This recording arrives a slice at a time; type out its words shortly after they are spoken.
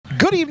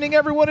Good evening,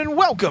 everyone, and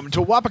welcome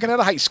to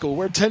Wapakoneta High School,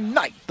 where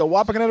tonight the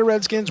Wapakoneta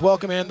Redskins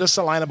welcome in the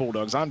Celina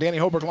Bulldogs. I'm Danny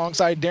Holbrook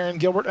alongside Darren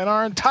Gilbert and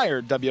our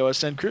entire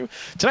WSN crew.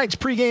 Tonight's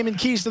pregame and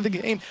keys to the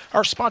game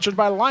are sponsored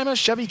by Lima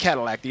Chevy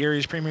Cadillac, the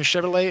area's premier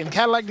Chevrolet and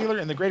Cadillac dealer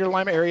in the greater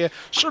Lima area,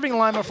 serving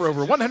Lima for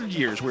over 100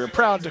 years. We are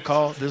proud to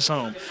call this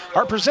home.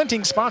 Our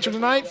presenting sponsor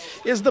tonight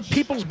is the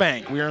People's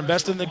Bank. We are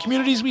invested in the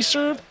communities we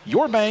serve,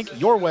 your bank,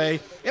 your way.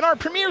 And our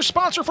premier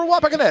sponsor for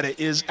Wapakoneta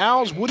is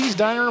Al's Woody's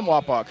Diner in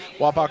Wapak.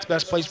 Wapak's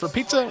best place for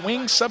pizza,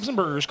 wings, subs, and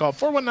burgers. Call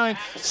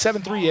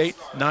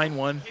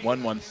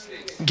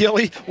 419-738-9111.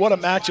 Gilly, what a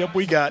matchup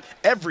we got.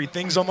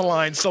 Everything's on the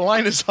line.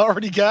 Celina's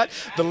already got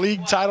the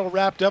league title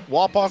wrapped up.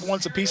 Wapak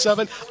wants a piece of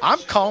it. I'm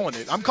calling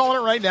it. I'm calling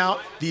it right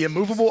now. The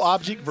immovable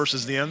object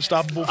versus the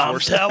unstoppable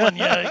force. I'm telling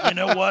you, you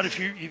know what? If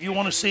you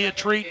want to see a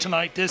treat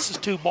tonight, this is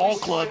two ball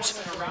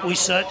clubs. We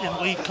sat and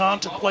we've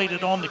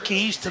contemplated on the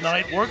keys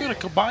tonight. We're going to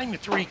combine the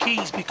three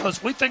keys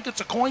because we think it's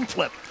a coin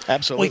flip.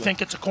 Absolutely. We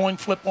think it's a coin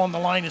flip on the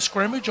line of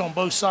scrimmage on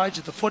both sides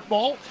of the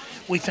football.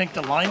 We think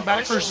the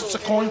linebackers, it's a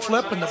coin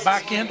flip, and the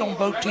back end on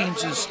both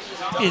teams is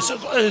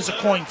a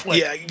coin flip.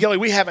 Yeah, Gilly,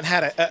 we haven't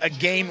had a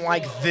game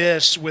like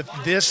this with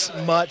this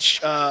much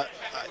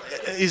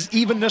is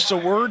evenness a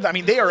word? I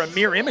mean, they are a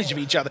mirror image of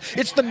each other.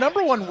 It's the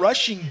number one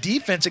rushing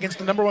defense against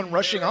the number one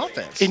rushing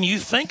offense. And you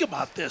think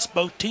about this,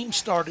 both teams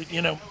started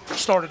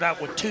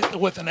out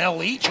with an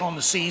L each on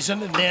the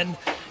season, and then,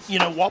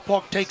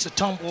 Wapak takes a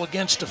tumble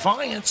against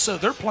Defiance, so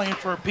they're playing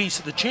for a piece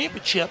of the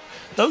championship.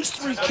 Those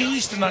three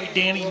keys tonight,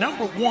 Danny.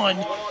 Number one,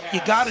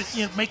 you got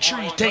to make sure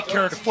you take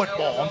care of the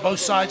football on both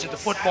sides of the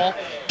football.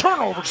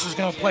 Turnovers is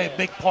going to play a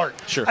big part.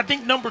 Sure. I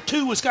think number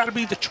two has got to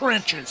be the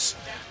trenches,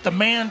 the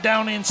man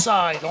down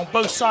inside on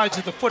both sides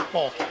of the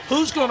football.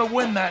 Who's going to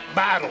win that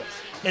battle?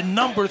 And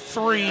number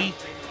three,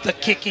 the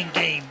kicking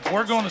game.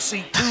 We're going to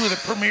see two of the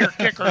premier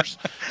kickers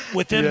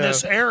within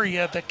this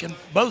area that can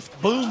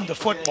both boom the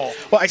football.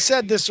 Well, I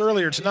said this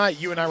earlier tonight.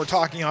 You and I were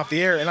talking off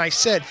the air, and I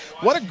said,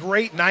 what a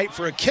great night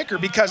for a kicker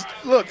because,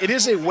 look, it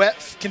is a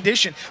wet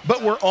condition,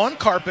 but we're on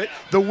carpet.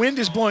 The wind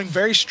is blowing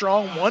very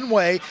strong one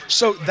way,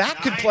 so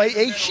that could play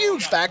a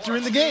huge factor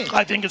in the game.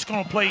 I think it's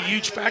going to play a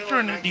huge factor.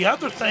 And the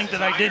other thing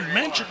that I didn't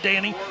mention,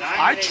 Danny,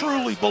 I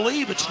truly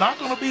believe it's not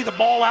going to be the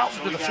ball out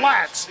into the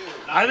flats.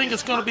 I think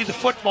it's going to be the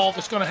football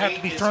that's going to have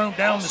to be thrown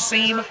down the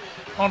seam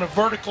on a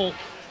vertical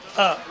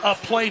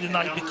play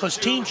tonight because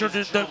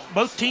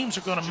both teams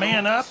are going to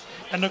man up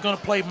and they're going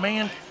to play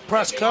man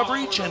press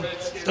coverage and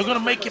they're going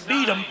to make you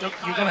beat them.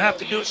 You're going to have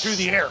to do it through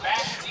the air.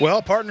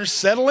 Well, partners,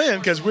 settle in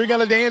because we're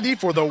going to dandy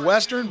for the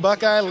Western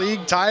Buckeye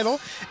League title,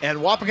 and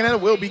Wapakoneta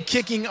will be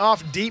kicking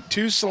off deep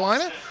to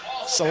Celina.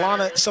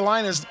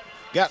 Celina's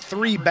got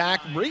three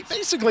back,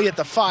 basically at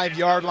the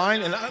 5-yard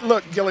line. And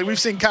look, Gilly, we've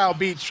seen Kyle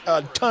Beach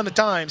a ton of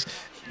times.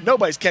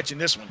 Nobody's catching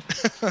this one.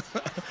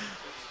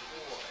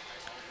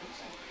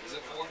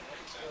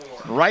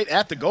 Right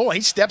at the goal.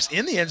 He steps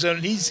in the end zone,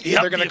 and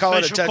they're going to call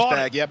it a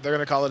touchback. Yep, they're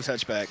going to call it a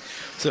touchback.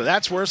 So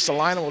that's where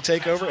Celina will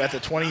take over at the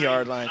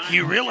 20-yard line.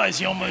 You realize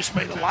he almost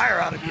made a liar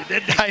out of you,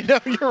 didn't he? I know,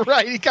 you're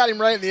right. He caught him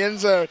right in the end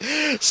zone.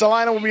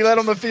 Celina will be led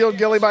on the field,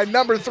 Gilly, by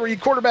number 3,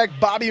 quarterback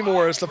Bobby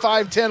Morris, the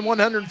 5'10",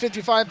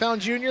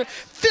 155-pound junior,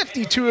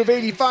 52 of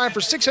 85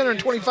 for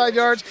 625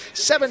 yards,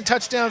 7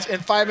 touchdowns,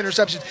 and 5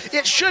 interceptions.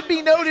 It should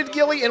be noted,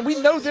 Gilly, and we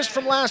know this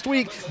from last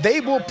week, they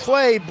will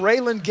play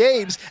Braylon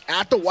Gabes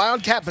at the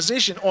Wildcat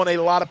position on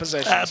a lot of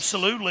possessions.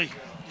 Absolutely.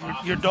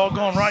 You're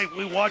doggone right.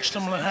 We watched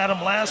them and had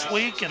them last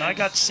week, and I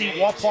got to see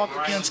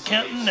Wapak against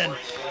Kenton, and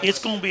it's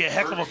going to be a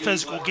heck of a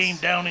physical game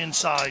down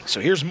inside. So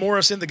here's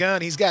Morris in the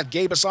gun. He's got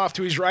Gabus off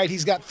to his right.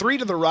 He's got 3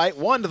 to the right,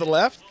 1 to the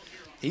left.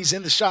 He's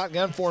in the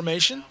shotgun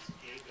formation.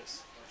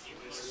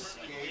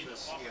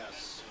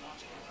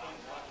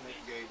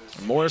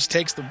 Morris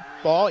takes the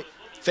ball,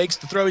 fakes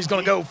the throw. He's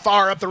going to go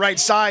far up the right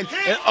side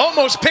and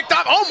almost picked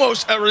up,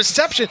 almost a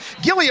reception.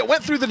 Gilliott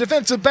went through the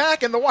defensive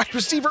back, and the wide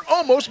receiver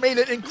almost made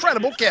an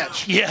incredible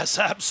catch. Yes,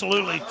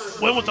 absolutely.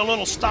 Went with a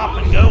little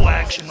stop-and-go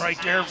action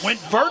right there. Went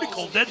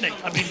vertical, didn't he?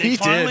 I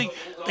mean,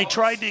 they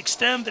tried to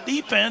extend the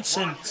defense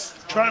and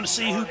trying to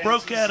see who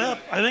broke that up.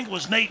 I think it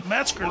was Nate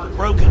Metzger that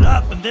broke it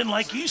up, and then,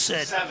 like you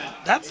said,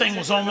 that thing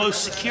was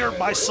almost secured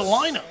by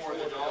Celina.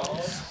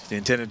 The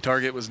intended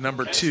target was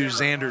number 2,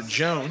 Xander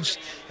Jones,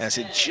 as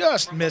it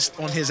just missed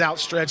on his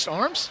outstretched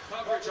arms.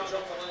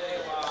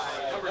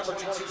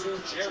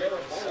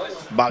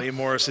 Bobby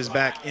Morris is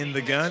back in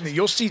the gun.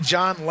 You'll see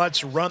John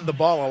Lutz run the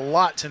ball a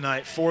lot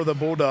tonight for the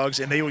Bulldogs,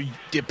 and they will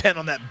depend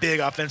on that big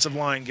offensive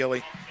line,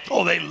 Gilly.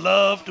 Oh, they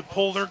love to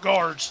pull their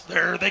guards.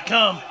 There they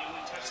come.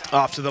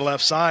 Off to the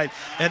left side,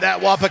 and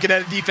that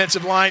Wapakoneta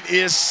defensive line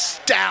is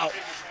stout.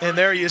 And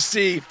there you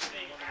see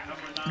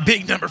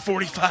big number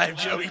 45,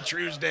 Joey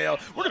Truesdale.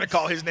 We're going to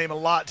call his name a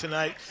lot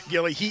tonight,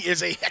 Gilly. He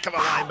is a heck of a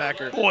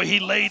linebacker. Boy,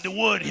 he laid the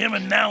wood. Him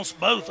and Nouse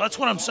both. That's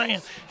what I'm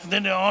saying. And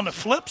then on the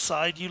flip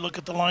side, you look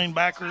at the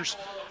linebackers,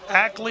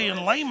 Ackley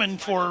and Lehman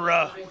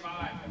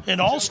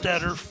and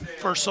Allstetter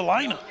for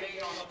Celina.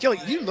 Kelly,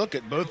 you look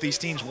at both these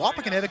teams.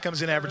 Wapakoneta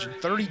comes in averaging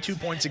 32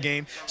 points a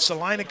game.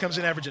 Celina comes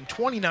in averaging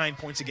 29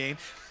 points a game.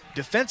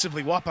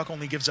 Defensively, Wapak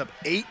only gives up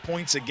 8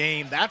 points a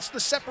game. That's the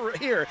separate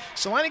here.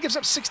 Celina gives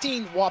up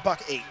 16,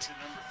 Wapak 8.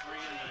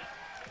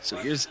 So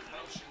here's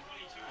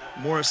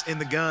Morris in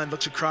the gun,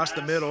 looks across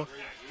the middle.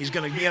 He's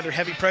going to be under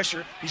heavy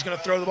pressure. He's going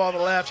to throw the ball to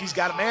the left. He's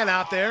got a man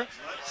out there,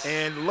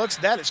 and looks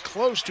that is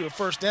close to a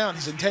first down.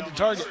 His intended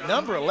target,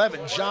 number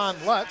 11, John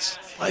Lutz.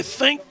 I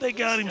think they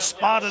got him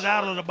spotted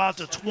out at about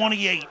the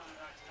 28.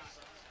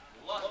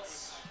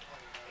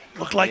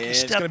 Looked like he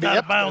stepped out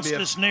of bounds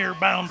this near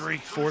boundary.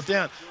 Fourth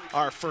down.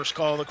 Our first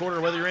call of the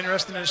quarter. Whether you're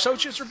interested in an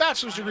associate's or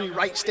bachelor's degree,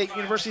 Wright State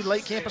University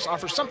Lake Campus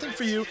offers something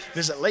for you.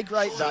 Visit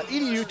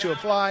lakewright.edu to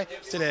apply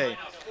today.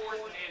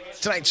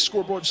 Tonight's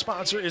scoreboard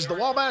sponsor is the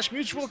Wabash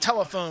Mutual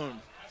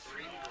Telephone.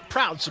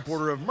 Proud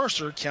supporter of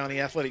Mercer County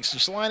Athletics. So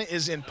Celina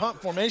is in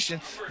punt formation.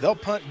 They'll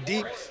punt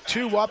deep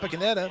to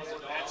Wapakoneta.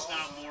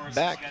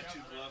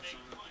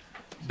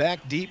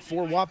 Back deep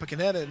for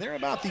Wapakoneta. And they're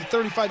about the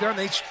 35-yard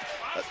line.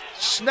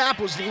 Snap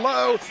was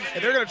low,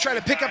 and they're going to try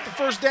to pick up the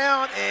first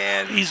down.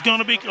 And he's going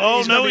to be,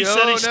 he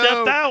said he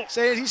stepped out.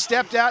 He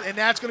stepped out, and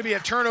that's going to be a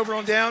turnover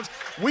on downs.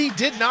 We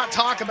did not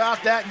talk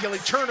about that, Gilly.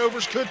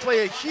 Turnovers could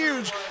play a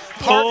huge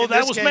part in this game.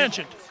 That was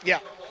mentioned. Yeah.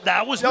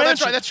 That was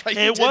mentioned. That's right.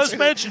 It was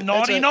mentioned.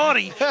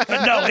 Naughty. But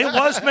no, it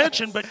was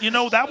mentioned. But,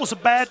 that was a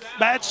bad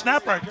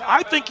snap right there.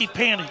 I think he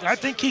panicked. I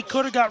think he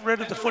could have got rid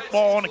of the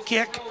football on a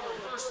kick.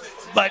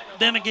 But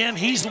then again,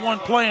 he's the one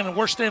playing, and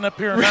we're standing up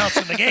here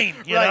announcing the game,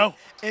 you know?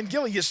 And,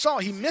 Gilly, you saw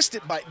he missed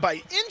it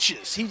by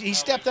inches. He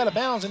stepped out of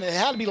bounds, and it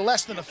had to be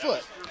less than a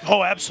foot.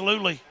 Oh,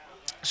 absolutely.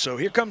 So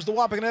here comes the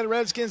Wapakoneta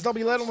Redskins. They'll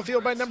be led on the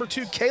field by number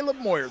 2, Caleb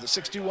Moyer, the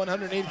 6'2",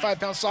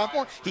 185-pound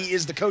sophomore. He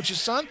is the coach's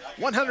son.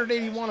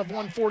 181 of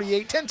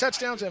 148, 10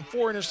 touchdowns and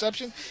 4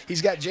 interceptions.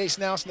 He's got Jace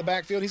Nouse in the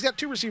backfield. He's got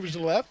 2 receivers to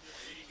the left.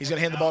 He's going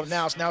to hand the ball to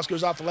Nouse. Nouse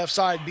goes off the left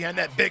side behind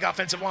that big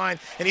offensive line,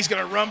 and he's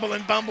going to rumble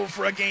and bumble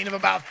for a gain of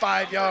about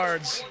 5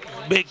 yards.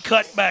 Big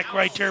cutback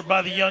right there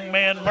by the young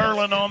man,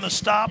 Merlin, on the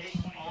stop.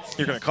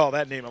 You're going to call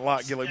that name a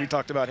lot, Gilly. We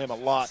talked about him a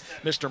lot.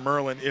 Mr.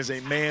 Merlin is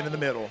a man in the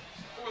middle.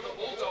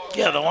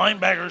 Yeah, the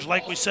linebackers,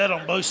 like we said,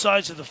 on both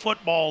sides of the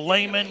football,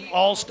 Lehman,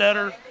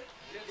 Allstetter,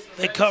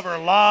 they cover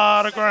a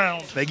lot of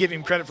ground. They give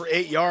him credit for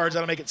 8 yards.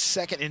 That'll make it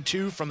 2nd and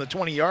 2 from the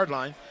 20-yard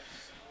line.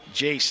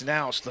 Jace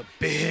Nouse, the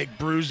big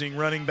bruising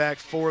running back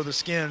for the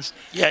Skins.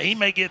 Yeah, he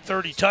may get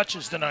 30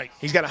 touches tonight.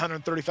 He's got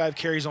 135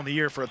 carries on the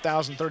year for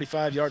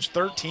 1,035 yards,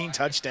 13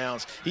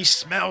 touchdowns. He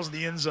smells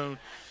the end zone.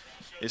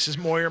 This is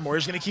Moyer.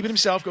 Moyer's going to keep it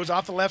himself, goes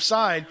off the left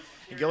side.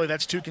 And, Gilly,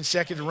 that's 2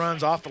 consecutive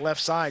runs off the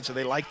left side, so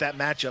they like that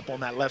matchup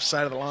on that left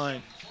side of the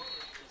line.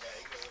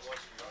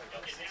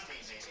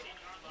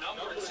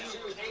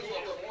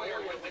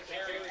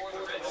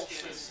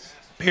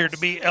 Appeared to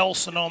be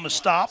Elson on the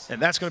stop. And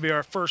that's going to be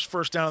our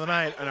first down of the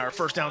night. And our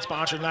first down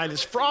sponsor tonight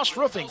is Frost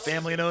Roofing,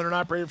 family owned and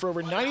operated for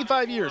over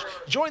 95 years.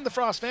 Join the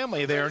Frost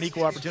family. They are an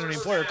equal opportunity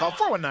employer. Call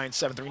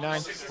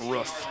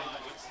 419-739-ROOF.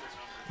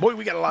 Boy,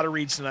 we got a lot of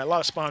reads tonight, a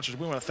lot of sponsors.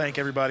 We want to thank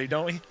everybody,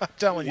 don't we? I'm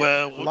telling you,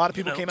 a lot of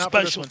people came out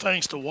for this one. Special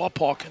thanks to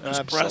Wapak and his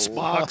press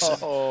box.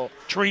 And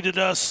treated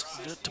us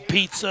to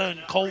pizza and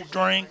cold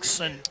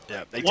drinks, and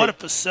what a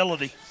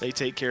facility. They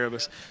take care of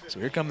us. So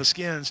here come the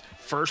Skins,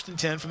 1st and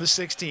 10 from the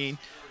 16.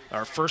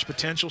 Our first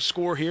potential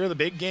score here, the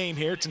big game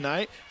here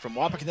tonight from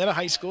Wapakoneta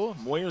High School.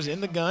 Moyer's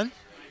in the gun.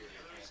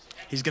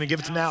 He's going to give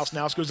it to Nouse.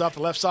 Nouse goes off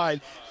the left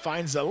side,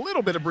 finds a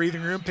little bit of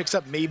breathing room, picks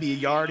up maybe a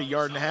yard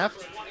and a half.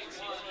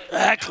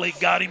 Actually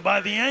got him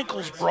by the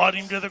ankles, brought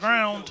him to the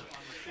ground.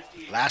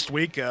 Last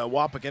week,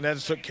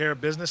 Wapakoneta took care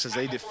of business as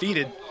they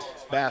defeated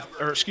Bath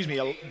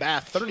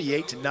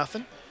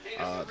 38-0.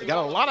 They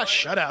got a lot of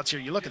shutouts here.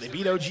 You look at, they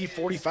beat OG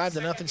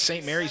 45-0,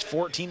 St. Mary's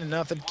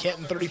 14-0,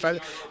 Kenton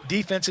 35.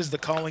 Defense is the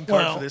calling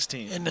card for this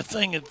team. And the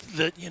thing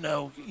that,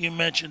 you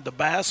mentioned the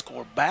Bath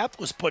score.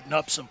 Bath was putting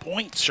up some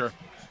points. Sure.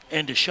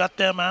 And to shut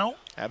them out,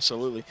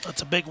 absolutely.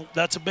 That's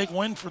a big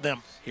win for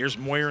them. Here's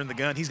Moyer in the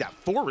gun. He's got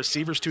 4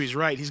 receivers to his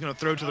right. He's going to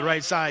throw to the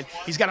right side.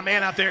 He's got a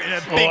man out there in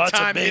a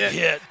big-time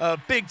hit. A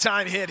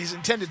big-time hit. His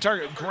intended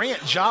target,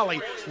 Grant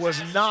Jolly,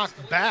 was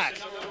knocked back.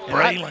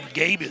 Braylon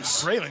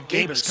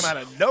Gabus come out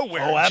of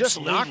nowhere and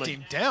just knocked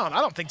him down. I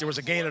don't think there was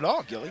a gain at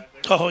all, Gilly.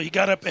 Oh, he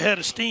got up ahead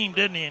of steam,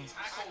 didn't he? And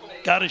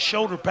got his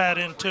shoulder pad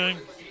into him,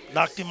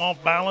 knocked him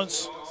off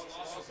balance.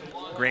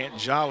 Grant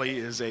Jolly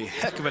is a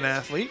heck of an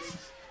athlete.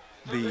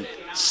 The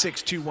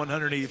 6'2",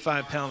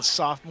 185-pound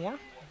sophomore.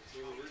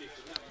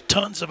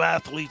 Tons of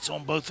athletes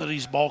on both of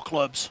these ball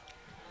clubs.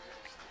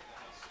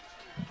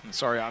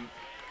 Sorry, I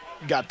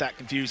got that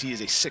confused. He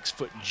is a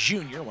 6-foot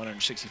junior,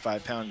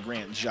 165-pound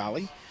Grant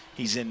Jolly.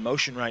 He's in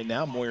motion right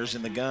now. Moyer's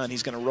in the gun.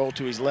 He's going to roll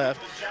to his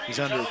left. He's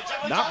under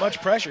not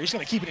much pressure. He's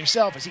going to keep it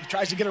himself as he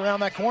tries to get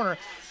around that corner.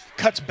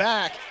 Cuts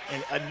back,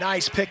 and a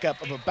nice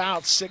pickup of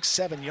about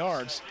 6-7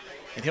 yards.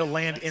 And he'll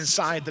land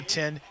inside the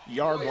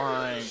 10-yard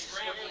line.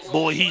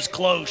 Boy, he's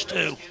close,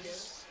 too.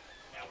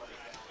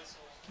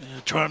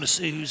 Trying to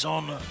see who's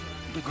on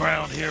the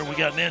ground here. We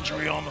got an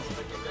injury on the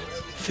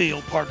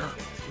field, partner.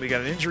 We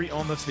got an injury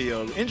on the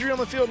field. Injury on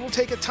the field. We'll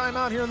take a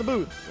timeout here in the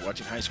booth. We're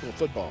watching high school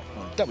football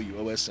on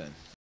WOSN.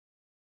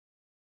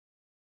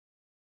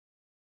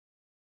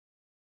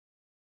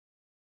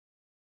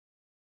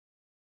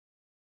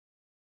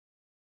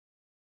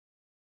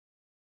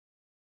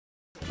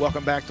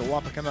 Welcome back to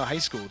Wapakoneta High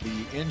School.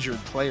 The injured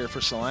player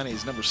for Celina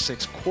is number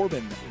 6,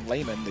 Corbin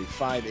Lehman, the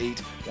 5'8",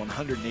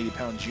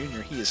 180-pound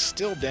junior. He is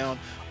still down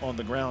on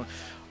the ground.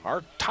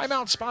 Our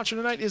timeout sponsor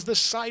tonight is the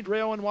Side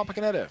Rail in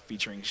Wapakoneta,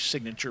 featuring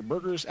signature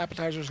burgers,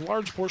 appetizers,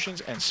 large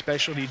portions, and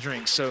specialty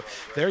drinks. So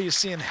there you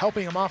see him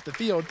helping him off the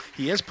field.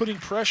 He is putting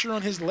pressure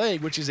on his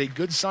leg, which is a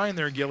good sign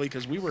there, Gilly,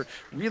 because we were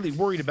really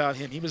worried about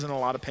him. He was in a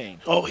lot of pain.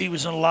 Oh, he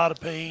was in a lot of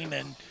pain,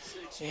 and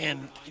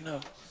you know,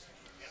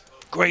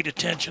 great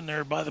attention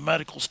there by the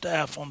medical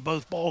staff on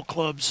both ball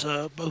clubs.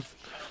 Both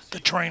the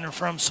trainer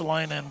from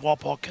Celina and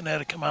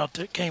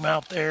Wapakoneta came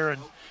out there,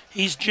 and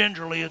he's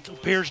gingerly, it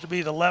appears to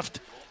be the left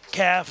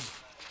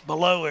calf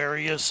below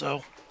area.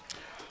 So,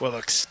 well,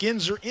 the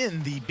Skins are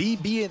in the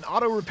BB and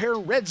Auto Repair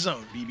Red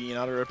Zone. BB and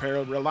Auto Repair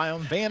will rely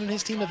on Van and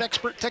his team of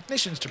expert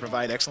technicians to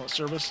provide excellent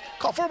service.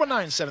 Call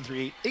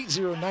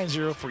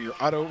 419-738-8090 for your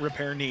auto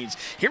repair needs.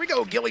 Here we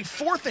go, Gilly,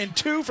 4th and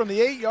 2 from the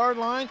 8-yard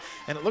line,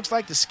 and it looks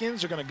like the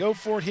Skins are going to go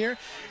for it here.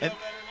 And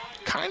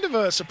kind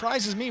of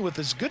surprises me with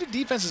as good a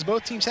defense as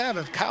both teams have,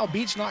 if Kyle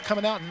Beach not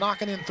coming out and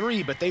knocking in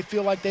 3, but they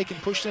feel like they can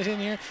push it in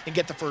here and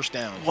get the first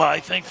down. Well, I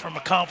think from a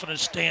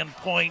confidence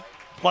standpoint,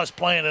 plus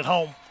playing at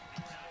home.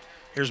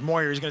 Here's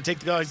Moyer. He's going to take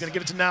the ball. He's going to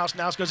give it to Naus.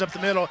 Naus goes up the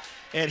middle,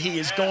 and he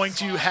is going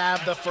to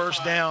have the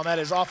first down. That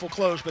is awful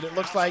close, but it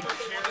looks like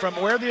from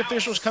where the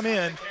officials come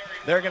in,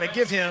 they're going to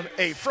give him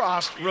a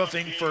Frost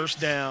Roofing first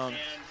down.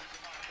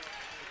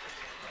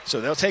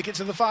 So they'll take it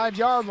to the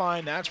 5-yard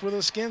line. That's where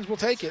the Skins will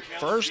take it.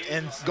 First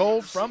and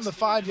goal from the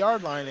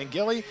 5-yard line. And,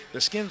 Gilly,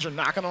 the Skins are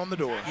knocking on the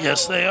door.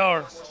 Yes, they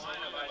are.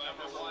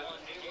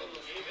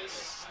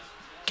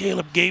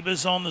 Caleb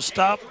Gabas on the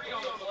stop,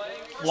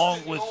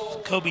 along with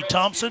Kobe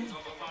Thompson,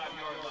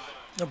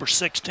 number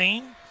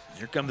 16.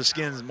 Here come the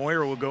Skins.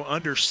 Moyer will go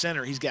under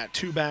center. He's got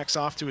 2 backs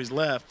off to his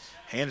left.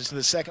 Hand it to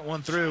the second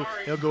one through.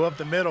 He'll go up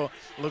the middle.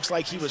 Looks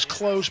like he was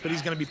close, but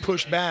he's going to be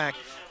pushed back.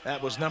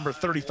 That was number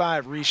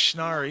 35, Reese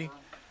Schnarry.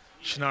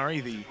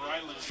 Schnarry, the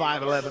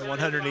 5'11",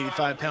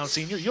 185-pound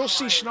senior. You'll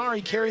see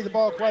Schnarry carry the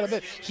ball quite a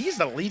bit. He's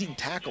the leading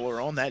tackler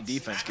on that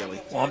defense,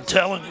 Gilly. Well, I'm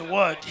telling you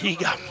what, he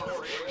got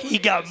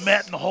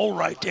met in the hole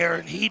right there,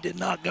 and he did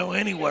not go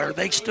anywhere.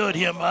 They stood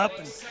him up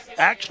and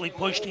actually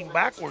pushed him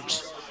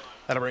backwards.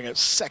 That'll bring it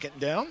 2nd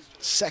down,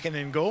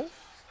 2nd and goal.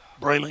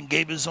 Braylon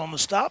Gabas on the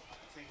stop.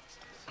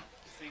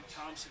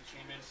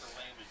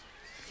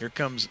 Here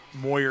comes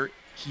Moyer.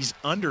 He's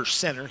under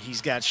center.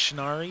 He's got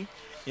Schnarry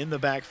in the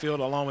backfield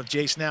along with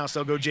Jace Naus.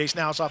 They'll go Jace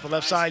Naus off the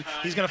left side.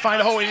 He's going to find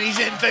a hole, and he's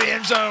in the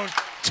end zone.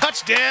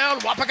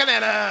 Touchdown,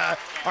 Wapakoneta.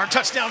 Our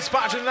touchdown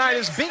sponsor tonight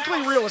is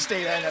Binkley Real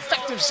Estate, an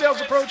effective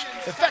sales approach,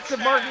 effective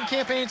marketing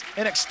campaigns,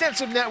 and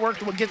extensive network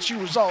that will get you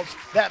results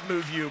that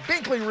move you.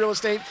 Binkley Real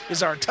Estate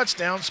is our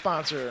touchdown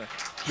sponsor.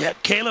 Yeah,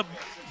 Caleb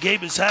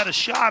Gabas had a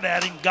shot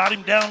at him, got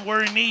him down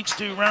where he needs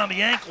to around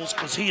the ankles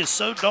because he is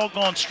so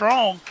doggone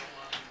strong.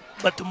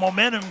 But the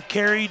momentum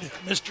carried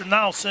Mr.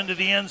 Naus into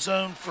the end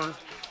zone for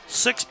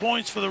 6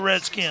 points for the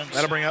Redskins.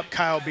 That'll bring up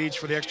Kyle Beach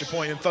for the extra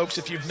point. And, folks,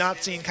 if you've not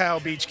seen Kyle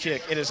Beach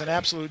kick, it is an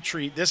absolute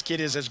treat. This kid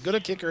is as good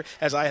a kicker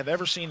as I have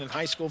ever seen in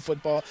high school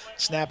football.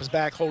 Snap is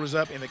back, hold is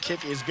up, and the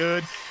kick is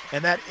good.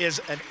 And that is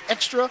an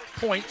extra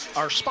point.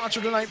 Our sponsor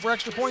tonight for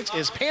extra points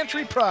is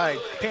Pantry Pride.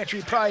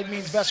 Pantry Pride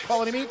means best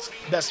quality meats,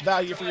 best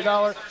value for your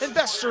dollar, and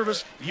best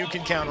service you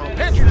can count on.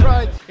 Pantry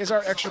Pride is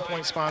our extra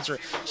point sponsor.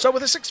 So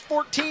with a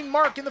 6:14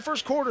 mark in the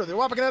first quarter, the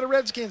Wapakoneta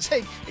Redskins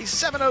take a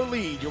 7-0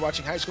 lead. You're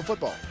watching high school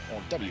football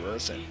on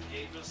WOSN.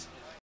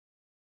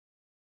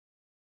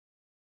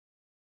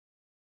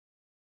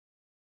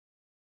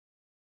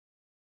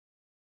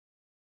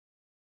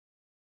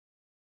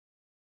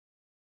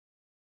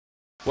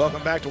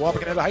 Welcome back to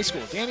Wapakoneta High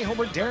School. Danny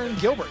Holbert, Darren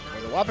Gilbert,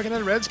 where the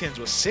Wapakoneta Redskins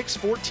with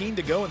 6:14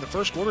 to go in the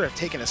first quarter have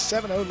taken a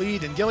 7-0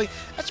 lead. And Gilly,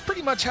 that's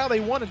pretty much how they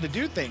wanted to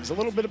do things. A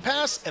little bit of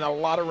pass and a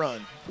lot of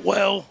run.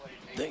 Well,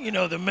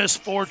 the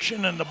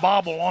misfortune and the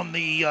bobble on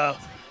the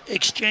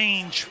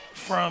exchange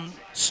from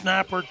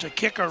snapper to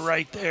kicker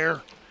right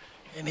there.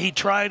 And he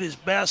tried his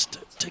best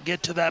to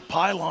get to that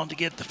pylon to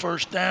get the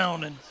first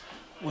down and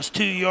was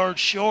 2 yards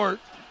short.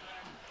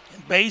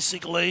 And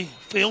basically,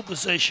 field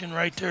position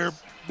right there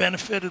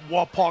benefited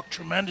Wapak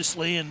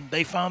tremendously, and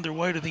they found their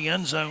way to the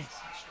end zone.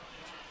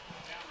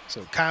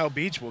 So Kyle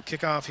Beach will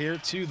kick off here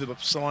to the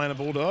Celina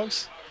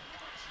Bulldogs.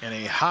 And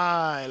a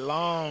high,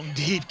 long,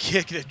 deep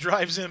kick that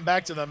drives him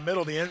back to the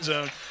middle of the end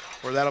zone,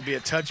 where that'll be a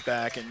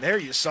touchback. And there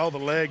you saw the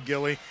leg,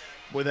 Gilly,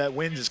 where that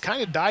wind has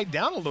kind of died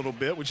down a little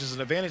bit, which is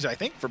an advantage, I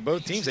think, for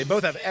both teams. They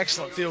both have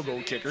excellent field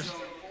goal kickers.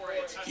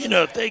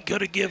 If they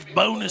could have given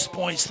bonus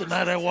points the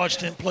night I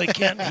watched him play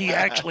Kenton, he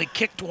actually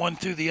kicked one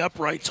through the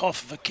uprights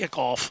off of a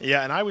kickoff.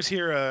 Yeah, and I was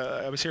here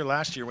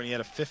last year when he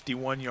had a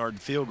 51-yard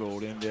field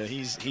goal, and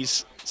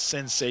he's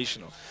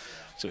sensational.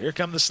 So here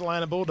come the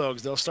Celina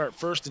Bulldogs. They'll start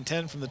 1st and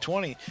 10 from the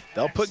 20.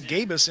 They'll put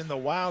Gabas in the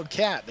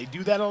Wildcat. They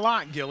do that a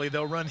lot, Gilly.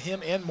 They'll run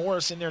him and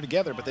Morris in there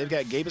together, but they've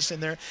got Gabas in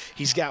there.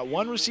 He's got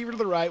one receiver to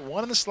the right,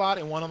 one in the slot,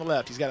 and one on the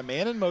left. He's got a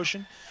man in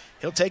motion.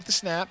 He'll take the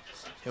snap.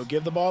 He'll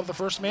give the ball to the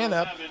first man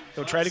up.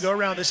 He'll try to go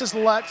around. This is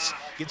Lutz.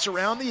 Gets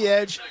around the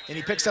edge, and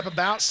he picks up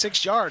about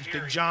 6 yards.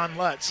 Big John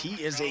Lutz.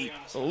 He is a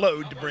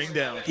load to bring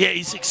down. Yeah,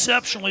 he's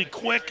exceptionally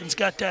quick and's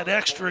got that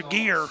extra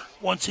gear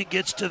once he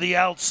gets to the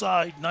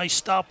outside. Nice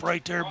stop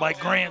right there by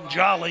Grant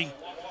Jolly.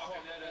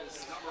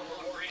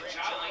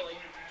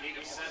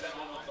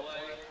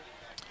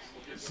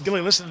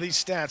 Gilly, listen to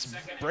these stats.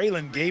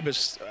 Braylon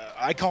Gabus,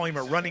 I call him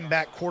a running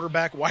back,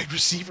 quarterback, wide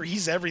receiver.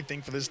 He's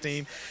everything for this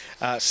team.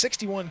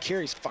 61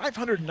 carries,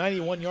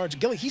 591 yards.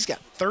 Gilly, he's got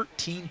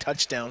 13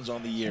 touchdowns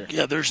on the year.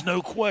 Yeah, there's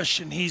no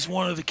question. He's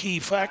one of the key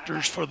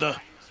factors for the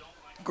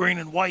green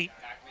and white.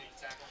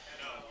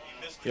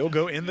 He'll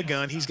go in the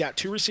gun. He's got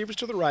 2 receivers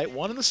to the right,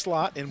 1 in the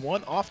slot and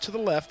 1 off to the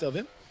left of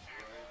him.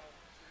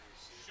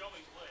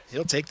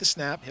 He'll take the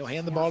snap. He'll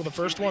hand the ball to the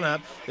first one up.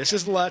 This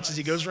is Lutz as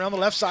he goes around the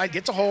left side,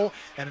 gets a hole,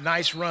 and a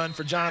nice run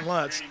for John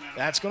Lutz.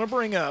 That's going to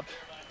bring up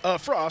a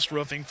Frost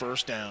Roofing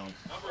first down.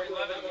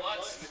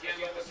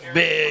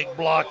 Big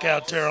block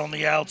out there on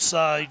the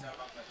outside.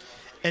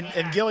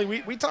 And Gilly,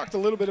 we talked a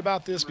little bit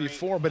about this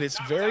before, but it's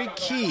very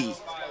key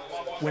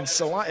when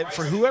Celina,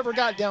 for whoever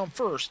got down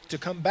first, to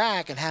come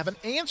back and have an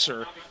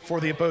answer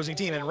for the opposing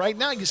team. And right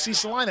now you see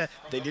Celina,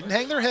 they didn't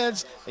hang their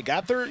heads. They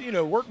got their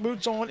work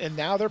boots on, and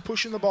now they're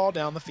pushing the ball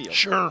down the field.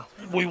 Sure.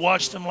 We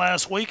watched them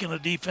last week in a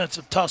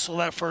defensive tussle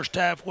that first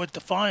half with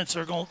Defiance.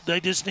 They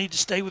just need to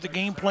stay with the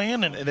game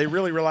plan. And they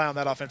really rely on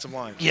that offensive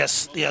line.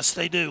 Yes,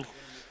 they do.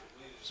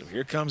 So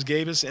here comes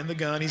Gabus in the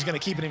gun. He's going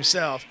to keep it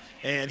himself,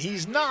 and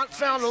he's not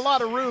found a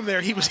lot of room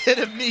there. He was hit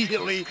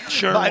immediately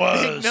by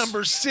big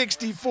number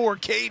 64,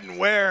 Caden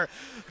Ware.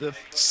 The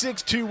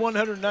 6'2",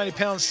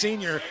 190-pound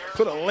senior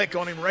put a lick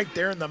on him right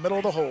there in the middle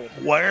of the hole.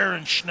 Ware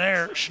and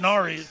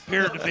Schnarry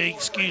appeared to be,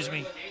 excuse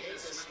me.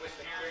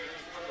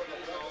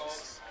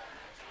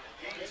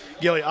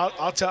 Gilly,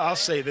 I'll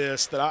say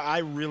this, that I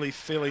really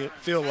feel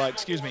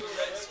like,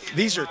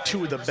 these are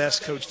 2 of the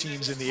best coach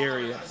teams in the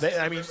area.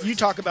 You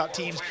talk about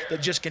teams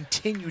that just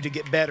continue to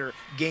get better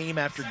game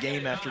after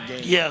game after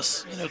game.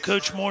 Yes,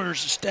 Coach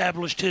Moyer's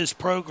established his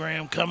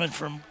program coming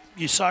from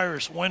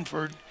Osiris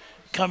Winford,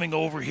 coming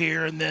over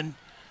here, and then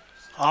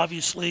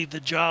obviously the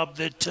job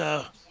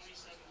that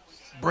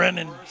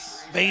Brennan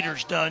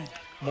Bader's done.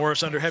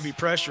 Morris under heavy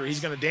pressure. He's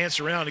going to dance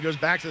around. He goes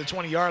back to the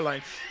 20-yard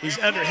line. He's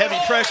under heavy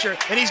pressure,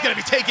 and he's going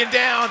to be taken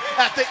down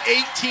at the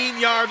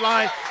 18-yard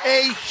line.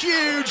 A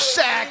huge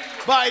sack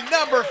by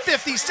number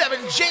 57,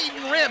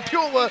 Jaden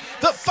Rampula,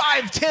 the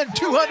 5'10",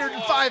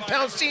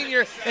 205-pound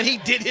senior, and he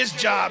did his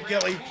job,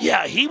 Gilly.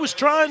 Yeah, he was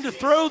trying to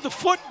throw the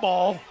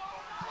football,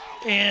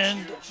 and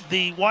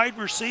the wide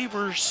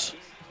receivers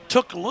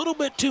took a little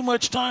bit too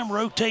much time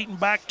rotating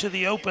back to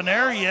the open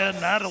area, and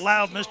that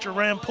allowed Mr.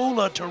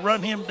 Rampula to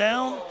run him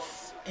down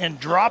and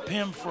drop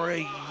him for a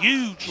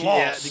huge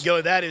loss. Yeah,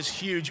 Gilly, that is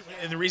huge.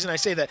 And the reason I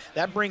say that,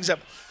 that brings up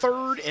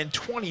 3rd and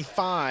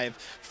 25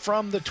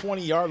 from the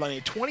 20-yard line.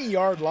 A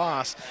 20-yard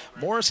loss.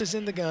 Morris is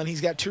in the gun. He's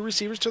got 2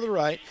 receivers to the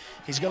right.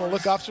 He's going to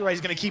look off to the right.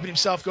 He's going to keep it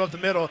himself, go up the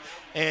middle,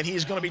 and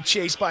he's going to be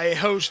chased by a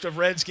host of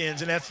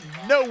Redskins, and that's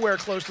nowhere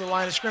close to the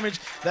line of scrimmage.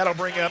 That'll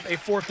bring up a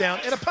 4th down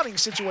and a punting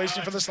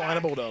situation for the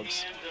Celina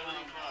Bulldogs.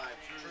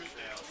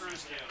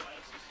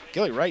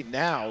 Gilly, right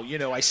now,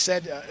 I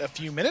said a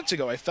few minutes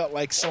ago, I felt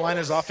like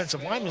Celina's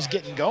offensive line was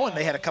getting going.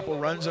 They had a couple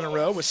runs in a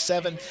row with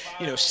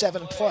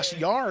 7+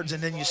 yards,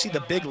 and then you see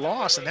the big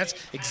loss, and that's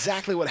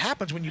exactly what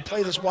happens when you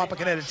play this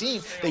Wapakoneta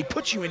team. They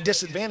put you in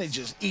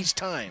disadvantages each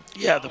time.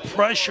 Yeah, the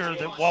pressure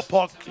that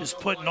Wapak is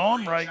putting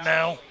on right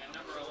now,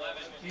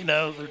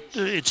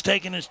 it's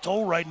taking its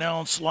toll right now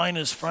on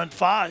Celina's front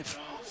 5.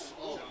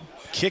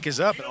 Kick is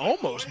up and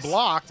almost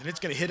blocked, and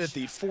it's going to hit at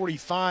the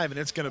 45, and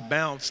it's going to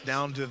bounce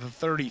down to the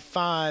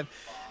 35,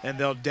 and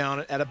they'll down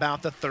it at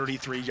about the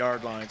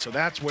 33-yard line. So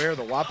that's where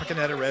the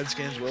Wapakoneta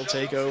Redskins will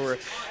take over.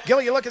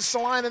 Gilly, you look at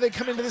Celina, they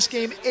come into this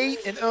game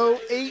 8-0,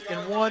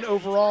 8-1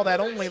 overall. That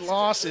only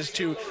loss is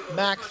to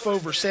Mac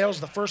Versailles,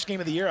 the first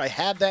game of the year. I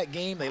had that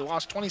game. They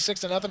lost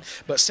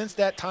 26-0, but since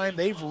that time,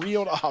 they've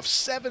reeled off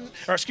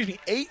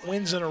 8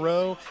 wins in a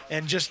row,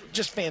 and just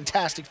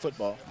fantastic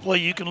football. Well,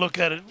 you can look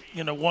at it,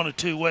 one of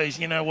 2 ways.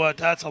 You know what,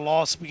 that's a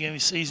loss at the beginning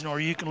of the season, or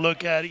you can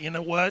look at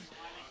it,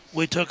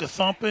 we took a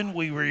thumping,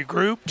 we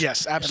regrouped.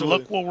 Yes, absolutely.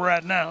 And look where we're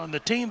at now. And the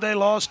team they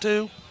lost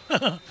to,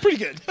 pretty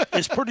good.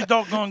 It's pretty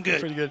doggone good.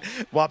 Pretty good.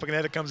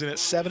 Wapakoneta comes in at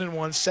 7-1,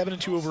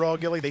 7-2 overall,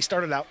 Gilly. They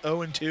started out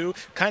 0-2.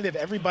 Kind of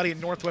everybody in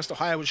Northwest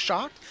Ohio was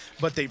shocked,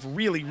 but they've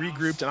really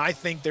regrouped, and I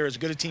think they're as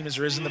good a team as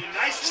there is in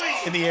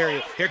the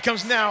area. Here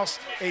comes Naus,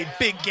 a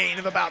big gain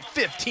of about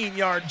 15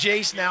 yards.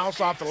 Jace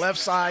Naus off the left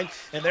side,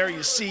 and there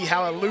you see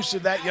how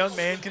elusive that young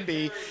man can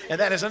be,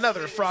 and that is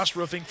another Frost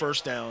Roofing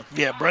first down.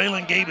 Yeah,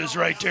 Braylon Gabus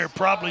right there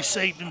probably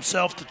saved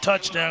himself the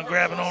touchdown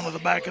grabbing onto the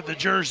back of the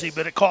jersey,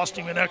 but it cost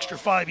him an extra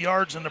 5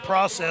 yards in the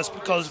process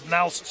because of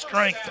Naus'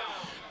 strength.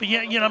 But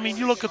yeah,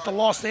 you look at the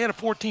loss, they had a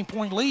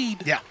 14-point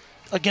lead. Yeah.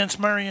 Against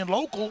Marion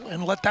Local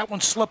and let that one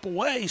slip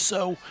away.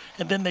 So,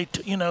 and then they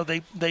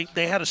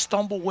had a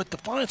stumble with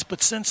Defiance.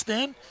 But since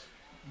then,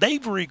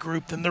 they've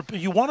regrouped,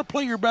 and you want to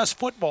play your best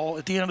football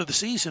at the end of the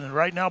season, and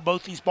right now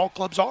both these ball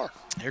clubs are.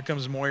 Here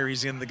comes Moyer.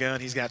 He's in the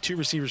gun. He's got two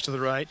receivers to the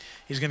right.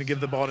 He's going to give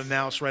the ball to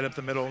Nouse right up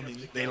the middle.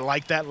 They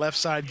like that left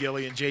side,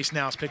 Gilly, and Jace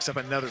Nouse picks up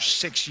another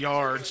 6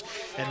 yards,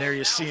 and there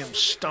you see him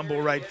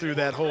stumble right through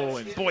that hole,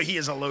 and boy, he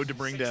is a load to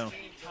bring down.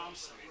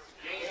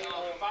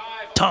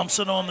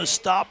 Thompson on the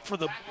stop for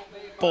the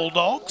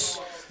Bulldogs.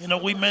 You know,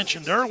 we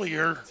mentioned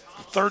earlier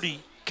 30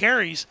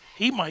 carries,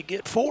 he might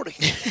get 40.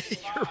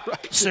 You're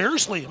right.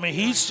 Seriously, I mean,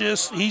 he's the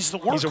workhorse. He's a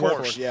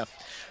workhorse, yeah.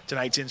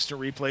 Tonight's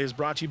instant replay is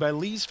brought to you by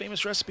Lee's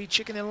Famous Recipe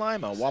Chicken in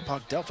Lima,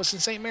 Wapak, Delphus,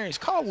 and St. Mary's.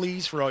 Call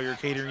Lee's for all your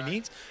catering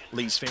needs.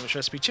 Lee's Famous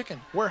Recipe Chicken,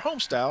 where home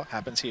style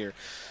happens here.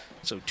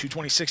 So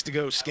 2:26 to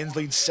go. Skins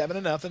lead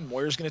 7-0.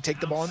 Moyer's going to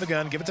take the ball in the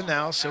gun, give it to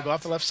Nouse. He'll go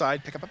off the left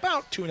side, pick up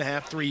about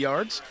 2.5, 3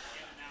 yards.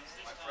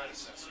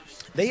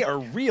 They are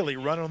really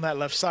running on that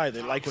left side.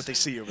 They like what they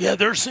see over there. Yeah,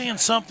 they're seeing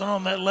something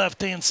on that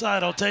left-hand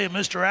side. I'll tell you,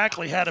 Mr.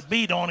 Ackley had a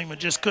beat on him and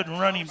just couldn't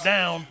run him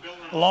down,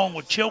 along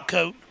with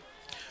Chilcote.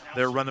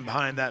 They're running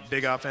behind that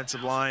big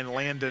offensive line.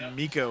 Landon,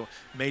 Miko,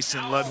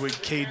 Mason, Ludwig,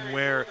 Caden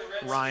Ware,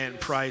 Ryan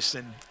Price,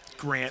 and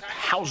Grant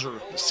Hauser,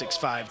 the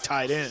 6'5"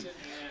 tight end.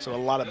 So a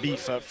lot of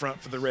beef up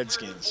front for the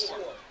Redskins.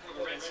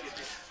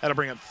 That'll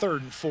bring up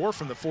 3rd and 4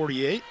 from the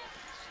 48.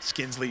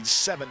 Skins lead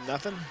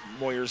 7-0.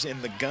 Moyer's in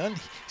the gun.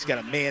 He's got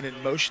a man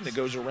in motion that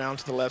goes around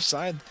to the left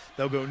side.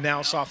 They'll go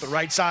Nouse off the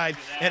right side,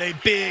 and a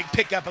big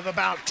pickup of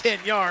about 10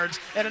 yards,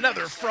 and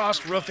another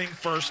Frost Roofing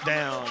first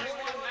down.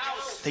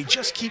 They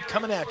just keep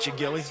coming at you,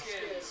 Gilly.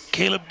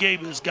 Caleb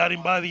Gabus got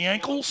him by the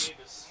ankles.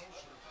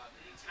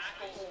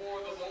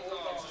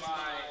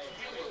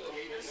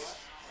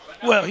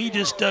 Well, he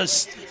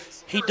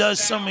does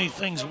so many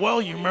things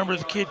well. You remember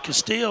the kid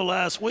Castillo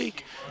last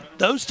week.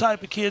 Those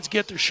type of kids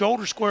get their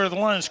shoulder square to the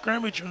line of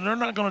scrimmage, and they're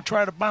not going to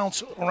try to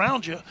bounce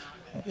around you.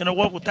 You know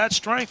what? With that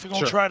strength, they're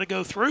going to try to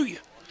go through you.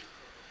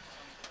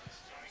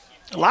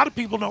 A lot of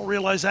people don't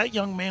realize that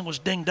young man was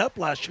dinged up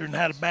last year and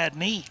had a bad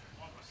knee.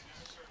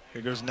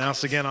 Here goes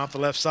Nouse again off the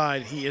left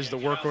side. He is the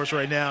workhorse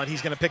right now, and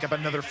he's going to pick up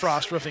another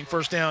Frost Roofing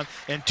first down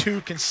and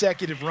 2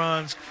 consecutive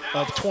runs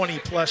of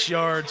 20-plus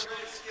yards.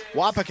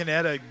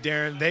 Wapakoneta,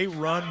 Darren, they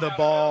run the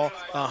ball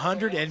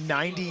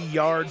 190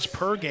 yards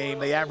per game.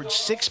 They average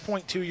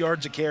 6.2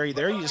 yards a carry.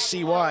 There you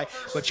see why.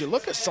 But you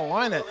look at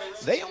Celina,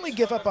 they only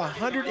give up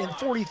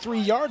 143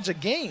 yards a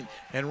game.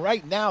 And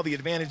right now the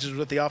advantage is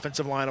with the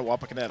offensive line of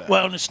Wapakoneta.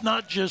 Well, and it's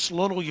not just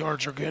little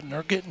yards they're getting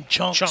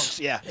chunks. Chunks,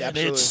 yeah, and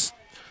absolutely.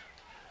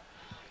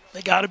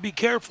 They got to be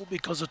careful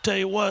because I'll tell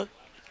you what,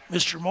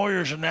 Mr.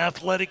 Moyer's an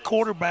athletic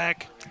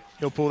quarterback.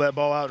 He'll pull that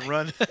ball out and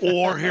run.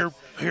 Or he'll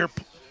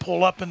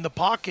pull up in the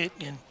pocket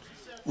and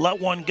let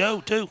one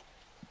go, too.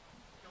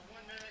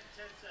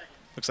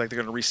 Looks like they're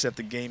going to reset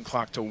the game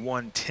clock to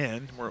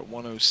 1:10. We're at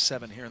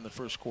 1:07 here in the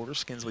first quarter.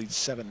 Skins lead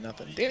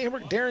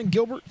 7-0. Darren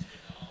Gilbert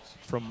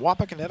from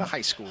Wapakoneta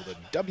High School. The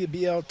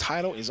WBL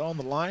title is on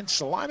the line.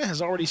 Celina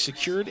has already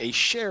secured a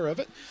share of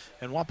it,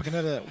 and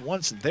Wapakoneta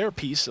wants their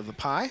piece of the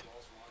pie.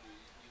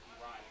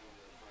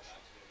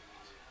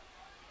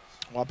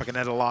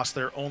 Wapakoneta lost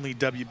their only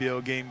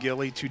WBL game,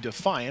 Gilly, to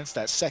Defiance,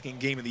 that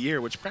second game of the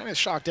year, which kind of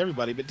shocked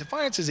everybody. But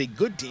Defiance is a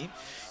good team.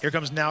 Here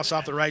comes Nouse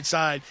off the right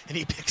side, and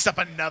he picks up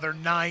another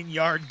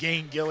 9-yard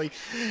gain, Gilly.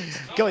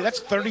 Gilly, that's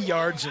 30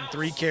 yards and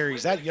 3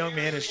 carries. That young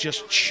man is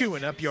just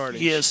chewing up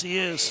yardage. Yes, he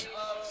is.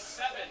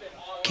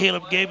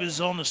 Caleb Gabus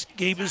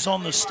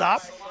on the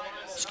stop.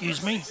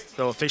 Excuse me.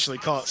 They'll officially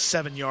call it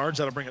 7 yards.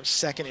 That'll bring up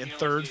 2nd and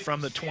 3rd from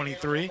the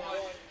 23.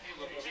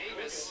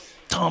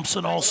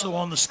 Thompson also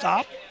on the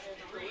stop.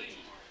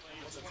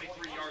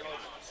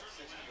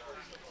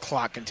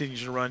 Clock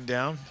continues to run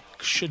down.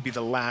 Should be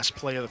the last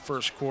play of the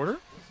first quarter.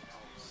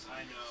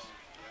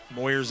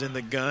 Moyer's in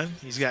the gun.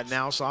 He's got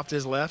Nouse off to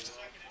his left.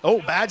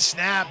 Oh, bad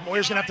snap.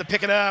 Moyer's going to have to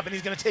pick it up, and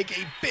he's going to take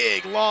a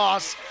big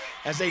loss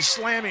as they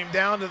slam him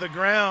down to the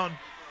ground.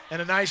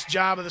 And a nice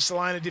job of the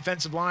Celina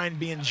defensive line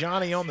being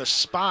Johnny on the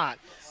spot.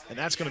 And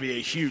that's going to be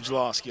a huge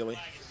loss, Gilly.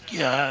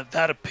 Yeah,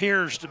 that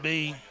appears to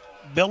be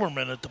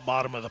Billerman at the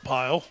bottom of the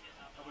pile.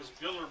 That was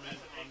Billerman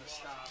on the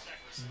stop.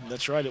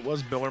 That's right, it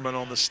was Billerman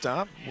on the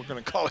stop. We're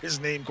going to call his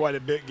name quite a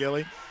bit,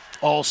 Gilly.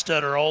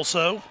 Allstetter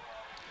also.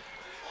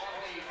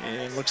 And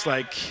it looks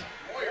like...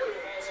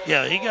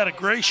 Yeah, he got a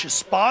gracious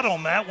spot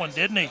on that one,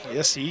 didn't he?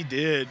 Yes, he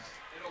did.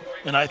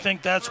 And I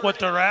think that's what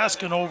they're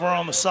asking over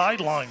on the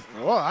sideline.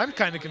 Well, I'm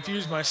kind of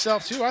confused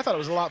myself, too. I thought it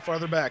was a lot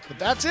farther back. But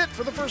that's it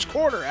for the first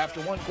quarter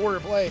after one quarter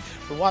play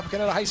for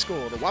Wapakoneta High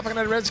School. The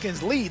Wapakoneta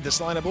Redskins lead the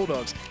Celina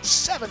Bulldogs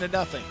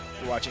 7-0.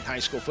 You're watching high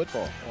school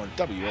football on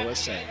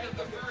WOSN.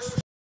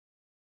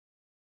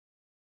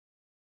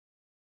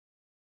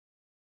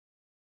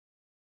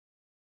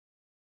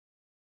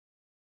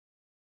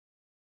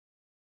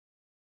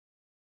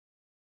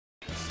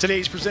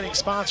 Today's presenting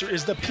sponsor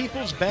is the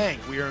People's Bank.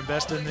 We are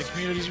invested in the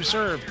communities we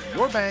serve.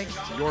 Your bank,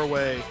 your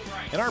way.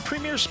 And our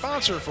premier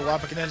sponsor for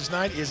Wapakoneta's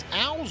night is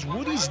Al's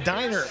Woody's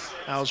Diner.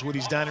 Al's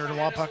Woody's Diner in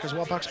Wapak is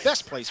Wapak's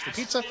best place for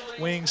pizza,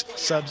 wings,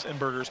 subs, and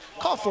burgers.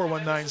 Call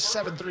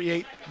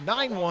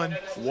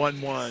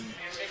 419-738-9111.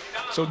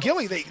 So,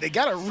 Gilly, they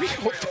got a real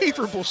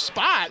favorable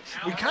spot.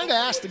 We kind of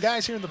asked the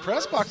guys here in the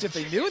press box if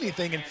they knew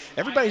anything, and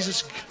everybody's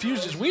as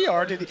confused as we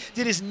are. Did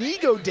his knee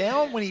go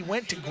down when he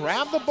went to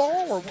grab the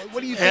ball, or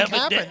what do you think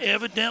happened?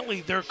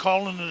 Evidently, they're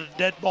calling it a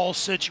dead ball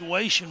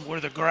situation where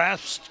the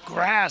grasp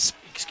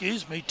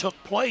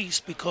took place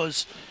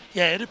because,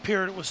 yeah, it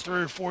appeared it was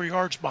 3 or 4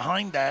 yards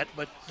behind that,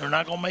 but they're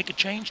not going to make a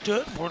change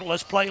to it.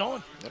 Let's play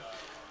on. Yep.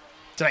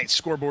 Tonight's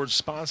scoreboard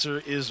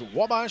sponsor is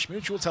Wabash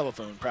Mutual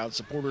Telephone, proud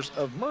supporters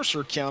of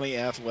Mercer County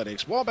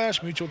Athletics.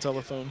 Wabash Mutual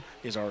Telephone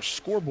is our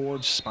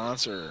scoreboard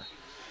sponsor.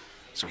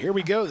 So here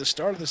we go, the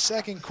start of the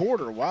second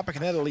quarter.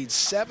 Wapakoneta leads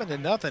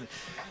 7-0.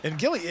 And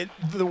Gilly,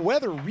 the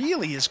weather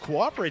really is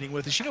cooperating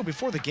with us. You know,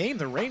 before the game,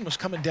 the rain was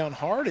coming down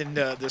hard, and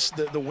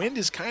the wind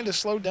is kind of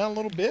slowed down a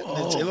little bit.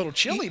 And it's a little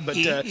chilly, but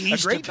a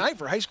great night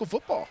for high school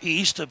football.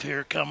 East of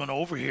here, coming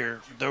over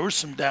here, there was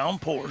some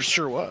downpours. It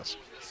sure was.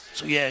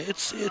 So, yeah,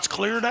 it's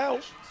cleared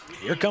out.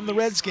 Here come the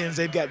Redskins.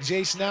 They've got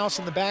Jace Nouse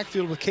in the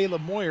backfield with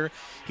Caleb Moyer.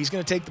 He's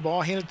going to take the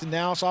ball, hand it to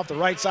Nouse off the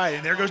right side,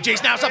 and there goes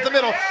Jace Nouse up the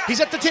middle. He's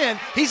at the 10,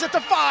 he's at the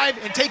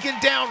 5, and taken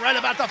down right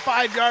about the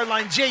 5-yard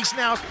line. Jace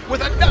Nouse with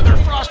another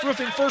frost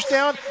roofing first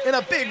down and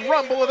a big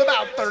rumble of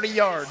about 30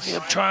 yards. Yeah,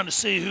 I'm trying to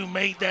see who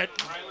made that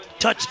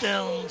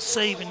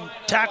touchdown-saving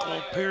tackle.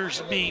 Appears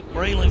to be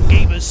Braylon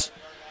Gabus.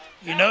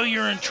 You know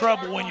you're in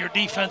trouble when your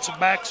defensive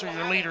backs are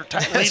your leading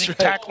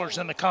tacklers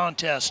in the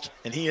contest.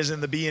 And he is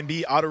in the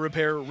B&B Auto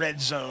Repair Red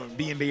Zone.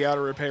 B&B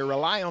Auto Repair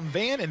rely on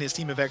Van and his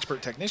team of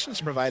expert technicians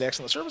to provide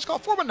excellent service. Call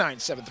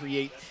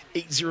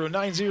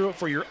 419-738-8090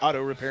 for your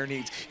auto repair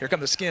needs. Here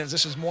come the Skins.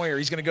 This is Moyer.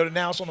 He's going to go to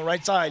Nouse on the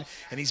right side,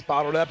 and he's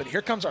bottled up. And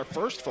here comes our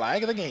first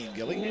flag of the game,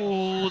 Gilly.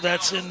 Ooh,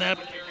 that's in that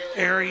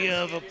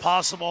area of a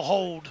possible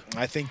hold.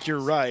 I think you're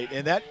right,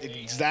 and that's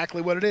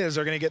exactly what it is.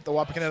 They're going to get the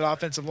Wapakoneta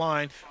offensive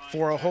line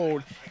for a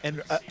hold,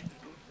 and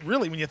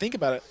really, when you think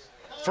about it,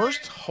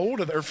 first flag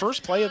of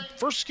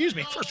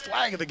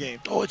the game.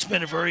 Oh, it's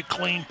been a very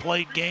clean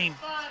played game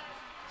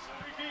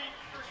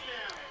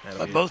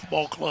by both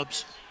ball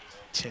clubs.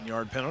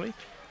 10-yard penalty.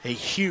 A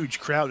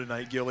huge crowd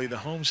tonight, Gilly. The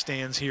home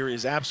stands here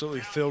is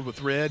absolutely filled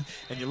with red,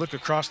 and you look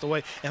across the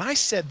way. And I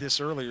said this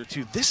earlier,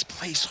 too. This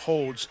place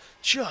holds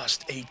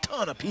just a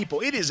ton of people.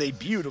 It is a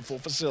beautiful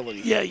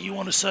facility. Yeah, you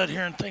want to sit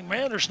here and think,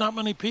 man, there's not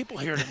many people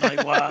here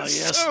tonight. Wow,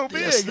 so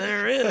big. Yes,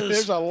 there is.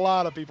 There's a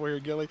lot of people here,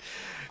 Gilly.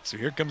 So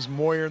here comes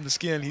Moyer in the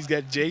skin. He's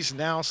got Jace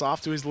Nouse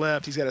off to his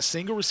left. He's got a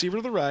single receiver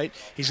to the right.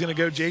 He's going to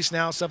go Jace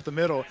Nouse up the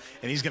middle,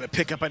 and he's going to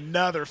pick up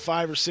another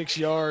 5 or 6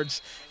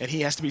 yards, and he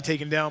has to be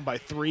taken down by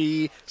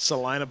 3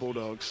 Celina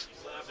Bulldogs.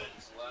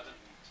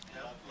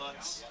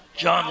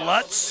 John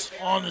Lutz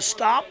on the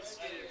stop.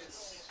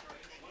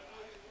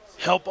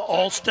 Help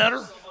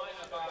Allstetter.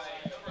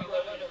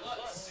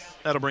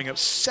 That'll bring up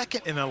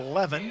 2nd and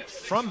 11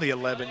 from the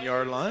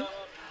 11-yard line.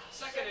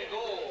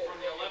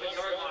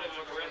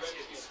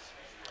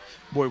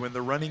 Boy, when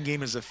the running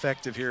game is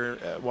effective here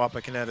at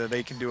Wapakoneta,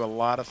 they can do a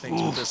lot of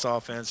things with this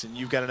offense. And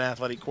you've got an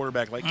athletic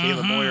quarterback like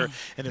Caleb Moyer,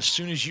 and as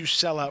soon as you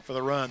sell out for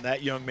the run,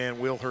 that young man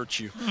will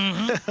hurt you.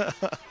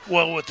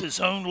 Well, with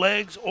his own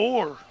legs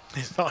or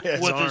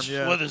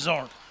with his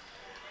arm.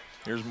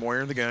 Here's Moyer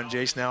in the gun.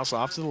 Jace Nouse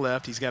off to the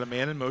left. He's got a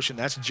man in motion.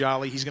 That's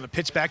Jolly. He's going to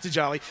pitch back to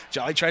Jolly.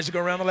 Jolly tries to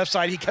go around the left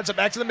side. He cuts it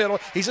back to the middle.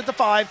 He's at the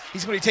 5.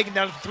 He's going to be taken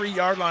down to the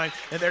 3-yard line.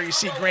 And there you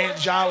see Grant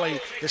Jolly,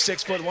 the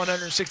 6',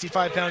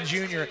 165-pound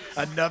junior,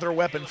 another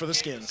weapon for the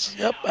Skins.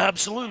 Yep,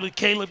 absolutely.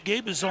 Caleb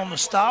Gabe is on the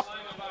stop.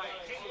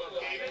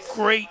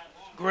 Great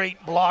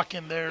block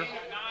in there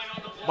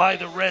by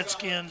the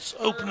Redskins,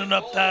 opening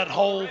up that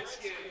hole.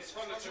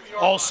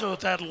 Also with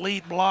that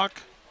lead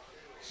block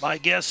by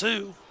guess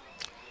who?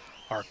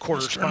 Our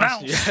quarter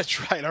sponsor, yeah,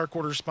 that's right. Our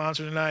quarter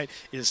sponsor tonight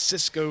is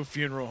Cisco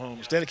Funeral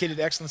Homes, dedicated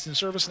to excellence in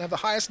service and have the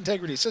highest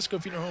integrity. Cisco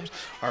Funeral Homes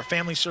are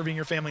family serving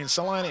your family in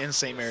Celina and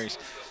St. Mary's.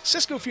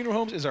 Cisco Funeral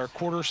Homes is our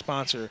quarter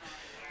sponsor.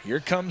 Here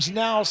comes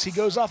Nouse. He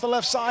goes off the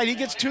left side. He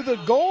gets to the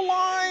goal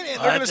line, and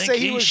they're going to say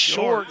he was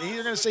short.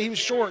 They're going to say he was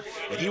short,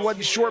 and he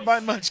wasn't short by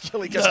much,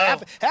 Gilly, because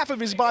half of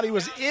his body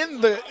was in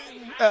the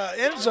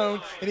end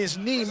zone, and his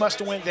knee must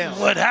have went down.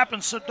 Well, it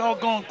happened so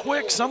doggone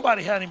quick.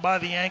 Somebody had him by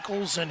the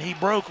ankles, and he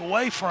broke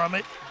away from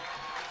it,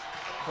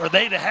 or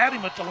they'd have had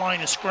him at the line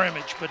of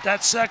scrimmage. But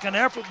that second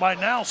effort by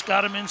Nouse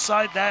got him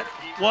inside that,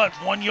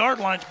 1 yard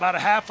line, about a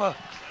half a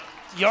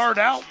yard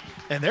out.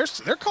 And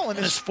they're calling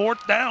this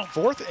 4th down.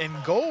 4th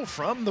and goal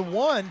from the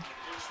 1.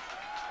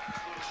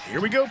 Here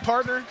we go,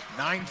 partner.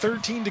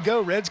 9:13 to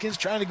go. Redskins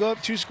trying to go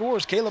up 2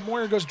 scores. Caleb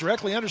Moyer goes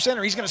directly under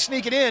center. He's going to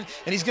sneak it in,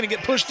 and he's going to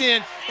get pushed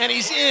in, and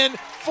he's in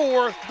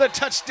for the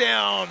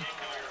touchdown.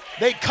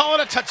 They call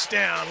it a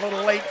touchdown. A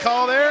little late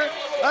call there.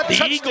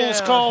 The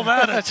Eagles call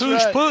that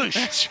a push.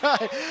 That's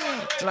right.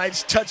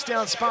 Tonight's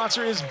touchdown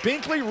sponsor is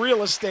Binkley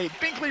Real Estate.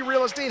 Binkley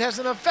Real Estate has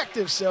an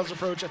effective sales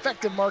approach,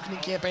 effective marketing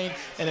campaign,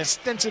 and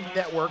extensive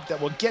network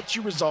that will get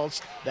you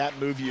results that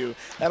move you.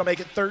 That'll make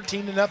it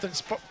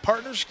 13-0.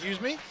 Partner,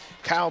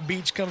 Kyle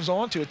Beach comes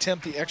on to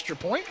attempt the extra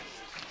point.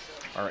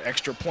 Our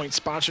extra point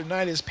sponsor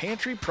tonight is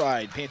Pantry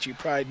Pride. Pantry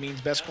Pride means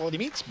best quality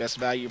meats, best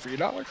value for your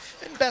dollar,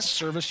 and best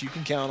service you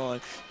can count on.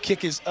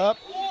 Kick is up,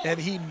 and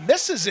he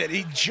misses it.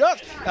 He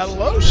just a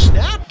low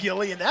snap,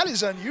 Gilly, and that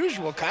is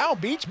unusual. Kyle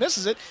Beach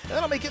misses it, and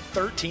that'll make it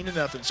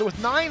 13-0. So with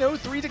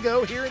 9:03 to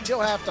go here until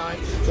halftime,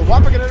 the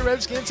Wapakoneta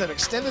Redskins have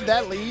extended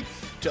that lead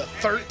to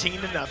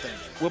 13-0.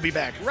 We'll be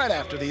back right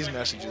after these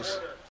messages.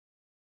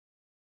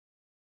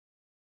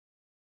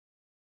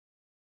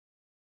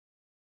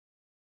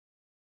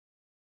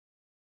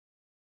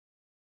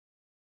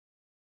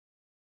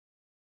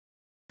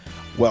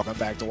 Welcome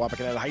back to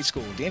Wapakoneta High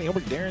School. Danny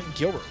Hilbert, Darren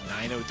Gilbert.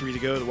 9:03 to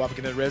go. The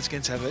Wapakoneta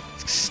Redskins have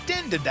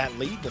extended that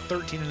lead to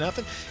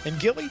 13-0. And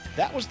Gilly,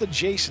 that was the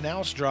Jason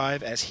House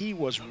drive, as he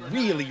was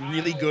really,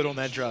 really good on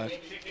that drive.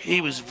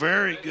 He was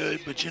very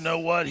good, but you know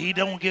what? He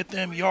don't get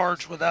them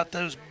yards without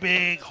those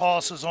big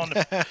hosses on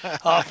the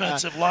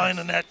offensive line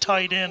and that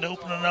tight end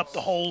opening up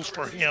the holes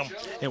for him.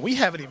 And we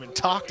haven't even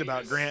talked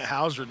about Grant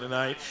Hauser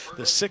tonight.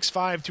 The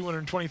 6'5",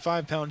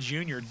 225-pound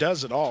junior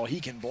does it all. He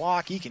can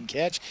block, he can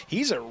catch.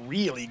 He's a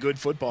really good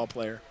football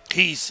player.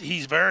 He's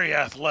very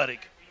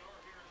athletic.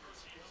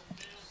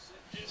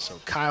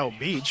 So Kyle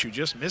Beach, who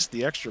just missed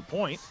the extra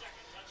point,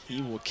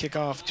 he will kick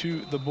off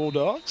to the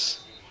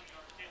Bulldogs.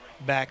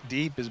 Back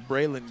deep is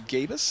Braylon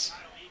Gabus.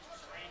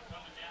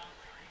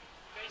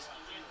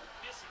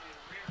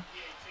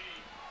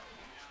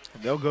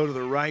 And they'll go to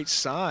the right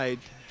side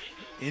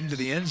into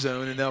the end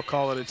zone, and they'll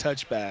call it a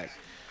touchback.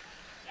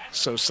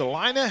 So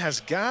Celina has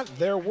got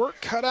their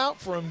work cut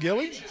out for him,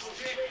 Gilly.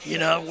 You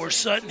know, we're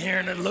sitting here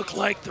and it looked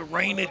like the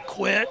rain had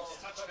quit.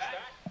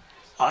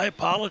 I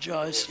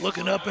apologize.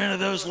 Looking up into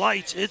those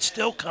lights, it's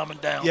still coming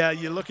down. Yeah,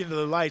 you look into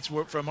the lights.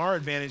 From our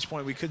vantage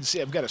point, we couldn't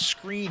see. I've got a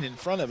screen in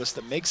front of us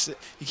that makes it,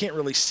 you can't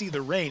really see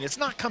the rain. It's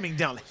not coming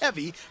down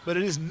heavy, but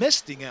it is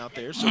misting out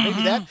there. So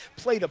maybe that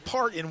played a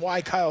part in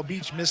why Kyle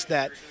Beach missed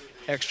that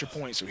extra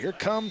point. So here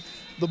come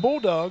the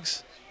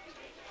Bulldogs.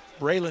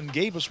 Braylon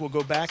Gabus will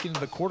go back into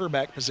the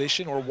quarterback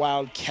position, or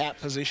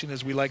wildcat position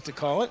as we like to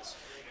call it.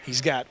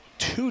 He's got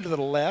 2 to the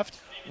left,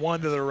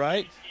 1 to the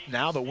right.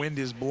 Now the wind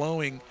is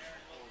blowing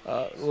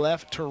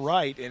left to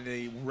right, and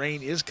the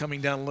rain is coming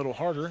down a little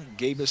harder.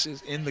 Gabus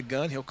is in the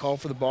gun. He'll call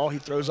for the ball. He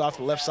throws off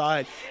the left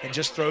side and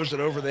just throws it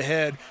over the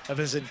head of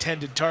his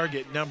intended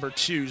target, number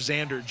 2,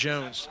 Xander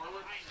Jones.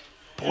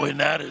 Boy, and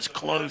that is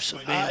close.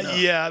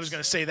 Yeah, I was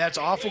going to say that's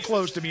awful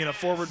close to being a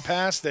forward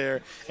pass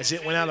there as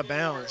it went out of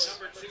bounds.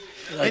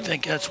 I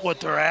think that's what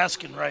they're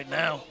asking right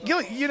now.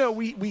 You know,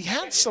 we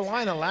had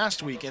Celina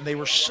last week, and they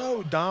were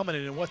so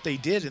dominant in what they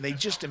did, and they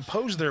just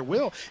imposed their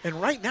will.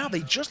 And right now, they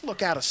just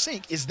look out of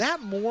sync. Is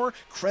that more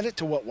credit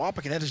to what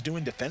Wapakoneta is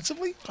doing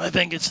defensively? I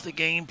think it's the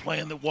game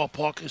plan that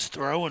Wapak is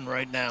throwing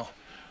right now.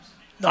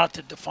 Not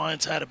that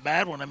Defiance had a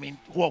bad one. I mean,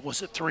 what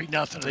was it, 3-0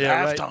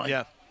 at halftime?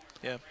 Right.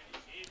 Yeah.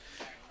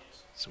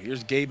 So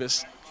here's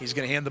Gabus. He's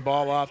going to hand the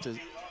ball off to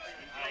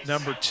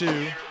number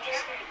 2.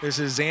 This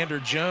is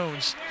Xander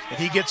Jones, and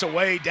he gets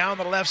away down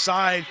the left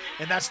side,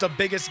 and that's the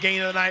biggest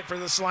gain of the night for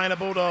the Celina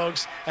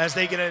Bulldogs as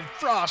they get a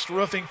Frost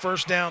roofing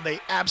first down.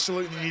 They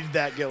absolutely needed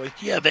that, Gilly.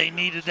 Yeah, they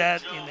needed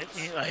that.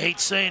 I hate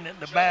saying it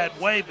in a bad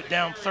way, but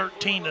down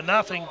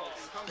 13-0,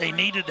 they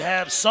needed to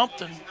have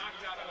something,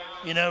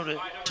 you know,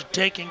 to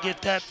take and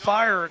get that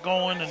fire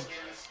going. And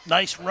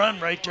nice run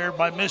right there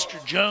by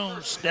Mr.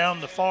 Jones down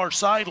the far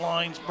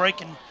sidelines,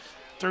 breaking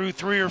through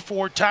 3 or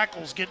 4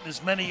 tackles, getting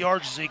as many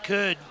yards as he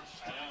could.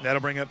 That'll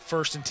bring up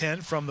 1st and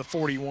 10 from the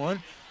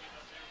 41.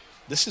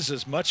 This is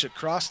as much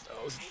across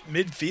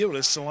midfield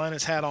as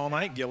Celina's had all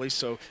night, Gilly,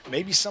 so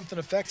maybe something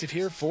effective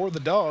here for the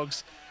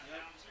Dogs.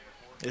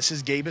 This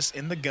is Gabus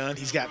in the gun.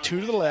 He's got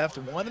 2 to the left,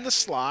 1 in the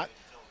slot.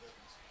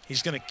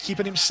 He's going to keep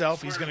it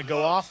himself. He's going to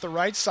go off the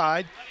right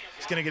side.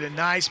 He's going to get a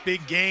nice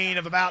big gain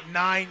of about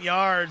 9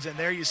 yards, and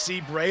there you see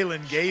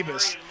Braylon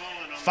Gabus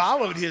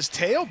followed his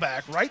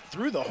tailback right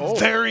through the hole.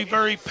 Very,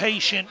 very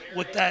patient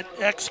with that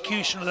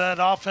execution of that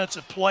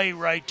offensive play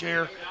right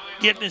there,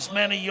 getting as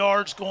many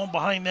yards going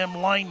behind them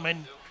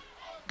linemen.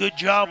 Good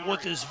job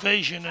with his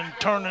vision and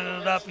turning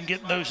it up and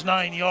getting those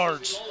 9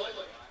 yards.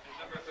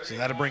 So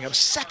that'll bring up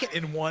 2nd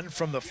and 1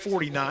 from the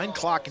 49.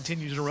 Clock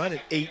continues to run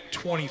at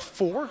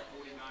 8:24.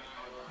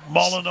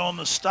 Mullen on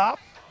the stop.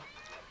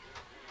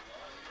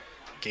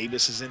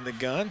 Gabus is in the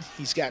gun.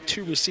 He's got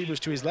 2 receivers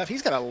to his left.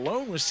 He's got a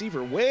lone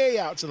receiver way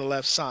out to the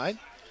left side.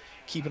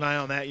 Keep an eye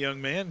on that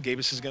young man.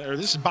 Gabus is going to, or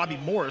this is Bobby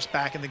Morris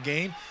back in the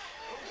game.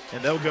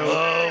 And they'll go.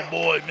 Oh,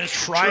 boy,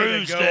 Mr.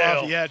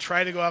 Truesdale.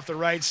 Try to go off the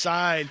right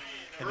side.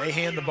 And they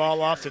hand the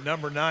ball off to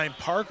number 9,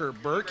 Parker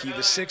Berkey,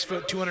 the 6',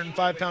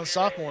 205-pound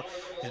sophomore.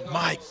 And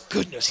my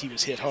goodness, he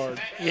was hit hard.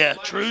 Yeah,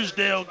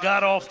 Truesdale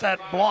got off that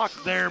block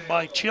there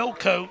by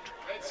Chilcote.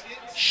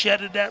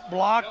 Shedded that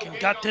block and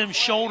got them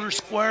shoulders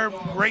square.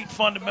 Great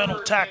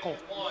fundamental tackle.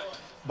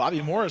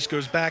 Bobby Morris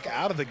goes back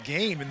out of the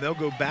game, and they'll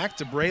go back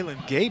to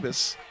Braylon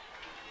Gabus.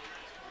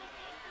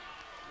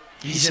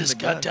 He's just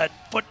got that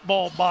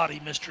football body,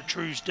 Mr.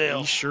 Truesdale.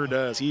 He sure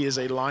does. He is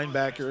a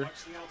linebacker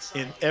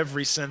in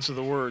every sense of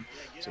the word.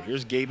 So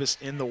here's Gabus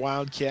in the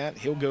Wildcat.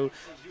 He'll go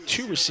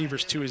 2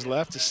 receivers to his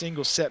left, a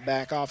single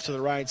setback off to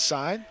the right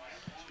side.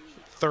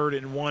 3rd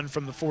and 1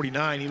 from the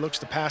 49. He looks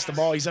to pass the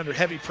ball. He's under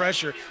heavy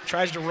pressure.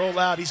 Tries to roll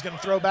out. He's going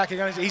to throw back. He's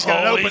got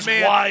an open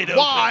man.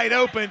 Wide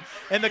open.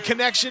 And the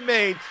connection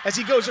made as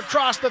he goes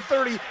across the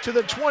 30 to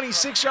the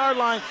 26-yard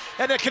line.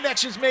 And the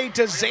connection's made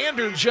to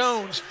Xander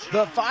Jones,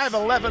 the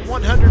 5'11",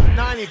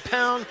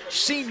 190-pound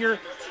senior,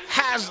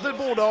 has the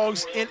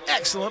Bulldogs in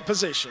excellent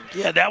position.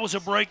 Yeah, that was a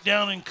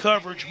breakdown in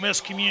coverage,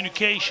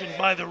 miscommunication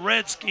by the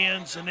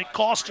Redskins, and it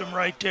cost them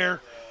right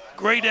there.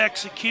 Great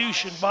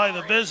execution by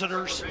the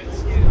visitors.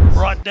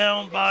 Brought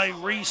down by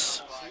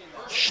Reese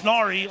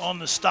Schnarry on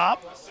the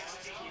stop.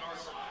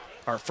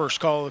 Our first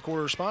call of the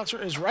quarter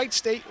sponsor is Wright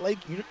State Lake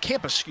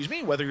Campus.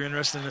 Whether you're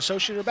interested in an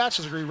associate or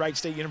bachelor's degree, Wright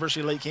State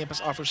University Lake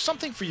Campus offers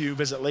something for you.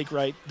 Visit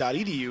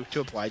lakewright.edu to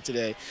apply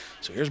today.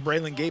 So here's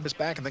Braylon Gabus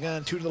back in the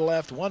gun. 2 to the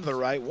left, 1 to the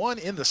right, 1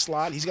 in the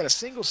slot. He's got a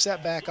single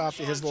setback off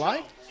to his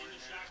left.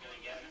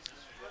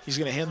 He's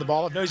going to hand the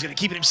ball up. No, he's going to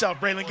keep it himself.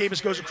 Braylon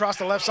Gabus goes across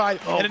the left side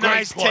and a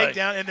nice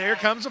takedown. And there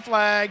comes a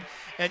flag.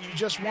 And you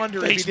just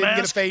wonder if he didn't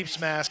get a face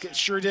mask. It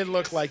sure did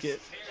look like it.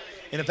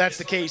 And if that's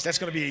the case, that's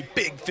going to be a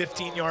big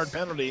 15-yard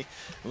penalty.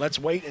 Let's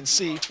wait and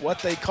see what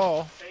they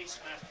call.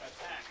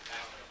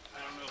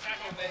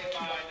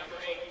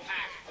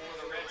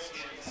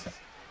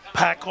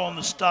 Pack on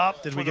the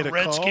stop. Did for we get the a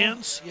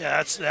Redskins? call?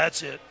 Yeah,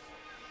 that's it.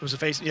 It was a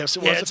face. Yes,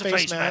 it was a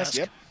face mask.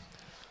 Yep.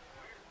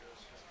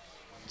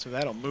 So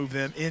that'll move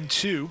them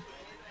into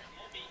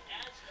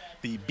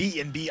the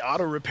B&B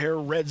Auto Repair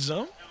red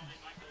zone.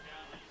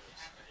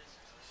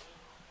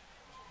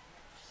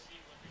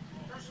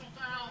 Personal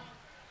foul,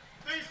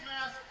 face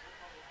mask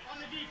on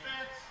the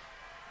defense.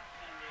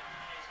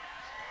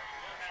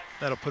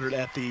 That'll put it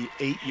at the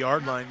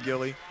 8-yard line,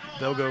 Gilly.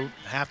 They'll go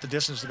half the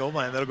distance to the goal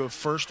line. That'll go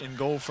 1st and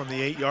goal from the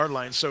 8-yard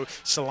line. So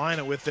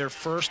Celina with their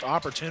first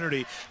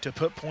opportunity to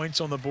put points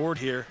on the board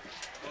here.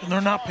 And they're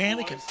not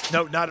panicking.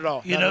 No, not at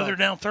all. They're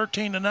down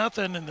 13-0,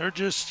 and they're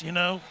just,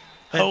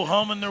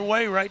 ho-humming their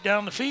way right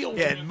down the field.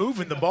 Yeah, and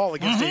moving the ball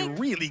against a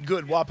really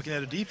good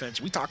Wapakoneta defense.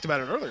 We talked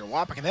about it earlier.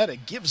 Wapakoneta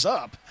gives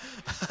up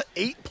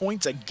 8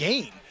 points a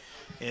game,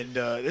 and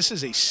this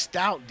is a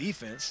stout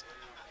defense.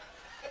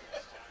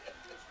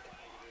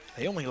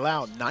 They only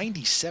allow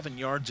 97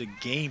 yards a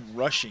game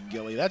rushing,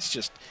 Gilly. That's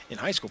just, in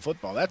high school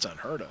football, that's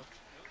unheard of.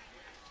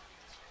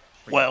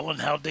 Well,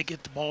 and how'd they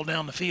get the ball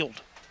down the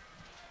field?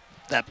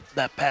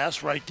 That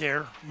pass right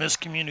there,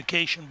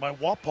 miscommunication by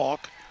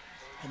Wapak,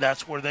 and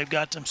that's where they've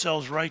got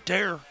themselves right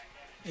there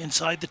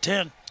inside the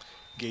 10.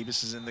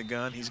 Gabus is in the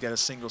gun. He's got a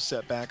single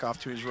setback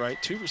off to his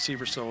right. 2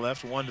 receivers to the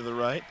left, 1 to the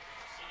right.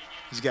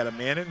 He's got a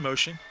man in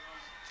motion.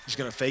 He's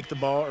going to fake the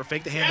ball or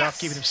fake the handoff,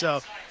 keep it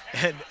himself.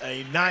 And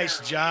a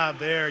nice job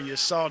there. You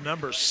saw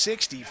number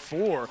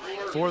 64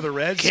 for the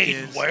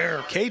Redskins.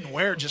 Caden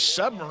Ware just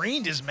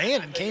submarined his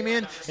man and came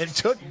in and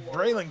took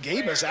Braylon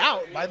Gabus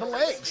out by the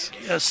legs.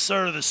 Yes,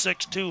 sir. The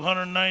 6'2",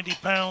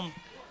 190-pound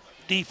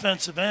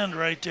defensive end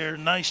right there.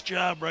 Nice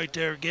job right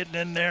there, getting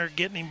in there,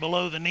 getting him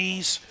below the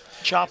knees,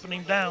 chopping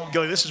him down.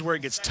 Gilly, this is where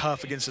it gets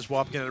tough against this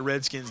Wapakoneta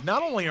Redskins.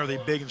 Not only are they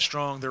big and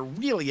strong, they're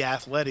really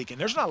athletic, and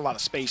there's not a lot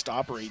of space to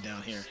operate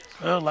down here.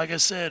 Well, like I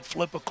said,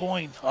 flip a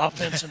coin,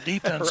 offense and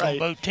defense right. on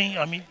both teams.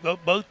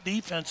 Both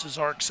defenses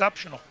are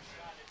exceptional.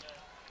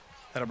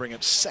 That'll bring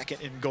up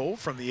 2nd and goal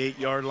from the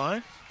 8-yard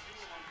line.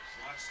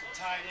 Watch the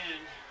tight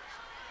end.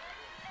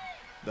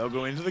 They'll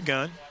go into the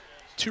gun.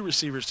 2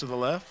 receivers to the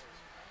left.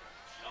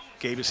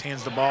 Gabus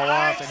hands the ball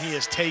off, and he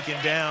is taken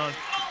down.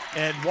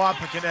 And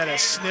Wapakoneta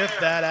sniffed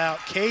that out.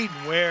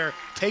 Caden Ware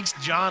takes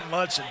John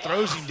Lutz and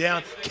throws him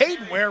down.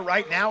 Caden Ware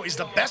right now is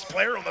the best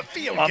player on the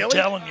field, I'm Gilly.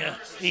 telling you,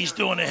 he's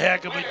doing a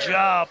heck of a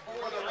job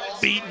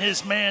beating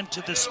his man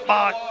to the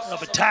spot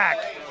of attack.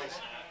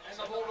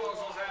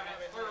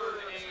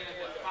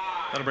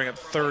 That'll bring up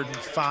 3rd and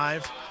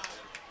 5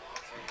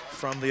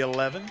 from the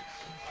 11.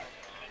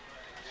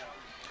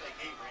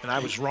 And I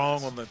was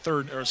wrong on the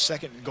 3rd or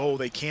 2nd goal.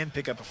 They can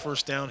pick up a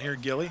 1st down here,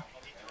 Gilly.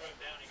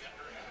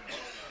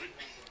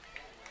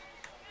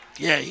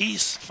 Yeah,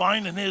 he's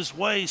finding his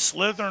way,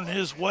 slithering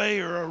his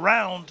way or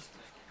around.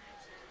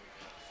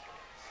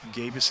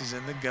 Gabus is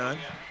in the gun.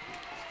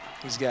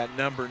 He's got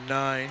number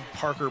 9,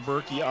 Parker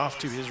Berkey, off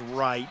to his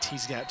right.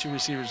 He's got 2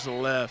 receivers to the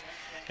left.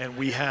 And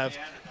we have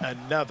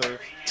another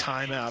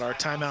timeout. Our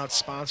timeout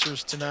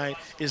sponsors tonight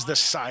is the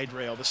Side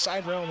Rail. The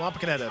Side Rail in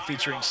Wapakoneta,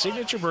 featuring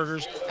signature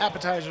burgers,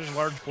 appetizers,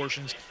 large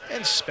portions,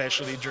 and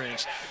specialty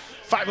drinks.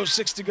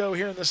 5:06 to go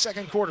here in the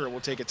 2nd quarter. We'll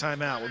take a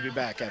timeout. We'll be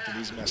back after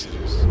these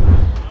messages.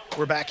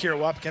 We're back here at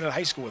Wapakoneta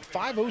High School with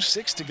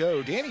 5:06 to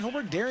go. Danny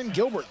Holbert, Darren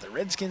Gilbert. The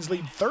Redskins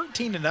lead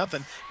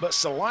 13-0, but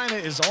Celina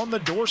is on the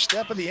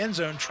doorstep of the end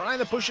zone trying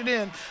to push it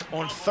in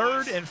on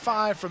 3rd and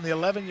 5 from the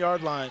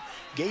 11-yard line.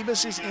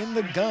 Gabus is in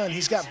the gun.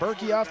 He's got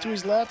Berkey off to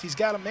his left. He's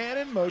got a man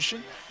in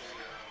motion.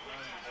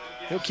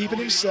 He'll keep it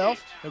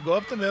himself. He'll go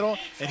up the middle,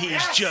 and he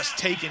is just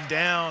taken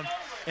down.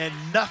 And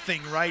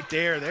nothing right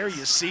there. There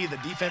you see the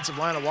defensive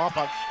line of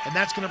Wapak, and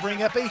that's going to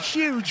bring up a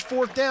huge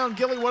 4th down.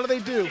 Gilly, what do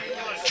they do?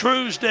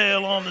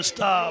 Truesdale on the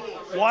stop.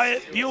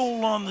 Wyatt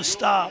Buell on the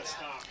stop.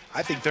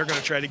 I think they're going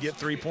to try to get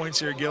 3 points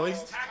here, Gilly.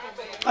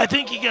 I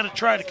think you got to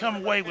try to come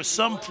away with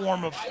some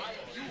form of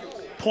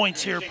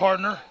points here,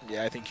 partner.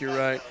 Yeah, I think you're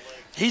right.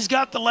 He's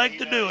got the leg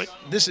to do it.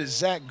 This is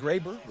Zach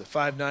Graber, the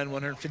 5'9",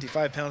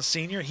 155-pound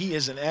senior. He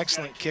is an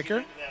excellent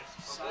kicker.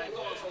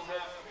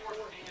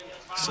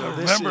 So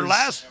remember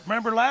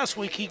last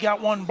week he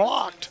got one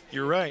blocked.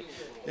 You're right.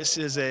 This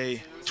is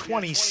a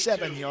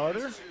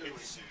 27-yarder.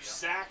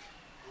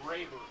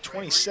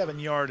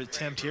 27-yard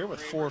attempt here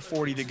with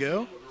 4:40 to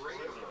go.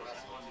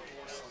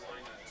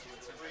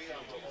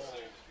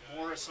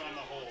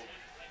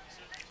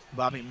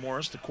 Bobby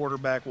Morris, the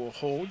quarterback, will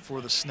hold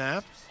for the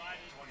snap.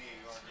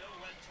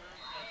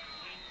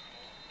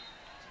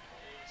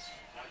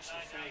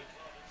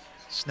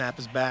 Snap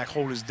is back,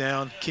 hold is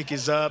down, kick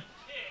is up,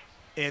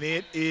 and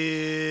it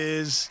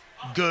is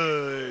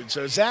good.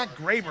 So Zach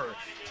Graber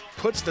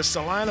puts the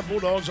Celina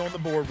Bulldogs on the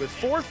board with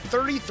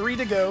 4:33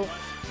 to go.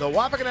 The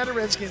Wapakoneta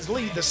Redskins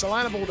lead the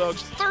Celina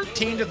Bulldogs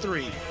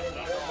 13-3.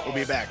 We'll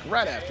be back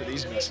right after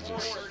these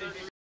messages.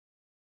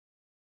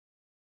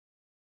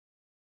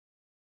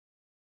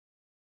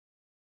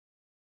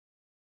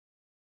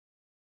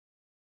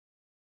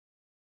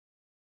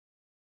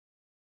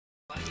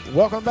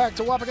 Welcome back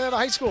to Wapakoneta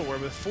High School, where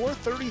with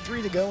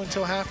 4:33 to go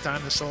until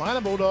halftime, the Celina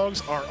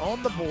Bulldogs are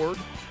on the board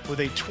with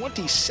a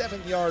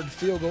 27-yard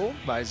field goal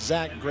by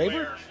Zach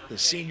Graber. The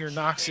senior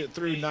knocks it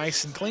through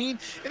nice and clean,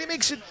 and he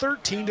makes it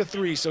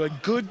 13-3. So a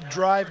good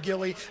drive,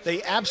 Gilly.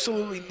 They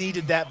absolutely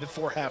needed that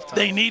before halftime.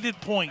 They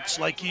needed points,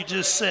 like you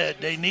just said.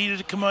 They needed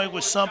to come out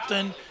with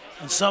something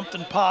and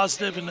something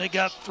positive, and they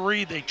got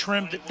 3. They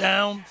trimmed it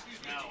down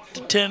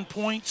to 10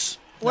 points.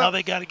 Now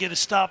they got to get a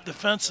stop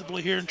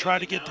defensively here and try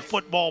to get the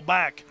football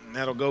back. And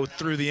that'll go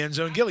through the end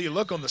zone. Gilly, you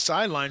look on the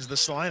sidelines, the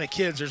Celina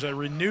kids, there's a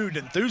renewed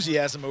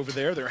enthusiasm over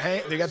there.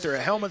 They got their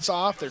helmets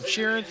off, they're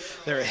cheering,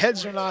 their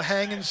heads are not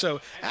hanging.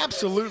 So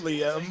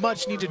absolutely a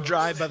much-needed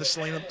drive by the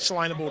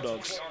Celina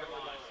Bulldogs.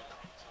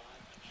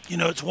 You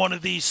know, it's one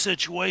of these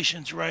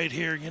situations right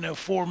here,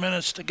 4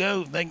 minutes to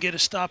go. They can get a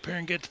stop here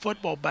and get the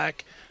football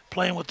back.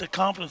 Playing with the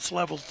confidence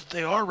levels that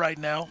they are right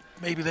now,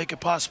 maybe they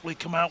could possibly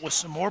come out with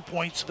some more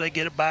points if they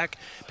get it back,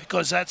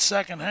 because that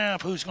second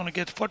half, who's going to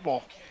get the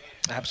football?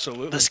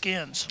 Absolutely. The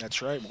Skins.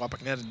 That's right.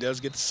 Wapakoneta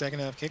does get the second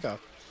half kickoff.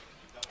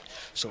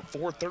 So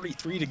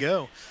 4:33 to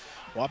go.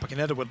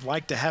 Wapakoneta would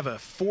like to have a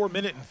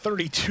 4-minute and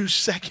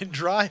 32-second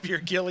drive here,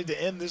 Gilly,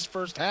 to end this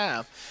first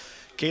half.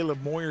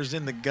 Caleb Moyer's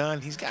in the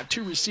gun. He's got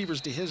 2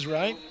 receivers to his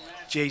right.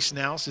 Jay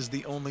Snouse is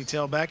the only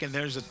tailback, and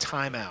there's a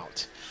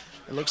timeout.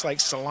 It looks like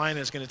Celina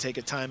is going to take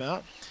a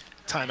timeout.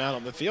 Timeout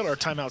on the field. Our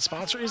timeout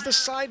sponsor is the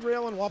Side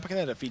Rail in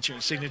Wapakoneta,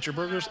 featuring signature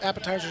burgers,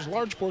 appetizers,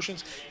 large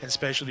portions, and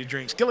specialty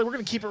drinks. Gilly, we're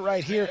going to keep it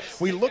right here.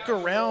 We look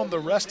around the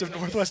rest of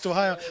Northwest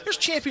Ohio. There's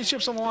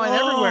championships on the line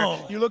everywhere.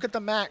 You look at the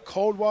MAC,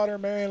 Coldwater,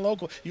 Marion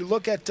Local. You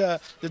look at the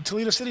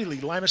Toledo City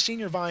League, Lima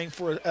Senior vying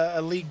for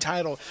a league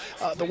title.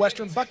 The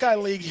Western Buckeye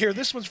League here.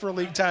 This one's for a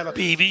league title.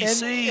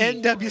 BVC.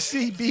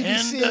 NWC,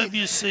 BVC.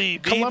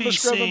 NWC, Columbus,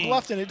 BBC. Grove, and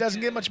Bluffton. It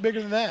doesn't get much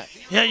bigger than that.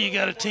 Yeah, you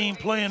got a team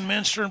playing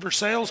Minster and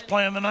Versailles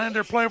playing the 9.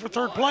 They're playing for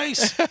 3rd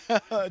place.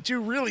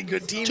 2 really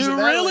good teams. 2 in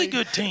that really league.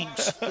 good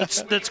teams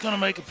that's going to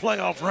make a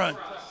playoff run.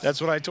 That's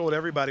what I told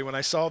everybody when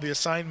I saw the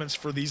assignments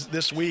for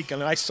this week,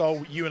 and I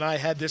saw you and I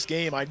had this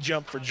game. I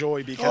jumped for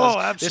joy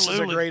because this is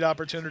a great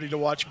opportunity to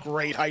watch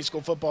great high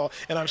school football,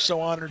 and I'm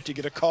so honored to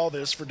get a call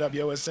this for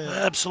WOSN.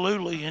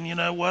 Absolutely, and you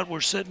know what?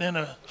 We're sitting in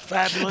a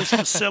fabulous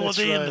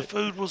facility, and the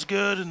food was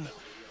good,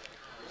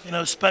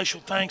 and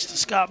special thanks to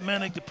Scott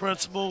Menig, the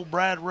principal,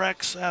 Brad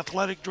Rex,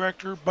 athletic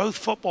director, both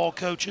football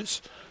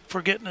coaches,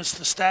 for getting us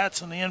the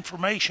stats and the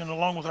information,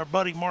 along with our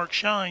buddy Mark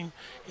Shine.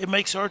 It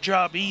makes our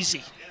job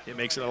easy. It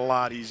makes it a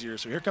lot easier.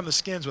 So here come the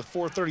Skins with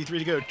 4:33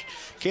 to go.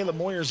 Caleb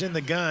Moyer's in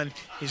the gun.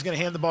 He's going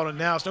to hand the ball to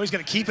Nouse. No, he's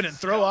going to keep it and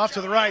throw off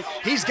to the right.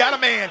 He's got a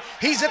man.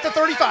 He's at the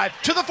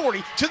 35, to the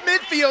 40, to the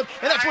midfield,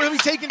 and that's where he'll be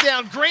taken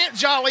down. Grant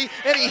Jolly,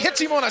 and he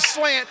hits him on a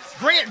slant.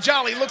 Grant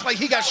Jolly looked like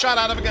he got shot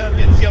out of a gun,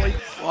 Gilly.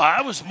 Well,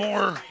 I was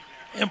more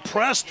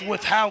impressed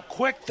with how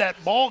quick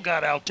that ball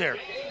got out there.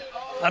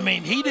 I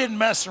mean, he didn't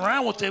mess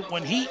around with it.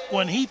 When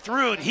he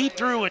threw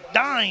it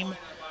dime,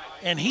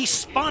 and he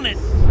spun it.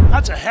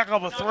 That's a heck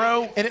of a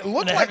throw and it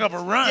looked and a like, heck of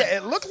a run. Yeah,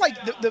 it looked like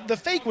the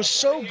fake was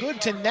so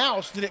good to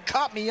Nouse that it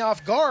caught me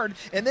off guard,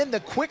 and then the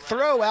quick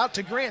throw out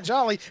to Grant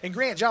Jolly, and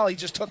Grant Jolly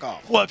just took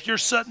off. Well, if you're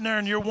sitting there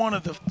and you're one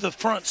of the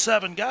front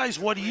 7 guys,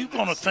 what are you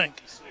going to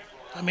think?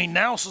 I mean,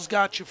 Nouse has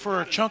got you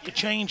for a chunk of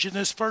change in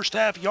this first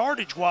half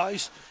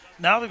yardage-wise.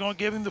 Now they're going to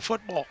give him the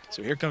football.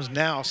 So here comes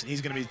Nouse, and he's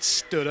going to be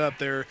stood up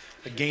there,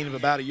 a gain of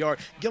about a yard.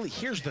 Gilly,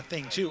 here's the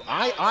thing, too.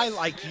 I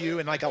like you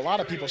and like a lot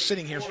of people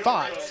sitting here,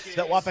 thought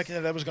that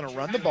Wapakoneta was going to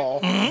run the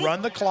ball,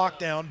 run the clock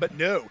down, but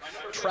no.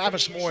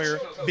 Travis Moyer,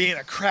 being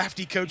a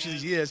crafty coach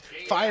as he is,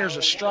 fires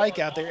a strike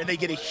out there, and they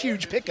get a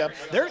huge pickup.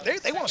 They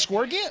want to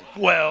score again.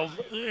 Well,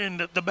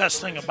 and the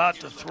best thing about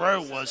the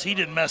throw was he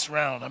didn't mess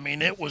around. I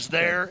mean, it was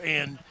there,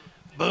 and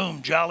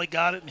boom, Jolly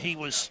got it, and he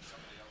was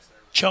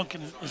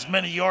chunking as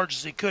many yards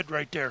as he could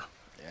right there.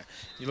 Yeah.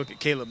 You look at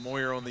Caleb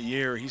Moyer on the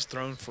year, he's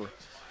thrown for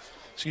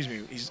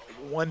he's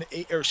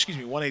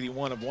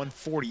 181 of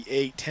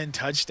 148, 10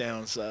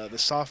 touchdowns. The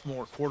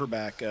sophomore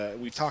quarterback,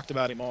 we've talked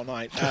about him all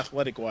night.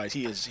 Athletic-wise,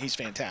 he's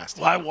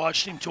fantastic. Well, I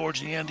watched him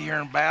towards the end of the year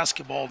in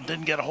basketball and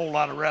didn't get a whole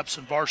lot of reps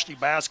in varsity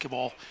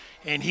basketball,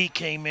 and he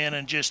came in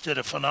and just did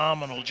a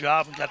phenomenal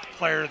job and got the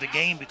player of the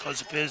game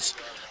because of his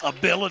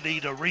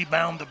ability to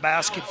rebound the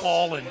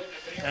basketball and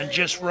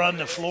just run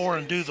the floor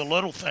and do the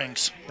little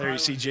things. There you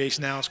see Jace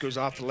Nous goes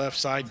off the left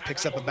side and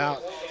picks up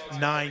about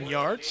 9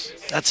 yards.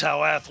 That's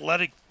how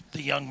athletic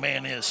the young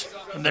man is.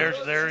 And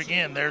there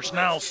again, there's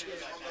Nous,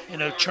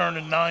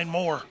 churning 9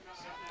 more.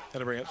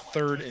 That'll bring up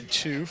 3rd and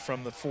 2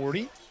 from the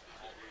 40.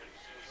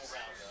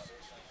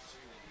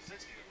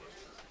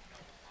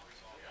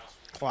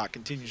 Clock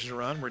continues to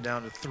run. We're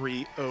down to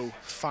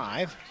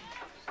 3:05.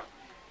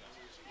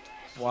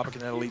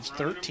 Wapakoneta leads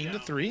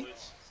 13-3.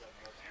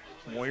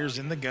 Moyer's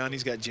in the gun.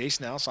 He's got Jace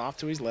Nous off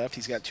to his left.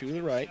 He's got 2 to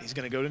the right. He's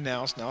going to go to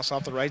Nous. Nous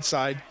off the right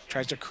side.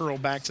 Tries to curl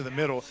back to the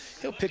middle.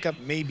 He'll pick up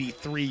maybe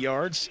 3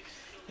 yards,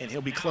 and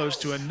he'll be close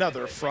to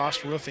another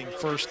Frost Roofing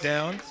first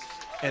down.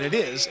 And it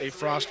is a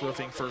Frost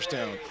Roofing first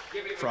down.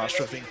 Frost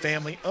Roofing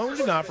family, owned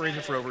and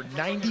operated for over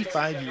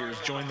 95 years.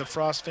 Join the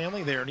Frost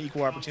family. They are an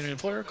equal opportunity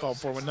employer. Call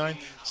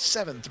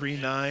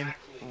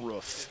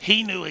 419-739-ROOF.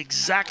 He knew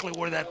exactly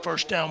where that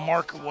first down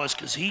marker was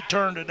because he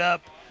turned it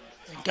up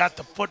and got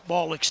the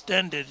football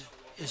extended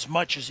as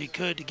much as he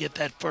could to get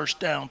that first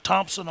down.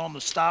 Thompson on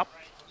the stop.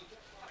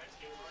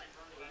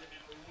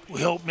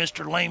 We hope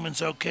Mr.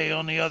 Lehman's okay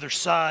on the other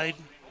side.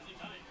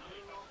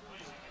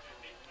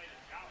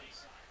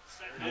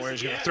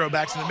 Moyer's going to throw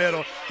back to the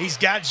middle. He's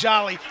got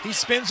Jolly. He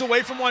spins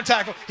away from one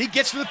tackle. He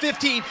gets to the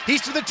 15. He's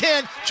to the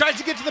 10. Tries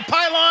to get to the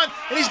pylon,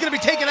 and he's going to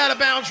be taken out of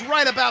bounds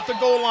right about the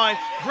goal line.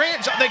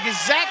 Grant, the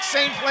exact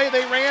same play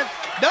they ran.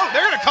 No,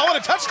 they're going to call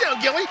it a touchdown,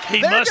 Gilly.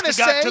 He must have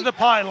got to the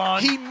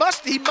pylon. He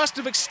must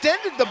have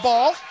extended the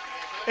ball,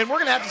 and we're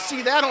going to have to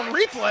see that on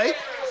replay.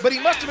 But he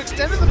must have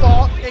extended the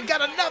ball and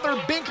got another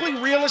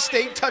Binkley Real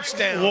Estate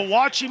touchdown. We'll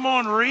watch him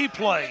on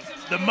replay.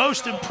 The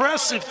most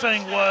impressive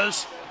thing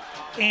was,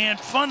 and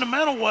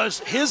fundamental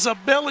was, his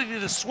ability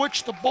to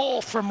switch the ball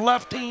from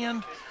left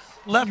arm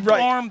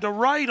to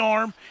right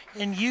arm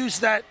and use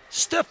that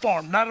stiff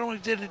arm. Not only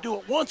did he do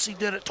it once, he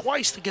did it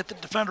twice to get the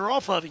defender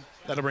off of him.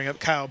 That'll bring up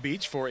Kyle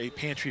Beach for a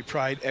Pantry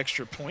Pride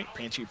extra point.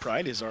 Pantry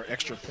Pride is our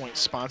extra point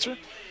sponsor.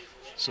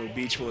 So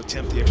Beach will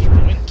attempt the extra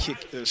point.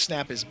 Kick, the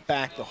snap is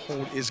back, the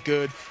hold is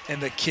good,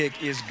 and the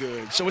kick is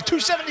good. So with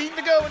 2:17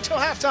 to go until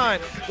halftime,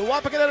 the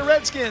Wapakoneta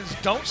Redskins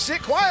don't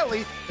sit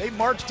quietly. They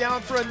march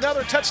down for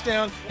another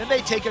touchdown, and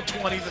they take a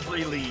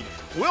 20-3 lead.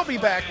 We'll be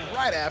back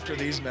right after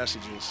these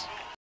messages.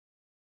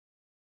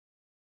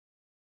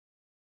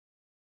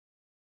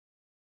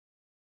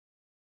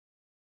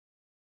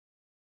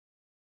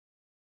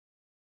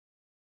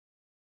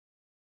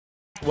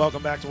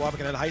 Welcome back to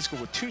Wapakoneta High School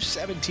with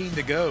 2:17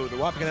 to go. The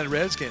Wapakoneta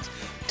Redskins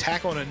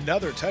tack on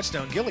another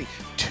touchdown. Gilly,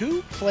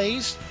 2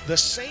 plays, the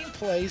same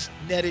plays,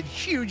 netted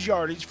huge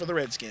yardage for the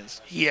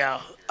Redskins.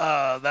 Yeah,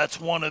 that's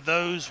one of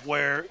those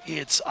where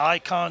it's eye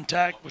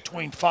contact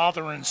between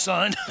father and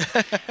son.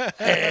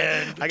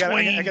 And I got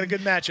a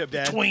good matchup,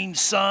 Dad. Between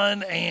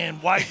son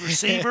and wide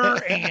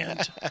receiver.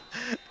 And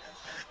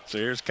so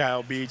here's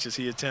Kyle Beach as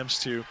he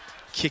attempts to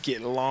kick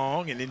it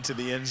long and into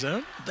the end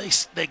zone.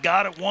 They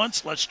got it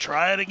once. Let's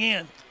try it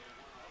again.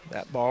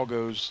 That ball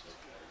goes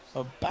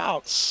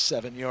about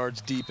 7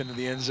 yards deep into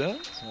the end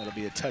zone. That'll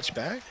be a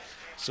touchback.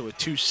 So with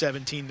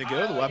 2:17 to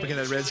go, the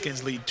Wapakoneta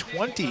Redskins lead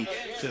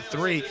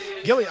 20-3.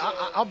 Gilly,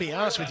 I'll be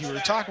honest with you. We were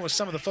talking with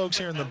some of the folks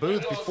here in the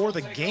booth before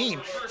the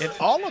game, and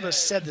all of us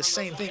said the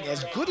same thing.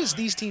 As good as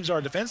these teams are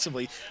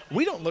defensively,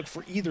 we don't look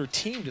for either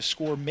team to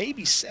score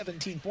maybe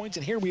 17 points.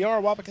 And here we are,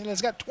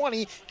 Wapakoneta's got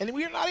 20, and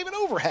we are not even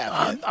over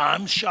half yet.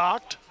 I'm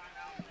shocked.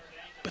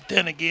 But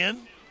then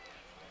again,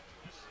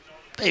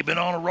 they've been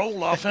on a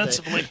roll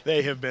offensively.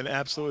 They have been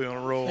absolutely on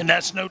a roll. And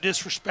that's no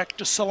disrespect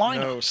to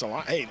Celina. No,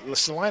 Celina. Hey,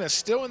 Celina's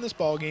still in this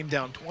ball game,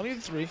 down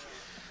 20-3.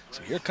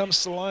 So here comes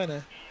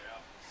Celina.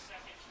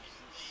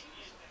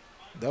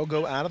 They'll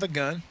go out of the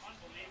gun.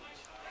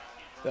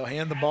 They'll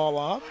hand the ball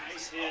off.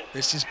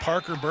 This is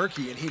Parker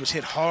Berkey, and he was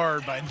hit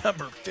hard by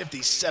number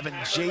 57,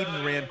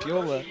 Jaden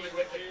Rampiola.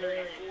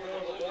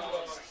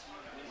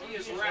 He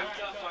is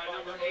wrapped up by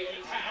number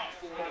 8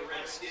 for the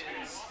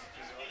Redskins.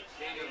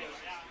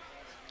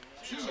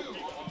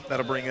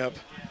 That'll bring up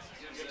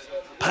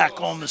Pack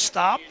on the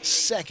stop.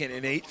 2nd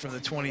and 8 from the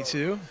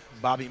 22.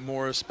 Bobby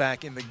Morris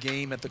back in the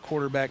game at the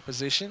quarterback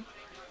position.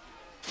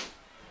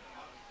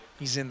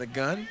 He's in the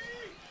gun.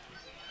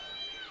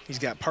 He's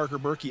got Parker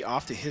Berkey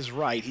off to his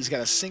right. He's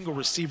got a single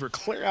receiver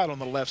clear out on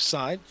the left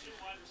side.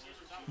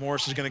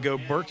 Morris is going to go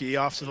Berkey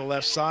off to the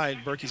left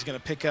side. Berkey's going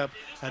to pick up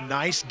a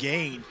nice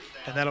gain,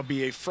 and that'll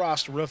be a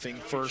Frost Roofing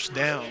first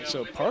down.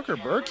 So Parker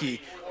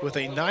Berkey with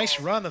a nice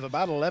run of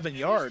about 11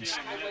 yards,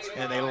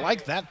 and they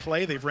like that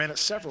play. They've ran it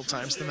several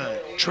times tonight.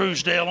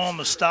 Truesdale on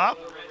the stop.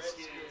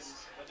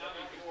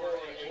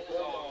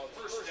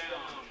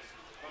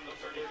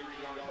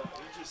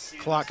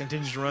 Clock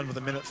continues to run with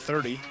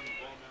 1:30.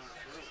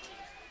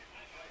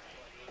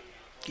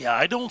 Yeah,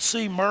 I don't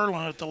see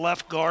Merlin at the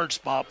left guard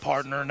spot,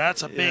 partner, and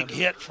that's a big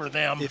hit for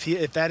them.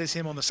 If that is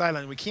him on the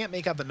sideline, we can't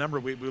make out the number.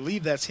 We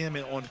believe that's him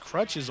on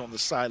crutches on the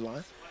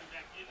sideline.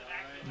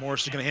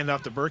 Morris is going to hand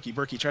off to Berkey.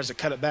 Berkey tries to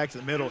cut it back to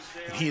the middle,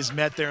 and he is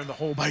met there in the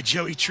hole by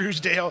Joey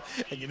Truesdale,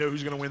 and you know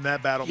who's going to win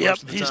that battle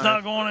most of the time. He's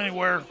not going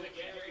anywhere.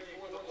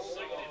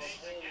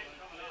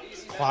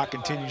 Clock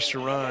continues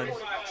to run.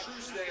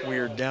 We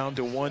are down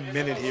to 1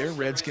 minute here.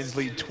 Redskins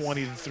lead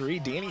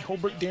 20-3. Danny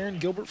Holbrook, Darren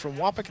Gilbert from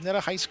Wapakoneta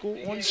High School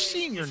on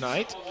senior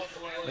night.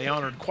 They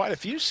honored quite a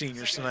few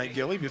seniors tonight,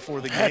 Gilly, before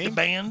the game.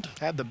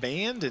 Had the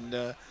band and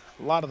a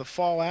lot of the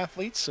fall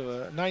athletes.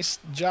 So a nice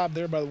job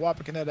there by the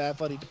Wapakoneta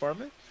Athletic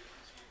Department.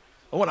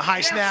 Oh, what a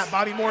high snap.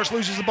 Bobby Morris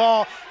loses the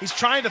ball. He's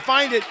trying to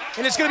find it,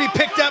 and it's going to be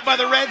picked up by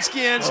the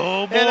Redskins.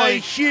 Oh, boy. And a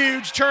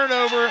huge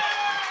turnover.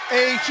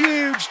 A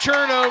huge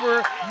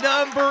turnover.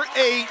 Number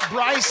 8,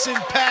 Bryson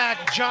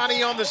Pack,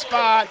 Johnny on the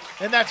spot,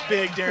 and that's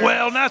big, Darren.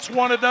 Well, that's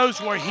one of those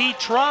where he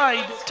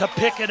tried to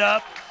pick it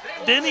up.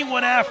 Then he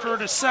went after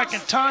it a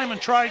second time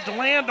and tried to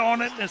land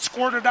on it and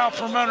squirted out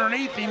from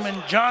underneath him,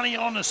 and Johnny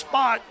on the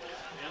spot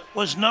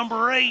was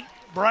number 8,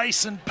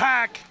 Bryson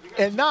Pack.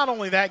 And not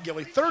only that,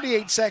 Gilly,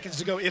 38 seconds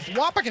to go. If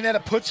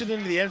Wapakoneta puts it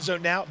into the end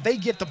zone now, they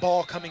get the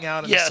ball coming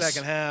out in the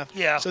second half.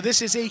 Yeah. So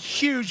this is a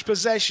huge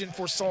possession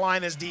for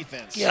Celina's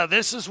defense. Yeah,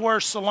 this is where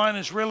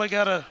Celina's really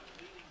got to,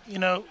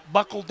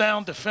 buckle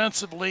down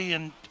defensively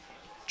and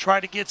try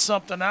to get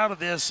something out of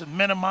this and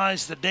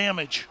minimize the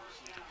damage.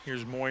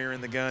 Here's Moyer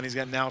in the gun. He's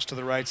got Nouse to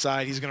the right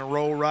side. He's going to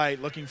roll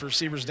right, looking for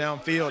receivers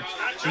downfield.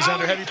 He's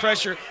under heavy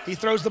pressure. He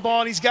throws the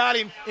ball, and he's got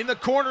him in the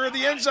corner of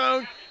the end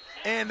zone.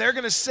 And they're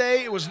going to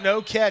say it was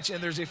no catch,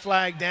 and there's a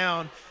flag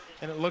down,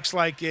 and it looks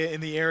like in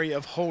the area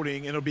of holding,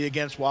 and it'll be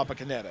against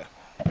Wapakoneta.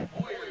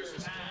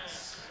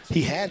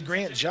 He had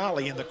Grant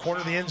Jolly in the corner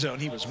of the end zone.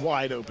 He was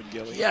wide open,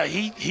 Gilly. Yeah,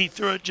 he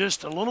threw it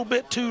just a little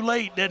bit too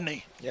late, didn't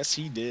he? Yes,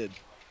 he did.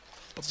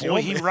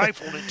 Boy, he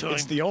rifled it to him.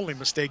 It's the only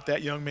mistake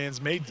that young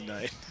man's made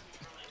tonight.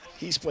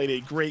 He's played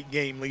a great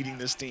game leading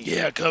this team.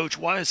 Yeah, Coach,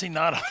 why is he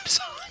not on the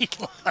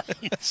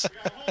sidelines?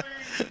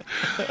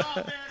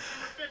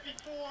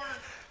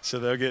 So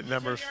they'll get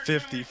number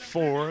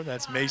 54.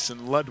 That's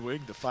Mason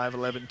Ludwig, the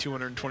 5'11",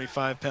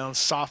 225-pound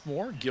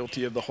sophomore,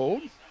 guilty of the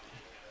hold.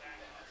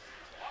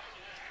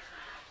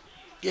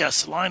 Yeah,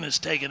 Celina's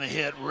taken a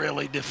hit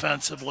really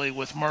defensively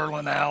with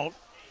Merlin out,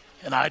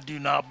 and I do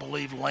not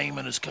believe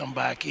Lehman has come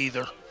back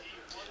either.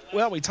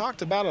 Well, we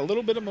talked about a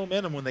little bit of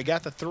momentum when they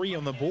got the 3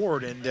 on the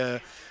board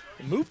and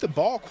moved the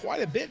ball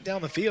quite a bit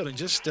down the field, and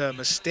just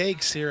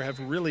mistakes here have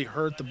really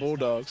hurt the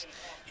Bulldogs.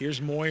 Here's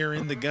Moyer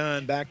in the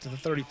gun, back to the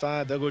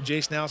 35. They'll go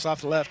Jace Nouse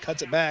off the left,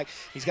 cuts it back.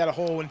 He's got a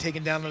hole and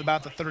taken down at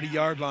about the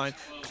 30-yard line.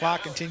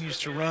 Clock continues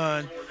to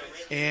run,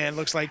 and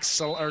looks like,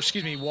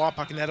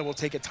 Wapakoneta will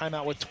take a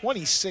timeout with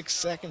 26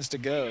 seconds to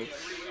go.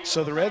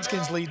 So the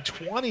Redskins lead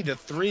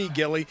 20-3,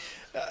 Gilly.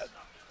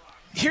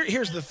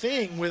 Here's the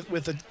thing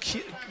with a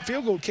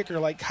field goal kicker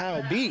like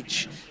Kyle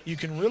Beach, you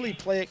can really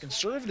play it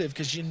conservative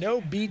because you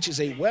know Beach is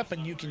a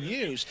weapon you can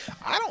use.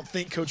 I don't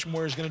think Coach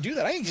Moyer is going to do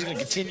that. I think he's going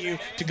to continue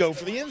to go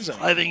for the end zone.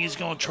 I think he's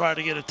going to try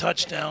to get a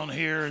touchdown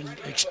here and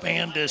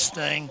expand this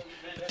thing.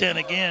 But then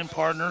again,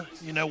 partner,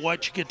 you know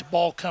what? You get the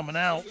ball coming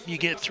out. You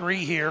get 3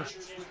 here.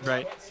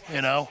 Right.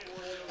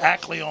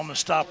 Ackley on the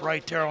stop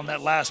right there on that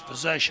last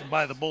possession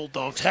by the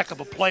Bulldogs. Heck of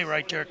a play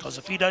right there, because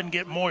if he doesn't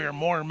get Moyer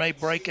may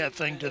break that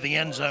thing to the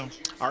end zone.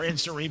 Our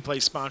instant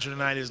replay sponsor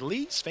tonight is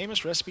Lee's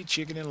Famous Recipe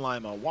Chicken in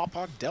Lima,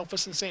 Wapak,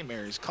 Delphus, and St.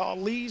 Mary's. Call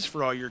Lee's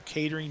for all your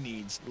catering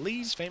needs.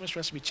 Lee's Famous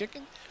Recipe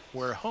Chicken,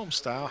 where home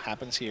style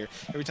happens here.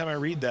 Every time I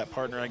read that,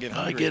 partner, I get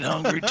hungry. I get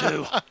hungry,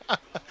 too.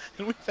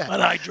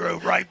 And I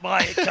drove right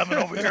by it coming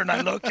over here, and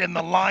I looked, and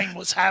the line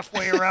was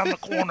halfway around the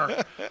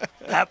corner.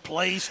 That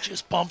place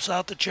just pumps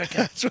out the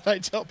chicken. That's what I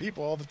tell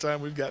people all the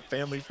time. We've got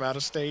family from out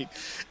of state,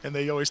 and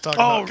they always talk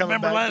about coming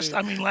back.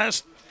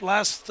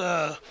 last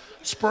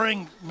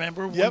spring,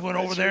 remember, we went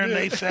over there and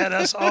they fed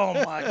us. Oh,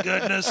 my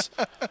goodness.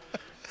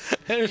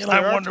 And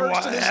I wonder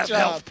why I have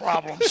health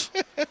problems.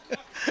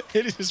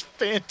 It is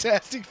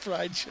fantastic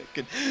fried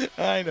chicken.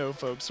 I know,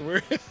 folks.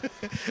 We're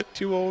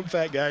 2 old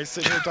fat guys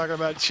sitting here talking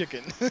about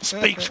chicken.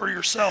 Speak for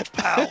yourself,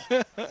 pal.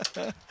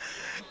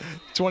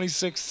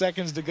 26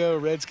 seconds to go.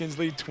 Redskins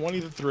lead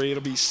 20-3.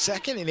 It'll be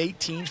 2nd and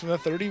 18 from the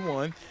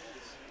 31.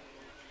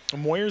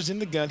 Moyer's in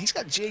the gun. He's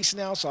got Jace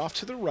Nouse off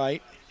to the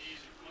right.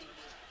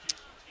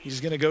 He's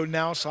going to go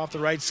Nouse off the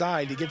right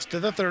side. He gets to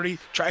the 30,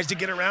 tries to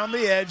get around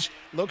the edge,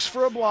 looks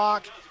for a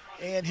block,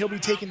 and he'll be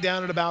taken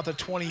down at about the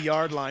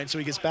 20-yard line. So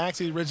he gets back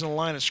to the original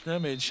line of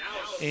scrimmage,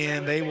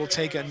 and they will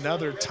take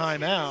another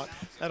timeout.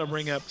 That'll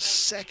bring up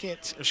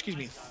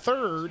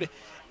 3rd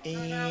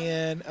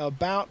and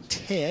about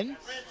 10.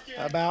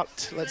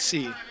 Let's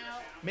see,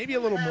 maybe a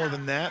little more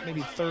than that, maybe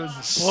 3rd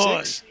and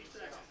 6.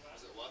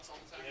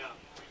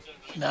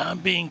 Now, I'm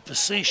being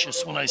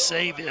facetious when I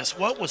say this.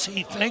 What was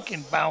he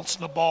thinking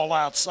bouncing the ball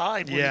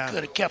outside when he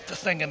could have kept the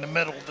thing in the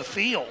middle of the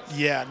field?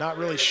 Yeah, not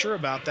really sure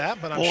about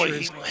that, but I'm sure.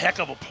 Boy, heck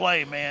of a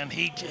play, man.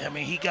 He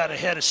got a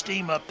head of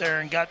steam up there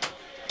and got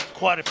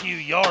quite a few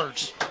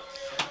yards.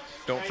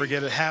 Don't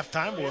forget at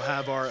halftime, we'll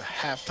have our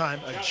halftime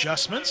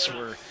adjustments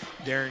where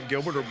Darren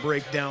Gilbert will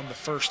break down the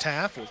first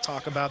half. We'll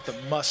talk about the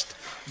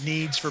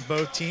must-needs for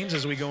both teams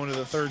as we go into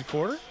the third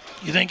quarter.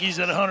 You think he's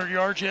at 100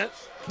 yards yet?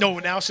 No,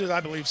 now says I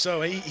believe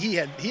so. He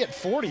had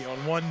 40 on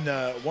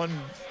one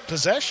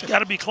possession. Got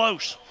to be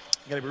close.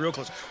 Got to be real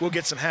close. We'll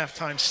get some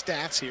halftime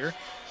stats here.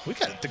 We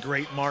got the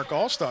great Mark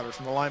Allstarter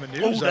from the Lyman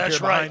News up that's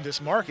here behind right.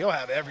 us. Mark, he'll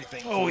have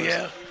everything. Oh, for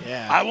yeah. us.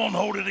 Yeah. I won't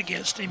hold it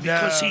against him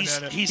because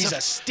No. he's a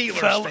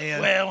Steelers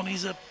fan. Well, and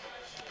he's a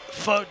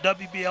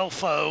WBL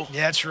foe.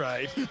 Yeah, that's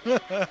right.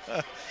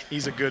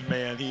 He's a good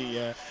man.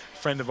 He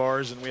friend of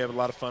ours, and we have a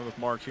lot of fun with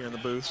Mark here in the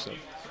booth. So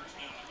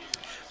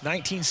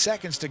 19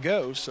 seconds to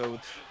go.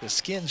 So the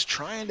Skins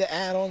trying to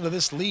add on to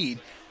this lead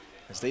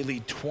as they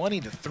lead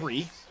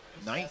 20-3.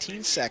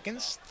 19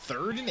 seconds,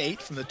 3rd and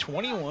 8 from the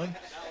 21.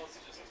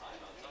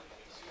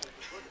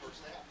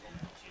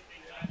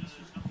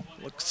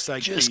 Looks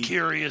like I'm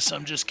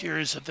just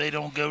curious if they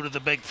don't go to the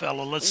big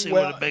fella. Let's see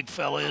what a big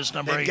fella is,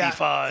 number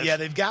 85.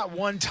 They've got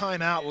one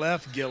timeout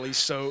left, Gilly.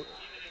 So,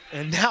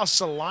 and now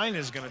Celina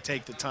is going to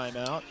take the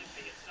timeout,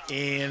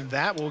 and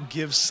that will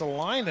give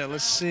Celina.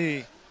 Let's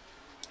see.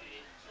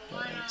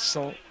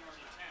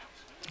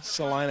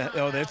 Celina.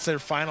 Oh, that's their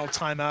final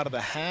timeout of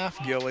the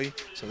half, Gilly.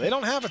 So they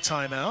don't have a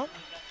timeout.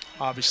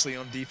 Obviously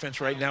on defense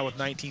right now with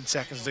 19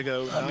 seconds to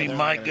go. I mean,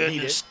 my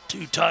goodness,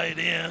 2 tight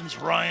ends.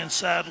 Ryan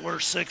Sadler,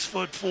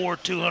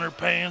 6'4", 200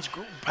 pounds.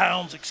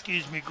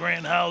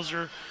 Grant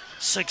Hauser,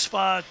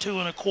 6'5", 2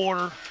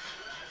 1/4.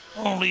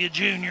 Only a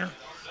junior.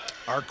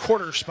 Our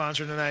quarter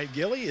sponsor tonight,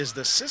 Gilly, is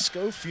the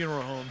Cisco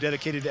Funeral Home,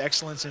 dedicated to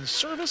excellence in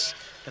service,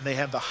 and they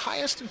have the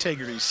highest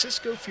integrity.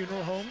 Cisco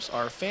Funeral Homes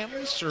are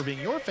families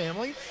serving your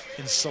family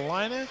in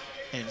Celina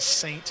and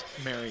St.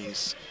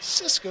 Mary's.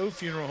 Cisco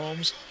Funeral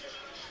Homes,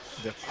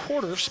 the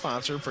quarter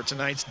sponsor for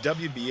tonight's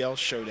WBL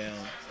Showdown.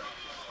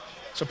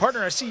 So,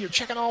 partner, I see you're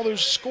checking all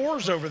those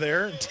scores over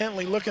there,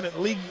 intently looking at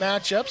league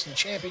matchups and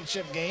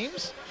championship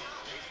games.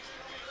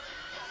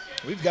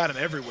 We've got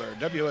them everywhere.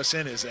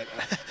 WSN is at.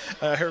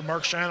 I heard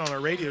Mark Shine on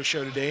our radio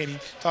show today, and he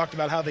talked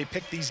about how they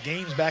picked these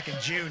games back in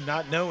June,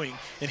 not knowing,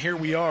 and here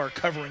we are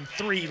covering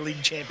 3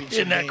 league championship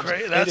Isn't that games.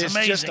 crazy? That's amazing.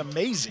 It is just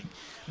amazing.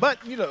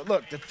 But, you know,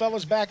 look, the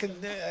fellas back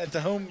at the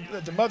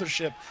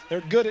mothership,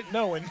 they're good at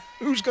knowing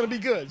who's going to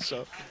be good.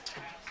 So,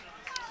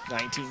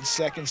 19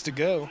 seconds to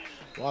go.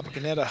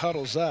 Wapakoneta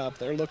huddles up.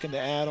 They're looking to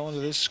add on to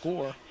this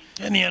score.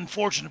 And the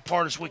unfortunate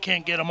part is we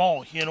can't get them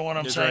all. You know what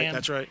I'm saying? Right,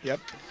 that's right. Yep.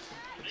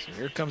 So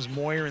here comes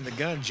Moyer in the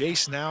gun.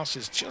 Jason Nouse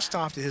is just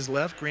off to his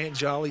left. Grant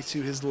Jolly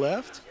to his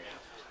left.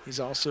 He's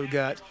also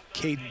got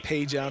Caden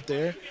Page out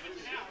there.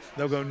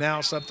 They'll go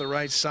Nouse up the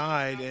right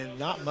side, and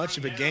not much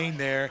of a gain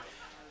there.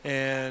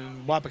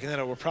 And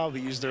Wapakoneta will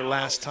probably use their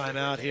last time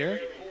out here.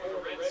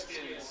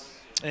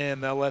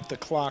 And they'll let the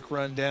clock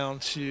run down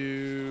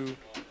to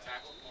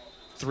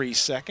 3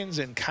 seconds.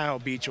 And Kyle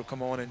Beach will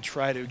come on and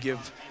try to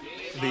give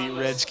the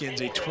Redskins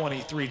a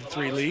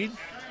 23-3 lead.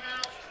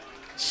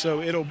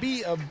 So it'll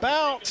be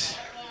about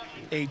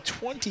a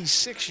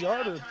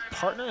 26-yarder,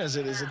 partner, as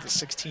it is at the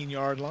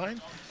 16-yard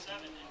line.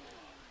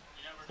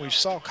 We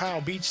saw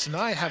Kyle Beach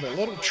tonight have a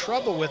little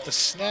trouble with the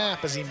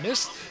snap as he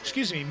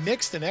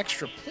mixed an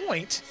extra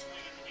point.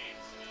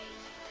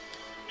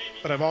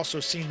 But I've also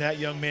seen that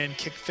young man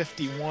kick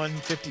 51,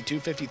 52,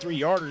 53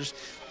 yarders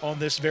on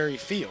this very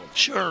field.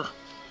 Sure.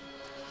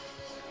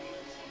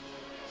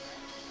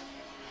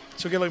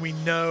 So, Gilly, we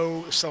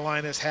know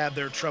Celina's had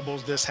their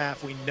troubles this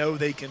half. We know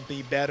they can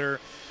be better.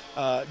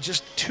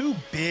 Just 2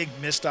 big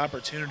missed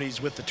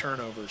opportunities with the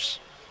turnovers.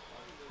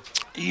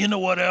 You know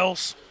what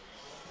else?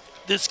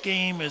 This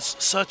game is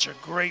such a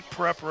great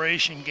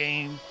preparation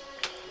game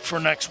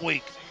for next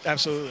week.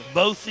 Absolutely.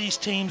 Both these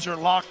teams are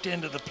locked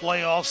into the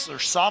playoffs. They're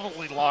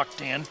solidly locked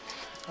in.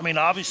 I mean,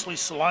 obviously,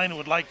 Celina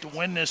would like to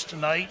win this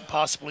tonight and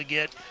possibly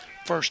get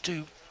first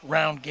 2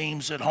 round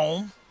games at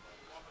home.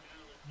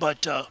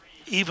 But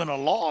even a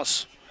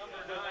loss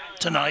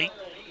tonight,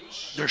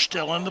 they're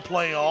still in the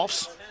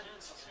playoffs.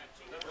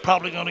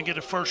 Probably going to get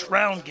a first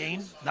round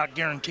game, not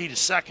guaranteed a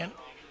second.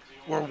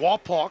 Where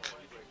Wapak,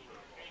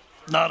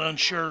 not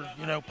unsure,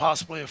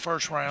 possibly a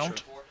first round.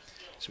 Sure.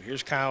 So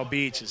here's Kyle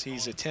Beach as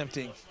he's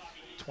attempting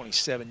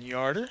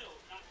 27-yarder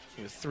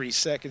with 3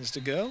 seconds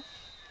to go.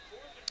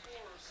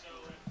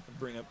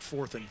 Bring up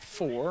 4th and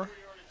 4.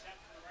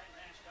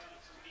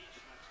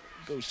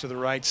 Goes to the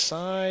right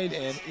side,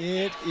 and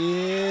it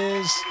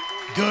is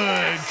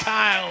good.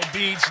 Kyle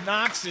Beach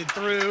knocks it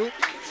through,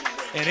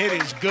 and it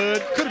is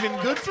good. Could have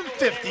been good from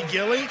 50,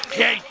 Gilly.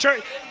 Yeah,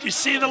 you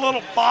see the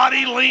little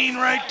body lean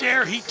right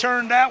there? He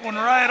turned that one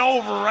right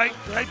over, right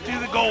through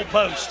the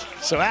goalpost.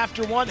 So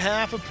after 1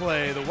 half of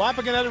play, the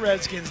Wapakoneta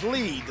Redskins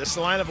lead the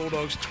Celina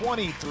Bulldogs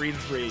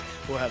 23-3.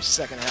 We'll have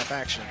second half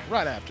action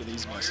right after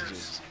these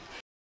messages.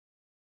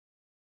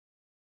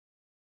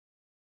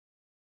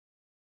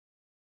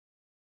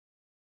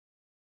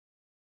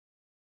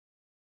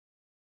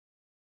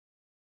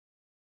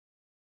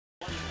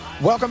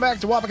 Welcome back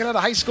to Wapakoneta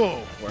High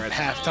School. We're at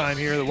halftime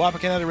here. The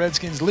Wapakoneta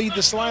Redskins lead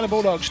the Celina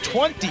Bulldogs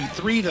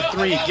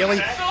 23-3. Gilly,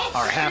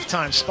 our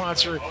halftime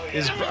sponsor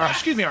is, our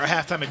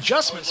halftime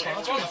adjustment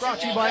sponsor is brought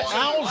to you by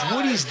Al's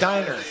Woody's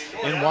Diner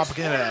in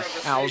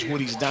Wapakoneta. Al's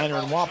Woody's Diner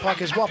in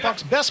Wapak is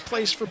Wapak's best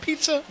place for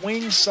pizza,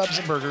 wings, subs,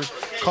 and burgers.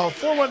 Call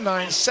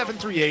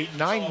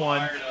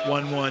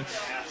 419-738-9111.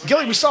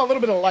 Gilly, we saw a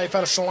little bit of life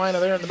out of Celina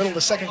there in the middle of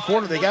the second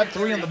quarter. They got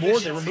 3 on the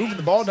board. They were moving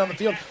the ball down the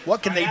field.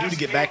 What can they do to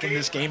get back in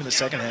this game in the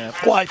second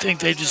half? Well, I think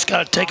they just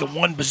got to take it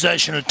one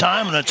possession at a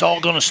time, and it's all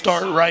going to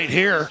start right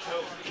here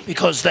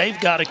because they've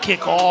got to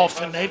kick off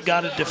and they've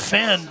got to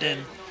defend,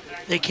 and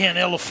they can't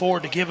ill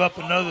afford to give up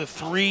another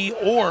 3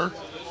 or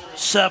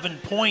 7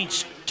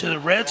 points to the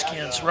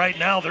Redskins. Right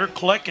now they're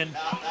clicking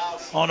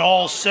on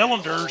all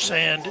cylinders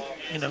and,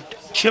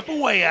 chip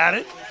away at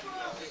it.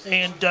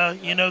 And,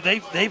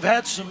 they've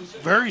had some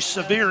very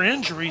severe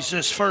injuries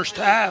this first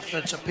half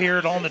that's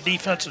appeared on the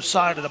defensive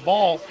side of the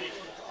ball,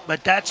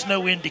 but that's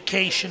no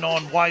indication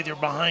on why they're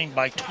behind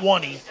by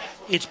 20.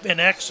 It's been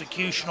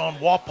execution on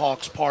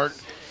Wapak's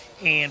part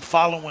and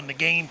following the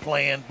game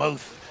plan,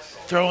 both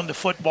throwing the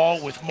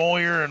football with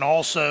Moyer and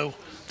also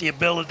the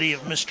ability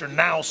of Mr.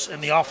 Nouse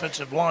and the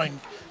offensive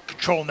line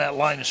controlling that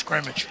line of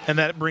scrimmage. And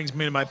that brings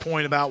me to my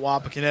point about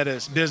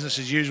Wapakoneta's business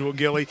as usual,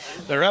 Gilly.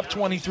 They're up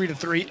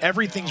 23-3.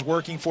 Everything's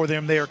working for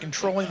them. They are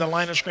controlling the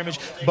line of scrimmage,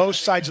 both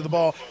sides of the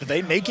ball. Do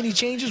they make any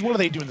changes? What do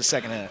they do in the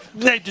second half?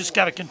 They just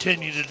got to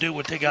continue to do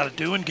what they got to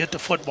do and get the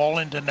football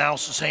into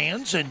Nouse's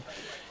hands. And,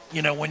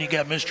 when you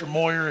got Mr.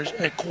 Moyer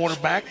at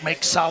quarterback,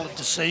 make solid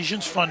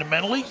decisions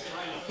fundamentally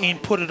and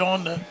put it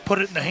in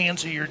the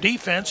hands of your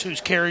defense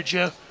who's carried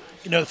you,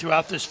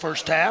 throughout this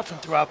first half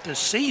and throughout this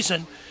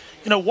season.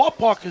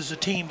 Wapak is a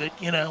team that,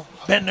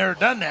 been there,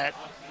 done that.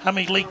 How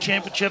many league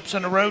championships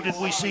in a row did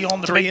we see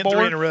on the big board?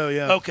 3 in a row,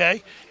 yeah.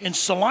 Okay. In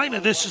Celina,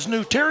 this is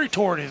new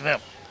territory to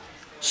them.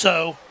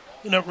 So,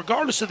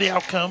 regardless of the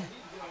outcome,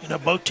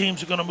 both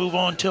teams are going to move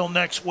on till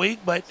next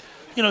week. But,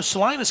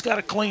 Celina's got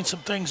to clean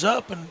some things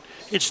up. And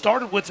it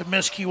started with the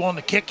miscue on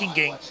the kicking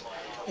game.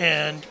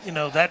 And,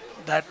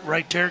 that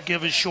right there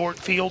give a short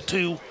field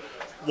to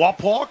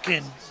Wapak.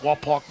 And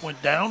Wapak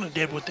went down and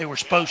did what they were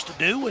supposed to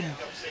do and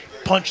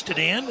punched it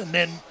in, and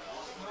then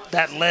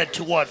that led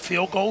to what,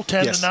 field goal,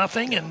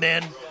 10-0, and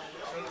then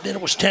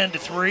it was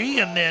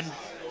 10-3, and then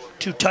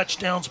 2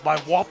 touchdowns by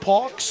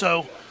Wapak.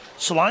 So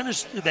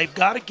Celina's, they've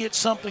got to get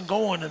something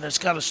going, and it's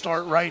got to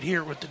start right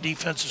here with the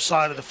defensive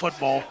side of the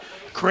football.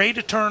 Create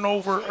a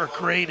turnover or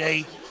create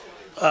a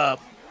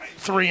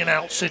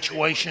 3-and-out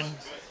situation,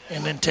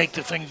 and then take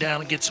the thing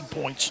down and get some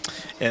points.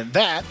 And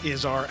that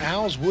is our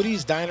Al's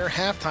Woody's Diner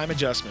halftime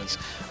adjustments.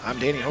 I'm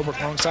Danny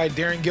Hobart alongside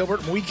Darren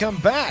Gilbert. When we come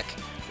back,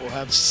 we'll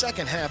have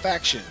second half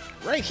action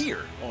right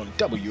here on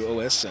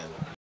WOSN.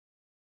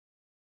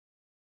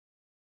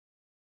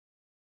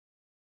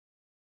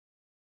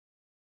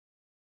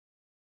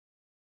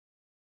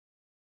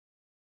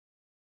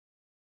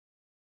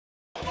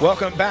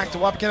 Welcome back to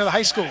Wapakoneta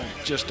High School.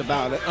 Just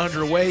about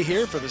underway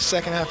here for the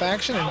second half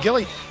action. And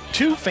Gilly,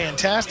 2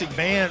 fantastic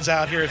bands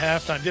out here at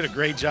halftime. Did a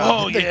great job.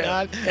 Oh,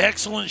 yeah.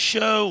 Excellent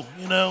show,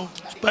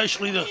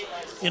 especially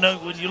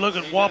when you look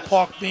at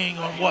Wapak being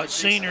on,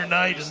 senior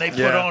night, and they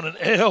put on an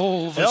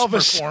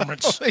Elvis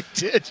performance. Oh, they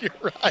did, you're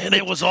right. And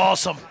it was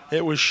awesome.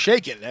 It was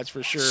shaking, that's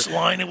for sure.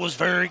 Celina was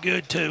very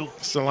good, too.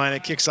 Celina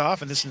kicks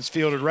off, and this is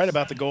fielded right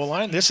about the goal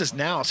line. This is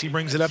Nouse. He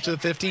brings it up to the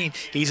 15.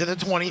 He's at the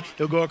 20.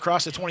 He'll go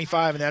across the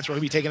 25, and that's where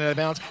he'll be taken out of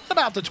bounds,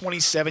 about the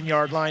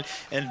 27-yard line.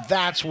 And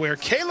that's where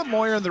Caleb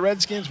Moyer and the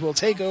Redskins will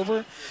take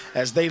over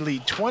as they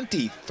lead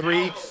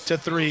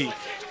 23-3.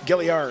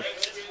 Gilly, our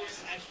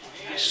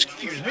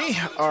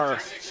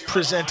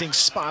presenting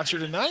sponsor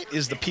tonight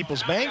is the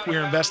People's Bank. We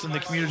are investing in the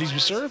communities we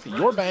serve.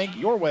 Your bank,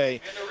 your way.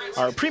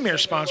 Our premier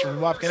sponsor in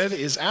Wapakoneta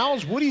is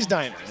Al's Woody's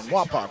Diner in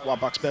Wapak.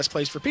 Wapak's best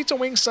place for pizza,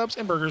 wings, subs,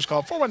 and burgers.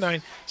 Call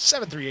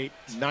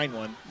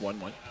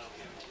 419-738-9111.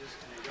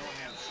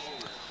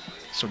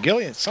 So,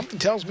 Gillian, something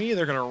tells me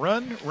they're going to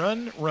run.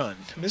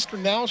 Mr.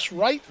 Nouse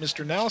right,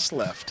 Mr. Nouse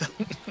left.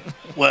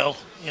 Well,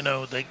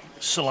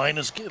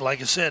 Celina's,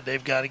 like I said,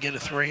 they've got to get a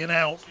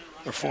 3-and-out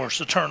or force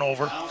a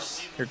turnover.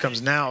 Here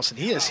comes Nouse, and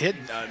he is hit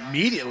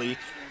immediately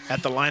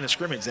at the line of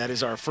scrimmage. That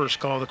is our first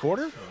call of the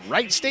quarter.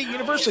 Wright State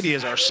University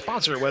is our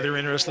sponsor. Whether you're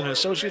interested in an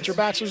associate's or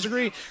bachelor's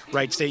degree,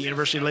 Wright State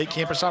University Lake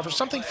Campus offers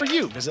something for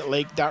you. Visit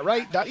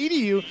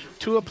lake.wright.edu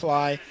to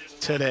apply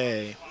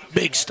today.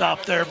 Big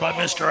stop there by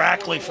Mr.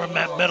 Ackley from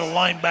that middle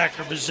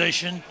linebacker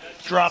position,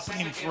 dropping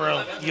him for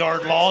a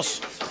yard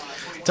loss.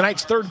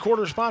 Tonight's third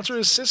quarter sponsor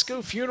is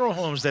Cisco Funeral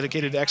Homes,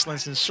 dedicated to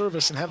excellence in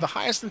service and have the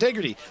highest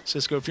integrity.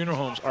 Cisco Funeral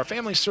Homes, our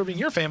family serving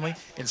your family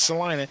in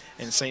Celina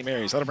and St.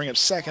 Mary's. That'll bring up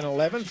second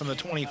 11 from the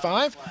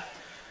 25.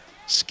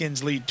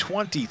 Skins lead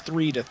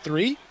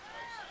 23-3.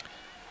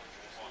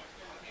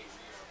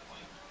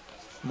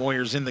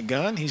 Moyer's in the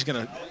gun. He's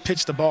going to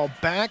pitch the ball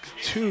back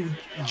to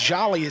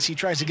Jolly as he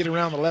tries to get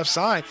around the left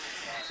side.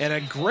 And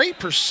a great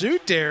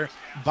pursuit there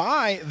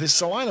by the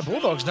Celina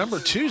Bulldogs, number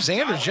 2,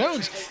 Xander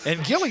Jones.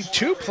 And Gilly,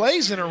 2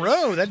 plays in a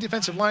row. That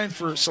defensive line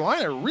for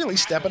Celina really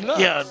stepping it up.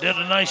 Yeah, did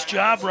a nice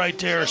job right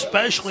there,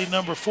 especially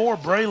number 4,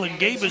 Braylon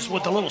Gabus,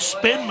 with a little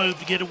spin move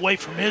to get away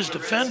from his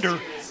defender.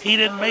 He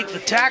didn't make the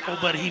tackle,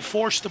 but he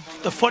forced the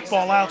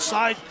football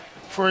outside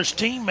for his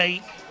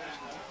teammate,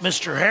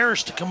 Mr.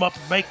 Harris, to come up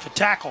and make the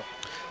tackle.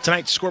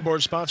 Tonight's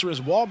scoreboard sponsor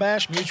is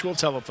Wabash Mutual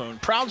Telephone,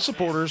 proud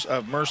supporters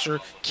of Mercer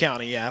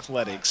County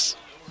Athletics.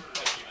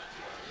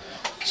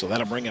 So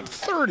that'll bring up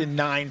 3rd and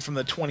 9 from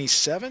the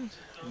 27.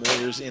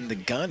 Warriors in the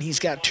gun. He's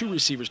got 2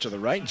 receivers to the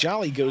right.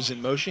 Jolly goes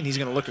in motion. He's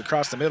going to look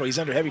across the middle. He's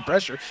under heavy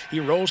pressure. He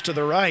rolls to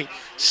the right.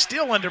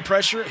 Still under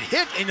pressure.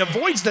 Hit and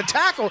avoids the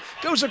tackle.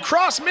 Goes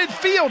across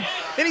midfield.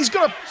 And he's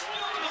going to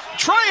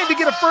trying to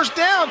get a first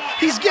down.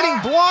 He's getting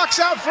blocks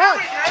out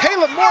front.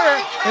 Caleb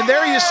Moyer, and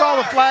there you saw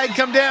the flag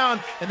come down,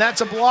 and that's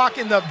a block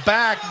in the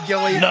back,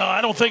 Gilly. No,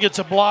 I don't think it's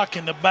a block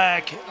in the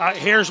back.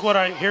 Here's what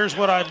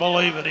I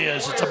believe it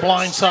is. It's a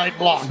blindside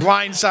block.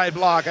 Blindside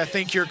block. I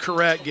think you're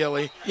correct,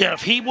 Gilly. Yeah,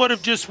 if he would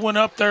have just went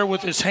up there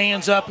with his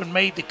hands up and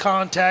made the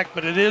contact,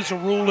 but it is a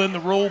rule in the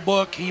rule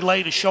book. He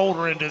laid a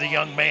shoulder into the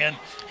young man.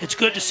 It's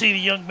good to see the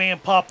young man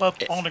pop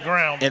up on the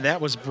ground. And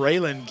that was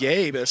Braylon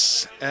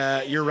Gabus.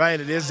 You're right,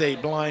 it is a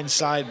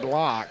blindside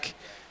block,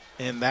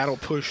 and that'll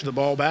push the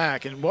ball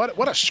back. And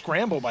what a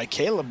scramble by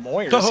Caleb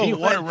Moyer. Oh,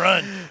 what a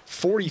run.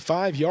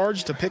 45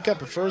 yards to pick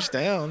up a first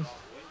down.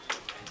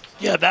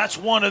 Yeah, that's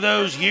one of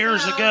those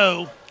years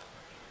ago.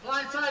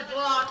 Blindside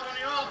block on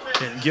the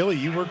offense. And Gilly,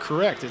 you were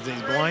correct. It's a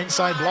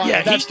blindside block.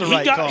 Yeah, that's the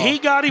right call. He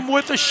got him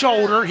with the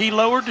shoulder. He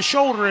lowered the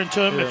shoulder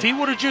into him. Yeah. If he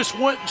would have just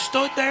went and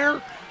stood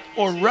there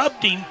or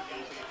rubbed him,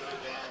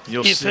 the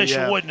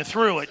official wouldn't have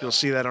threw it. You'll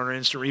see that on our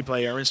instant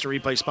replay. Our instant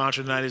replay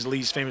sponsor tonight is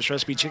Lee's Famous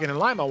Recipe Chicken in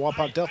Lima,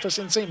 Wapak, Delphus,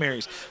 and St.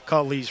 Mary's.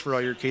 Call Lee's for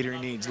all your catering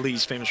needs.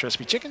 Lee's Famous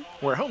Recipe Chicken,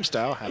 where home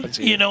style happens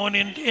here. You know, and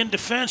in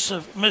defense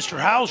of Mr.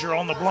 Hauser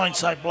on the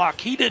blindside block,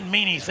 he didn't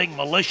mean anything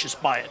malicious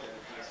by it.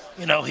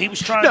 You know, he was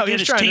trying to get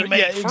his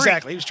teammate free.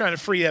 Exactly. He was trying to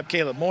free up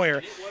Caleb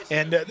Moyer.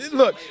 And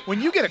look,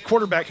 when you get a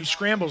quarterback who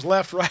scrambles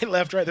left, right,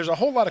 there's a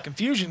whole lot of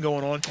confusion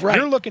going on. Right.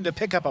 You're looking to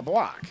pick up a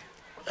block.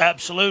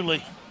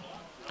 Absolutely.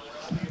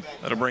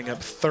 That'll bring up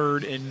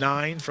 3rd and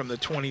 9 from the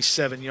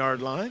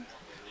 27-yard line.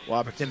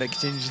 Wapakoneta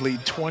continues to lead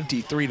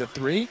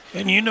 23-3.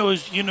 And you know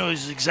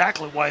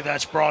exactly why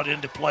that's brought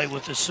into play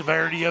with the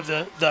severity of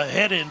the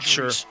head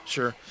injuries.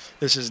 Sure.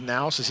 This is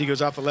Nouse as he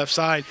goes off the left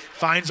side,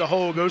 finds a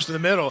hole, goes to the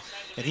middle,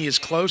 and he is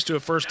close to a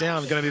first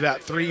down. Going to be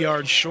about 3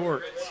 yards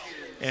short.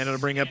 And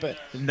it'll bring up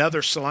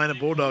another Celina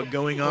Bulldog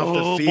going off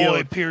the field. Oh, boy,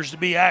 appears to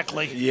be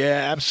Ackley.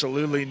 Yeah,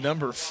 absolutely.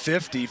 Number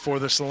 50 for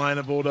the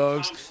Celina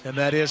Bulldogs, and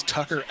that is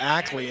Tucker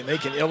Ackley. And they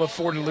can ill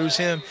afford to lose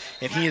him,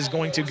 and he is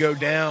going to go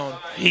down.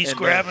 He's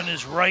grabbing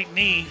his right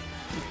knee,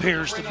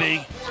 appears to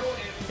be.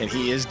 And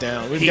he is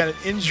down. We've got an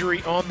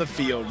injury on the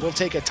field. We'll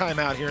take a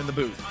timeout here in the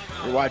booth.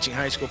 We're watching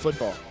high school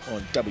football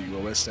on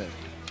WOSN.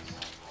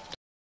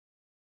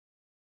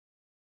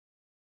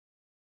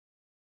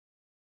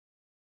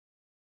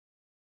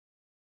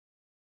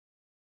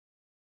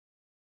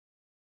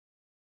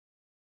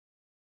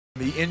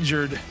 The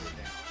injured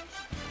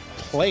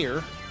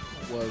player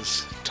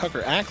was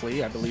Tucker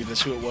Ackley. I believe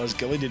that's who it was.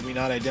 Gilly, did we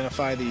not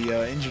identify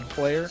the injured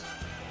player?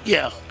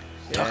 Yeah,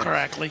 Tucker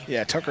Ackley.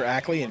 Yeah, Tucker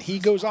Ackley, and he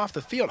goes off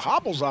the field,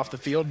 hobbles off the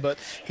field, but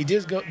he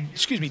did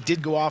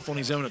go off on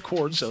his own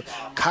accord. So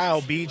Kyle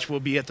Beach will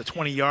be at the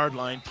 20-yard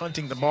line,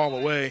 punting the ball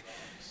away,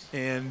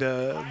 and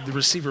the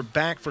receiver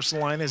back for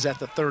Celina is at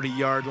the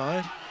 30-yard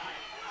line.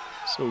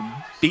 So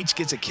Beach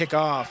gets a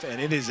kickoff, and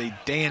it is a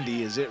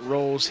dandy as it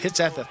rolls, hits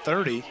at the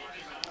 30.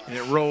 And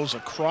it rolls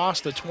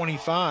across the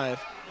 25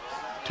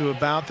 to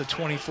about the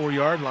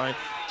 24-yard line.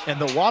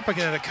 And the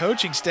Wapakoneta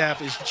coaching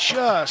staff is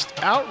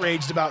just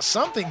outraged about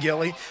something,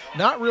 Gilly.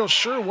 Not real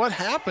sure what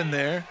happened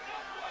there.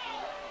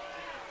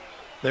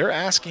 They're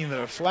asking that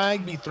a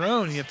flag be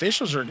thrown. The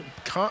officials are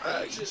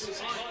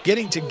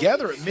getting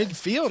together at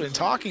midfield and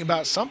talking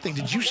about something.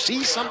 Did you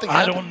see something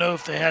happen? I don't know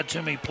if they had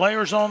too many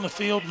players on the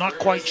field. Not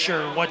quite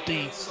sure what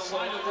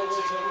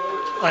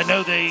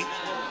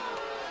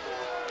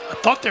I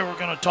thought they were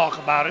going to talk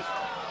about it.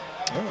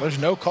 Well, there's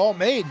no call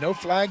made, no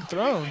flag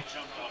thrown.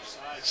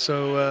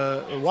 So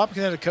the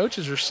Wapakoneta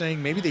coaches are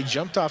saying maybe they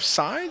jumped off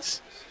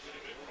sides.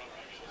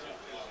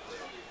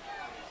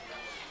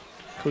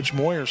 Coach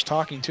Moyer's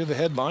talking to the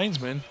head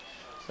linesman,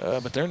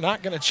 but they're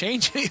not going to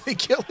change anything,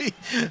 Gilly.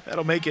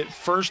 That'll make it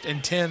 1st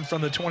and 10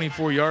 from the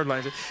 24-yard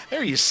line.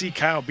 There you see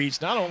Kyle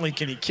Beach. Not only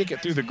can he kick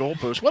it through the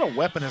goalpost, what a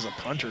weapon as a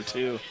punter,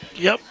 too.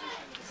 Yep.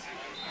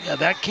 Yeah,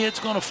 that kid's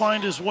going to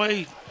find his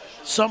way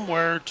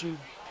somewhere to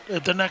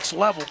at the next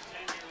level.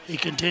 He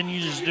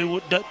continues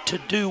to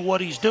do what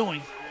he's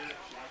doing.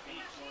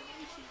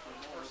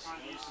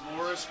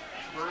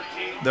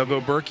 They'll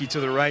go Berkey to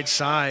the right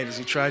side as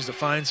he tries to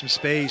find some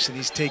space, and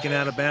he's taken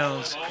out of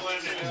bounds.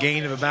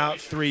 Gain of about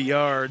 3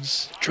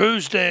 yards.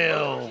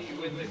 Truesdale.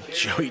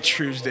 Joey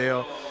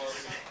Truesdale.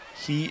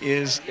 He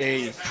is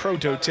a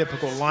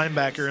prototypical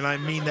linebacker, and I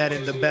mean that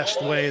in the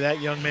best way.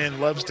 That young man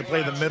loves to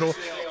play the middle,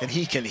 and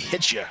he can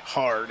hit you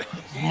hard.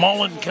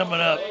 Mullen coming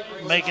up,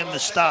 making the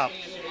stop.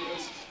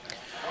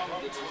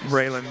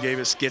 Braylon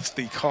Gavis gets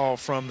the call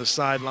from the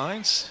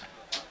sidelines.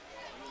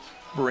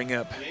 Bring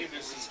up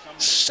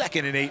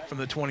 2nd and 8 from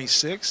the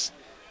 26.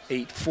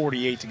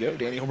 8:48 to go.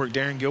 Danny Holbrook,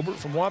 Darren Gilbert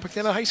from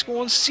Wapakoneta High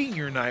School on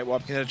senior night.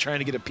 Wapakoneta trying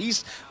to get a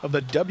piece of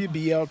the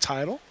WBL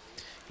title.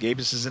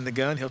 Gabus is in the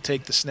gun. He'll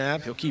take the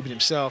snap. He'll keep it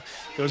himself.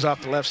 Goes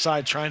off the left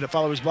side trying to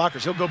follow his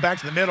blockers. He'll go back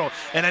to the middle,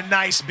 and a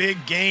nice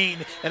big gain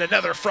and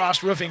another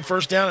Frost Roofing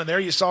first down. And there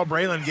you saw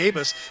Braylon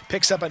Gabus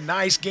picks up a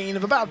nice gain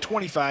of about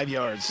 25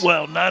 yards.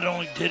 Well, not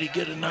only did he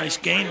get a nice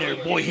gain there,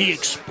 boy, he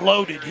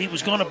exploded. He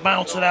was going to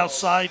bounce it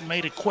outside,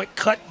 made a quick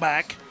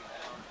cutback,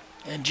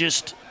 and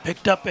just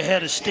picked up a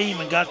head of steam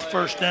and got the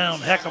first down.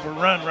 Heck of a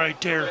run right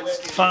there.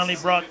 Finally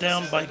brought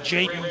down by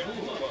Jaden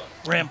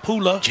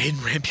Rampula. Jaden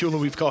Rampula,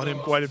 we've called him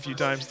quite a few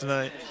times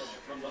tonight.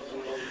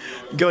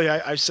 Gilly,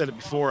 I've said it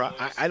before.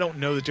 I don't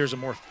know that there's a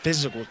more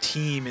physical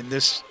team in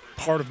this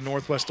part of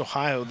Northwest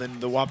Ohio than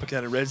the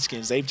Wapakoneta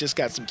Redskins. They've just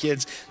got some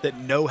kids that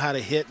know how to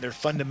hit, and they're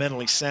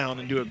fundamentally sound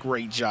and do a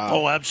great job.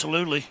 Oh,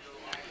 absolutely.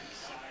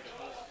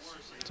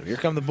 So here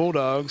come the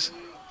Bulldogs.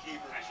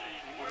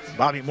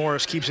 Bobby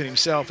Morris keeps it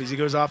himself as he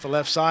goes off the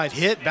left side.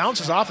 Hit,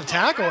 bounces off the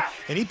tackle,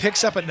 and he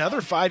picks up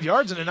another 5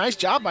 yards, and a nice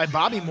job by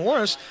Bobby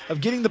Morris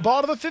of getting the ball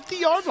to the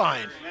 50-yard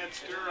line.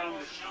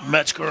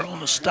 Metzger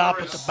on the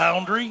stop at the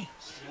boundary.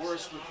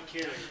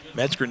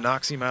 Metzger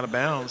knocks him out of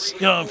bounds.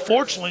 You know,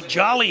 unfortunately,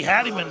 Jolly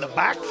had him in the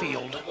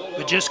backfield,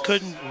 but just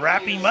couldn't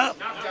wrap him up.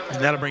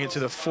 And that'll bring it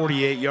to the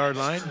 48-yard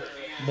line.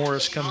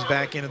 Morris comes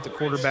back in at the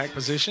quarterback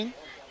position.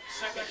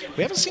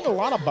 We haven't seen a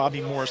lot of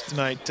Bobby Morris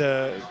tonight.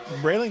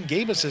 Braylon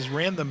Gabus has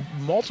ran the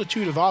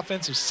multitude of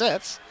offensive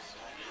sets.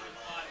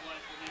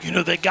 You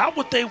know, they got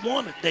what they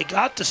wanted. They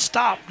got to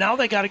stop. Now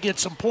they got to get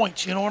some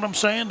points. You know what I'm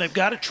saying? They've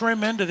got to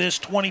trim into this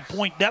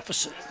 20-point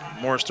deficit.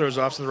 Morris throws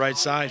off to the right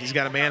side. He's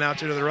got a man out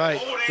there to the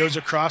right. Goes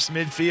across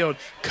midfield.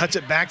 Cuts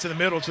it back to the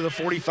middle to the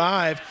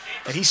 45.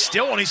 And he's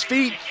still on his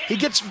feet. He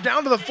gets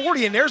down to the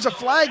 40, and there's a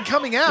flag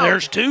coming out.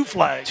 There's 2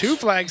 flags. 2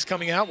 flags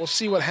coming out. We'll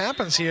see what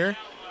happens here.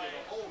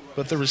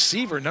 But the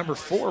receiver, number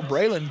 4,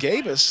 Braylon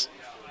Gabus.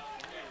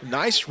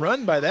 Nice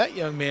run by that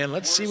young man.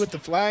 Let's see what the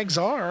flags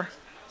are.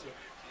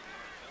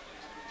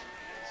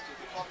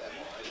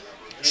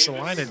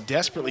 Celina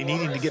desperately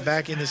needing to get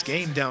back in this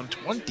game, down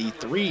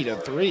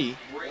 23-3.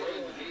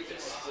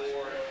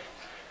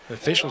 The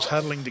officials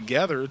huddling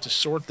together to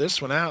sort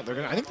this one out.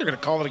 I think they're going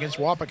to call it against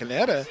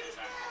Wapakoneta.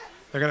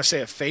 They're going to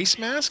say a face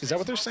mask. Is that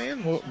what they're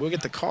saying? We'll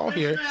get the call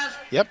here.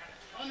 Yep.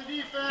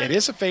 It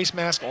is a face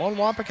mask on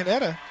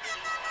Wapakoneta.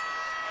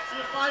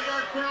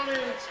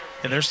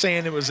 And they're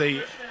saying it was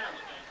a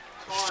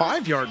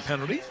 5-yard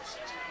penalty.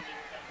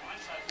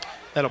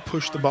 That'll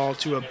push the ball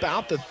to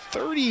about the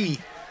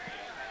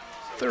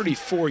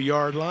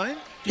 34-yard line.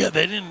 Yeah,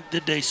 they didn't.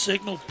 Did they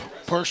signal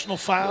personal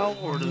foul,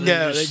 or did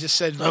they just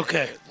said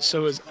okay?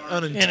 So it's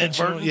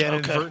unintentional. Inadvertent? Yeah, Okay.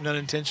 inadvertent,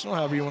 unintentional,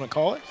 however you want to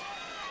call it.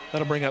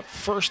 That'll bring up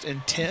 1st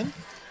and 10.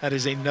 That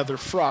is another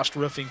Frost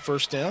Roofing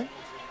first down.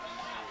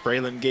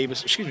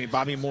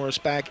 Bobby Morris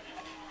back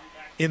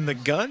in the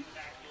gun.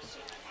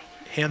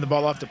 Hand the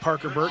ball off to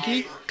Parker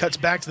Berkey. Cuts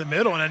back to the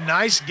middle, and a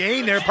nice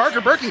gain there.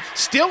 Parker Berkey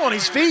still on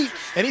his feet,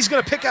 and he's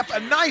going to pick up a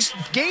nice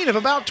gain of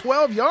about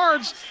 12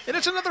 yards, and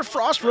it's another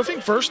Frost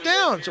Roofing first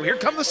down. So here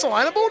come the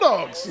Celina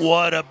Bulldogs.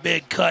 What a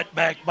big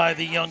cutback by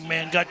the young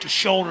man. Got the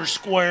shoulder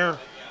square.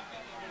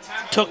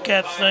 Took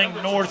that thing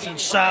north and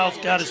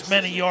south. Got as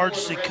many yards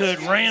as he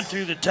could. Ran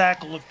through the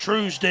tackle of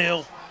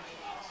Truesdale.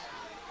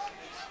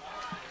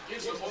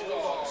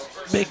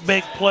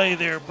 Big play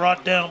there,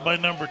 brought down by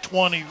number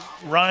 20,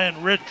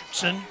 Ryan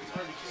Richardson.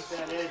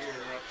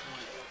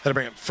 That'll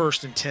bring up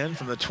 1st and 10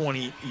 from the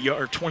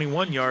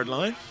 21-yard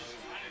line.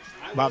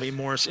 Bobby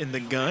Morris in the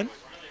gun.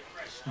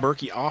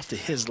 Berkey off to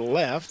his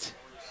left.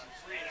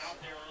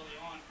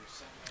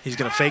 He's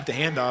going to fake the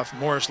handoff.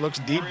 Morris looks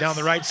deep down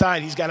the right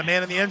side. He's got a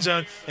man in the end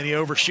zone, and he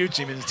overshoots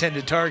him.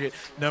 Intended target,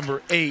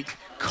 number 8,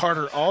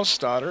 Carter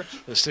Allstatter,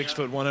 the 6',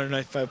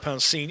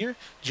 195-pound senior.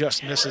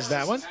 Just misses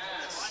that one.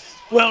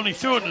 Well, and he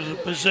threw it to the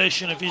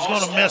position. If he's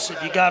going to miss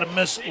it, you got to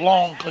miss it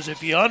long, because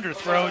if you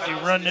underthrow it, you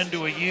run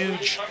into a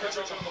huge,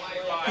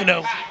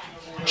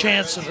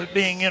 chance of it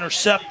being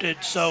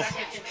intercepted. So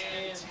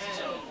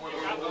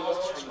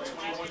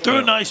threw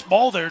a nice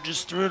ball there,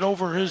 just threw it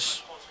over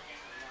his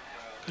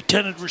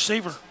intended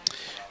receiver.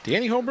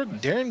 Danny Holbrook,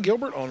 Darren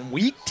Gilbert on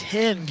week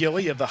 10,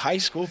 Gilly, of the high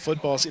school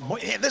football season.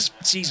 This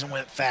season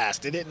went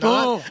fast, did it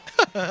not?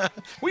 Oh.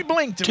 We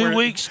blinked. 2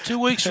 weeks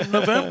from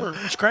November.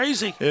 It's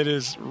crazy. It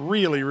is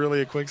really, really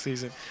a quick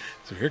season.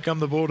 So here come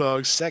the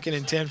Bulldogs, 2nd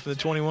and 10 from the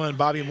 21.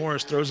 Bobby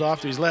Morris throws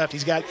off to his left.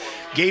 He's got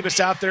Gabus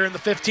out there in the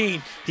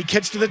 15. He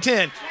kicks to the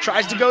 10,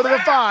 tries to go to the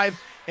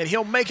 5, and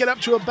he'll make it up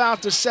to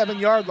about the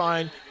 7-yard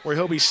line, where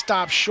he'll be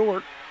stopped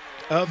short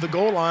of the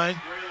goal line.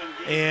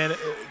 And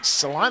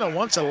Celina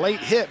wants a late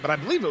hit, but I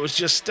believe it was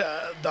just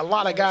a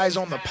lot of guys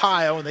on the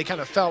pile, and they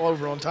kind of fell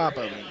over on top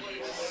of him.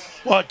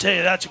 Well, I tell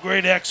you, that's a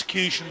great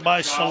execution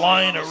by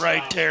Celina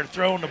right there,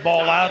 throwing the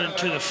ball out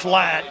into the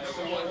flat.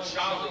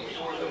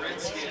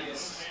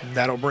 And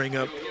that'll bring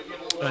up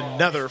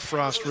another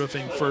Frost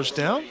Roofing first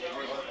down.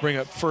 Bring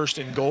up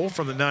 1st and goal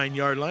from the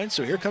 9-yard line.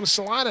 So here comes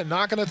Celina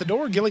knocking at the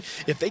door, Gilly.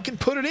 If they can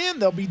put it in,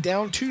 they'll be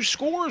down 2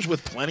 scores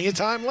with plenty of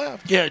time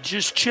left. Yeah,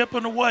 just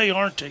chipping away,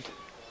 aren't they?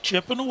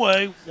 Chipping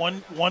away,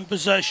 one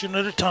possession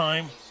at a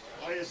time.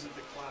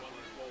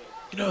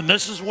 You know, and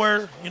this is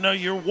where, you know,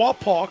 you're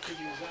Wapak.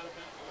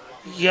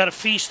 You got to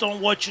feast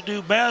on what you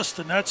do best,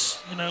 and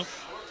that's, you know,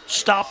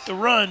 stop the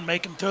run,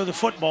 make them throw the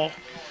football.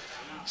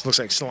 So it looks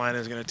like Celina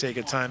is going to take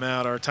a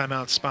timeout. Our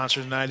timeout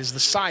sponsor tonight is the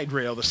Side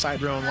Rail. The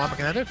Side Rail in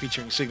Wapakoneta,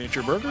 featuring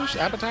signature burgers,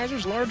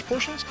 appetizers, large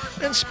portions,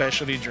 and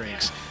specialty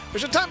drinks.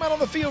 There's a timeout on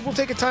the field. We'll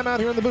take a timeout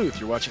here in the booth.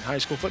 You're watching high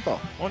school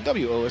football on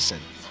WOSN.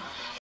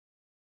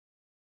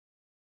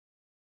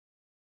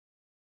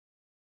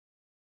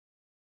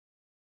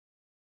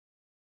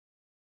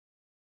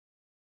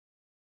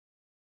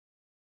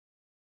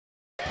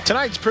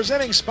 Tonight's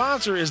presenting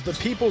sponsor is the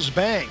People's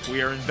Bank.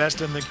 We are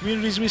invested in the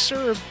communities we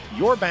serve.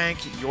 Your bank,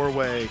 your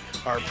way.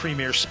 Our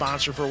premier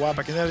sponsor for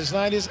Wapakoneta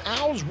tonight is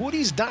Al's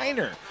Woody's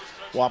Diner.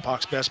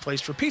 Wapak's best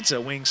place for pizza,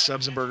 wings,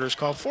 subs, and burgers.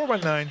 Call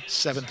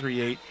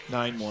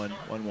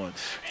 419-738-9111.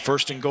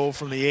 1st and goal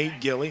from the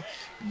 8, Gilly.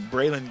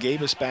 Braylon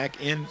Gabus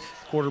back in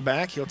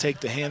quarterback. He'll take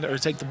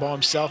the ball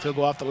himself. He'll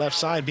go off the left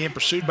side, being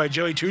pursued by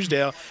Joey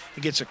Truesdale.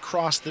 He gets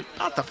across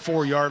not the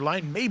 4-yard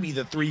line, maybe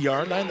the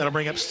 3-yard line. That'll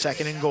bring up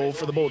 2nd and goal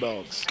for the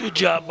Bulldogs. Good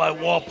job by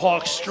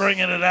Wapak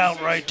stringing it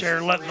out right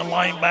there, letting the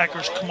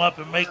linebackers come up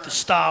and make the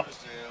stop.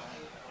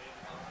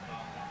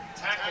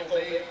 Tackle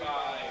made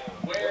by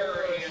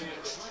Ware and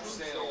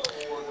Truesdale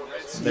for the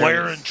Redskins.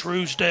 Ware and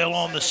Truesdale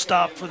on the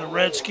stop for the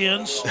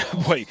Redskins.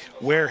 Wait,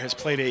 Ware has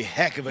played a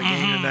heck of a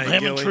game tonight,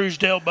 Him Gilly. and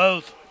Truesdale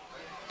both.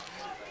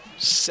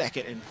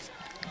 2nd and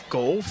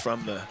goal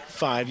from the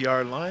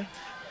 5-yard line.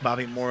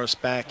 Bobby Morris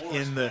back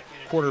in the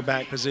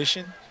quarterback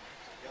position.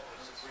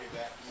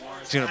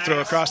 He's going to throw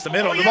across the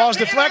middle. The ball's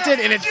deflected,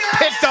 and it's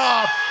picked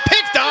off.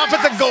 Picked off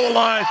at the goal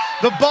line.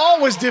 The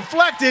ball was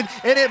deflected,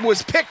 and it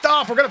was picked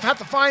off. We're going to have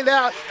to find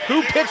out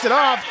who picked it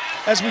off,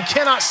 as we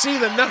cannot see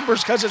the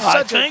numbers because it's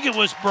such I think it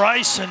was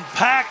Bryson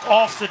Pack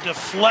off the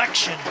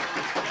deflection.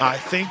 I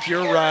think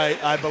you're right.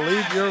 I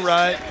believe you're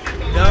right.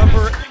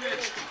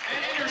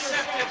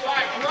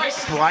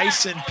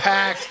 Bryson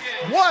Pack.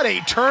 What a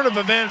turn of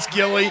events,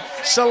 Gilly.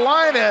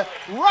 Celina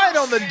right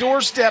on the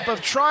doorstep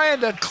of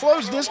trying to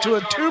close this to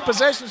a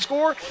 2-possession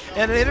score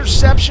and an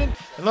interception.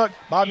 And look,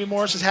 Bobby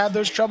Morris has had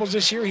those troubles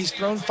this year. He's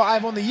thrown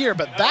 5 on the year,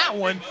 but that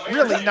one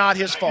really not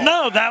his fault.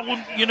 No, that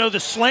one, you know, the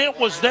slant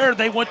was there.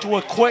 They went to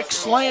a quick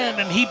slant,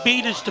 and he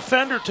beat his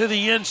defender to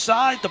the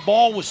inside. The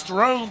ball was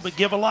thrown, but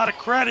give a lot of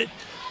credit.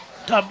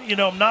 You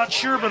know, I'm not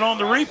sure, but on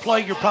the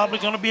replay, you're probably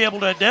going to be able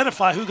to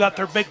identify who got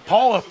their big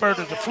paw up there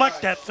to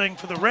deflect that thing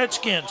for the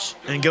Redskins.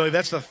 And, Gilly,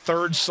 that's the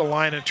 3rd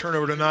Celina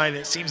turnover tonight. And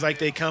it seems like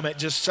they come at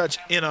just such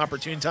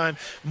inopportune time.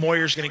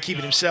 Moyer's going to keep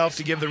it himself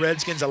to give the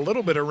Redskins a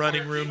little bit of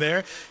running room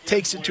there.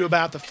 Takes it to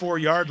about the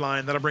 4-yard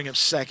line. That'll bring up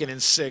 2nd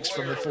and 6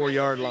 from the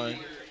 4-yard line.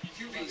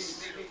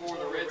 For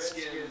the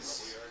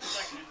Redskins.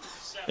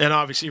 And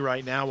obviously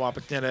right now,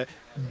 Wapakoneta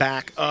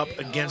back up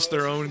against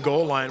their own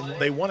goal line.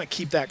 They want to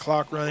keep that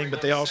clock running,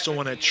 but they also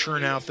want to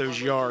churn out those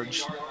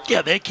yards.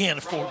 Yeah, they can't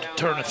afford to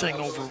turn a thing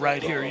over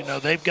right here. You know,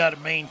 they've got to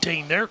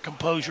maintain their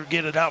composure,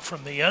 get it out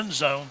from the end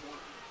zone.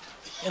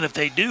 And if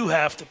they do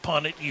have to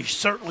punt it, you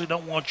certainly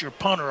don't want your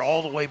punter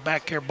all the way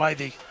back here by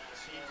the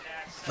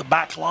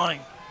back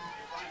line.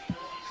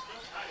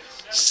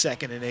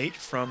 2nd and 8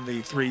 from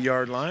the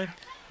 3-yard line.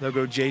 They'll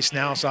go Jace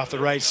Nous off the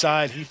right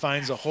side. He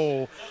finds a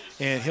hole,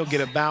 and he'll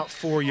get about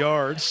 4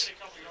 yards.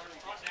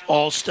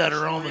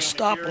 Allstetter on the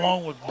stop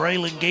along with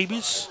Braylon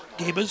Gabus.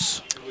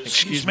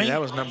 Excuse me,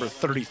 that was number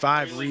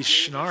 35, Reese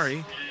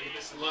Schnarry.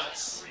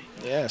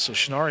 Yeah, so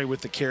Schnarry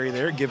with the carry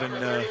there, giving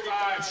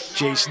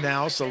Jace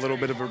Nous a little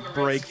bit of a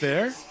break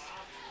there.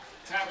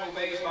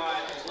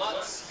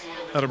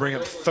 That'll bring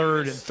up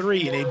 3rd and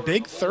 3, and a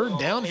big 3rd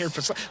down here.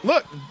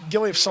 Look,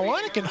 Gilly, if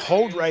Celina can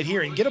hold right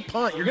here and get a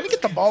punt, you're going to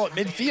get the ball at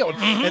midfield,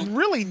 and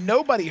really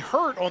nobody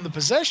hurt on the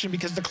possession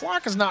because the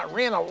clock has not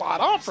ran a lot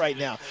off right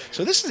now.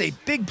 So this is a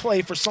big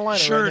play for Celina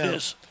Sure right now. It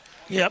is.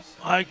 Yep,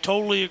 I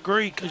totally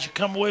agree because you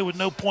come away with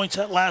no points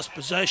that last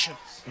possession.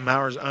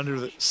 Mauer's under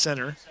the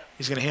center.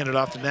 He's going to hand it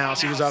off to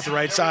Nous. He goes off the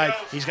right side.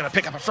 He's going to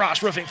pick up a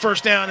Frost Roofing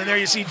first down, and there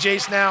you see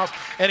Jace Nous,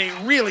 and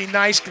a really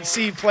nice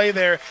conceived play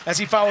there as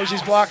he follows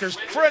his blockers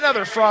for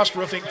another Frost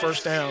Roofing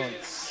first down.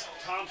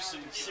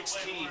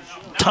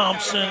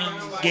 Thompson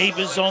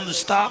Gabus on the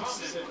stop.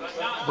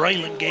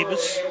 Braylon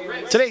Gabus.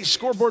 Today's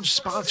scoreboard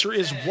sponsor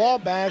is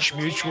Wabash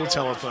Mutual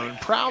Telephone,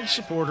 proud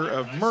supporter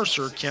of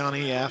Mercer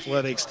County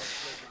Athletics.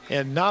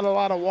 And not a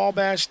lot of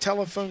Wabash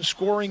telephone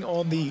scoring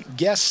on the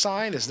guest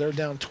side as they're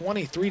down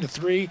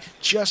 23-3.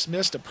 Just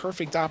missed a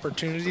perfect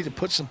opportunity to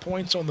put some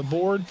points on the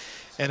board.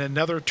 And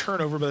another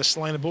turnover by the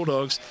Celina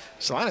Bulldogs.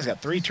 Celina's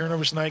got 3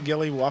 turnovers tonight,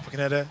 Gilly.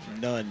 Wapakoneta,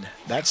 none.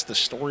 That's the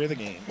story of the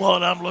game. Well,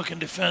 and I'm looking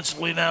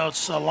defensively now at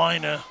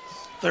Celina.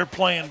 they're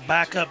playing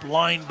backup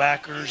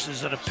linebackers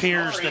as it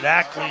appears that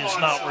Ackley is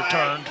not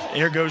returned.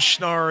 Here goes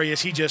Schnarry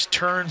as he just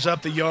turns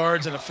up the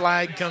yards, and a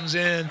flag comes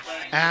in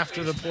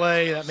after the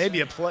play. That may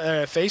be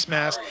a face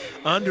mask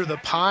under the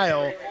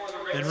pile.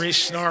 And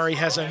Reese Schnarry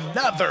has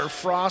another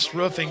Frost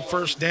Roofing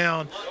first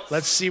down.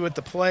 Let's see what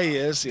the play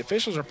is. The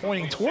officials are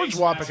pointing towards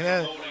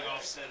Wapakoneta.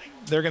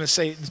 They're going to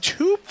say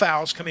 2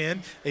 fouls come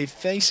in, a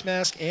face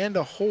mask and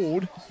a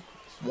hold,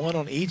 one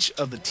on each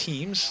of the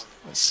teams.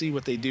 Let's see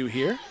what they do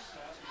here.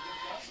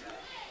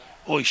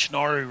 Boy,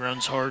 Schnarry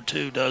runs hard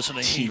too, doesn't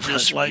he? He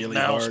just runs like really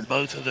Mouse, hard.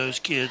 both of those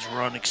kids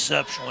run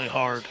exceptionally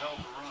hard.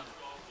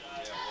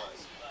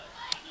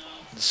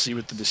 Let's see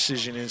what the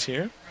decision is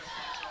here.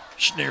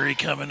 Schnarry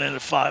coming in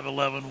at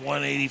 5'11",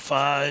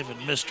 185, and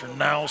Mr.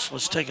 Nouse,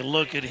 let's take a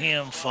look at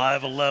him,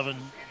 5'11",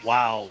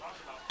 wow,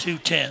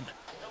 210.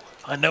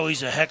 I know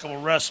he's a heck of a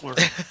wrestler.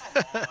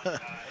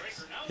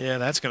 Yeah,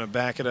 that's going to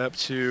back it up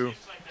to,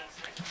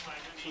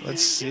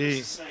 let's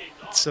see.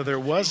 So there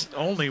was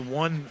only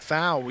 1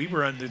 foul. We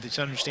were under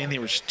the understanding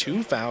there was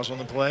 2 fouls on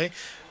the play,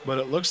 but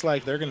it looks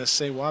like they're going to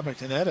say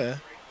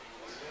Wapakoneta,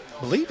 I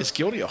believe, is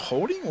guilty of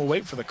holding. We'll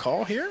wait for the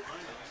call here.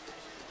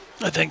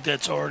 I think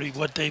that's already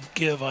what they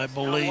give, I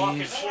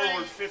believe.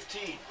 Forward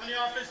 15. On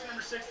the offense,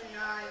 number 69.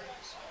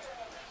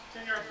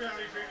 10-yard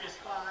penalty, previous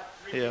spot.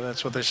 Yeah,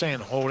 that's what they're saying,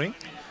 holding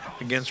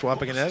against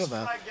Wapakoneta.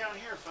 Now Flag down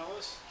here,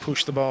 fellas.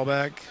 push the ball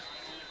back.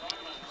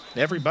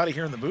 Everybody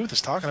here in the booth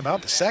is talking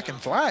about the second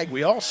flag.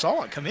 We all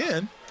saw it come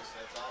in,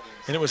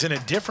 and it was in a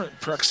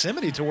different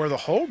proximity to where the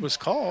hold was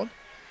called.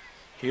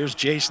 Here's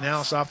Jace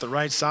Nouse off the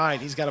right side.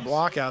 He's got a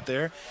block out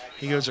there.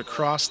 He goes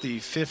across the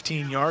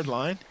 15-yard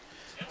line.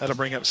 That'll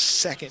bring up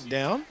second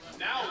down.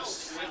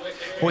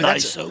 Boy,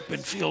 Nice open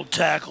field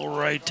tackle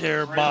right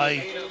there by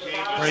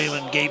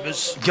Braylon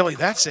Gabus. Gilly,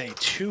 that's a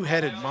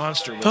 2-headed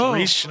monster with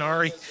Reese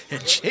Schnarry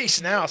and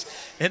Chase Nouse.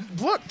 And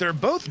look, they're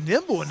both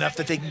nimble enough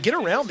that they can get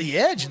around the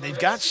edge, and they've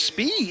got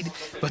speed,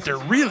 but they're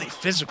really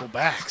physical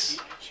backs.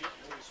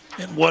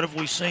 And what have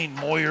we seen?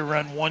 Moyer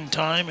run one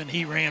time, and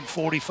he ran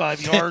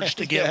 45 yards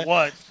to get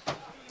what?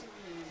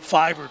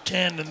 5 or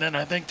 10, and then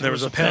I think there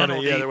was a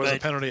penalty. Yeah, there was a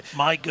penalty.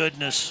 My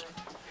goodness.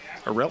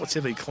 A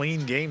relatively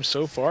clean game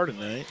so far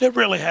tonight. It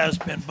really has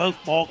been, both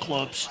ball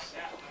clubs.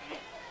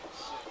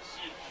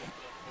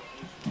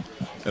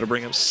 That'll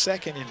bring up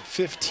second and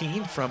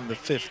 15 from the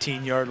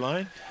 15-yard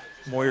line.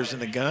 Moyer's in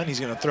the gun. He's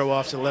going to throw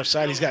off to the left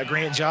side. He's got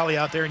Grant Jolly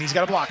out there, and he's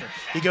got a blocker.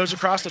 He goes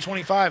across the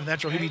 25, and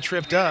that's where he'll be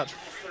tripped up.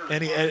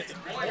 And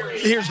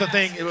here's the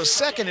thing. It was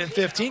second and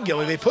 15,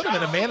 Gilly. They put him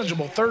in a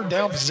manageable third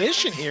down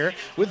position here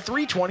with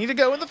 3:20 to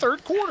go in the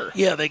third quarter.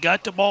 Yeah, they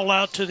got the ball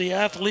out to the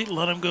athlete,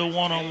 let him go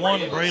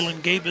one-on-one.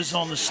 Braylon Gabus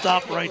on the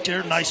stop right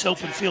there. Nice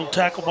open field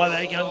tackle by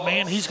that young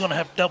man. He's going to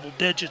have double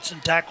digits in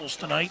tackles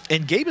tonight.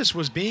 And Gabus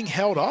was being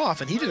held off,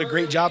 and he did a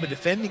great job of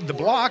defending the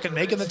block and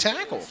making the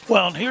tackle.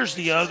 Well, and here's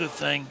the other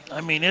thing.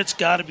 I mean, it's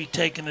got to be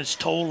taking its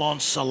toll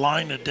on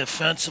Celina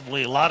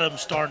defensively. A lot of them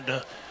starting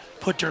to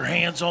put their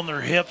hands on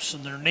their hips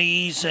and their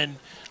knees, and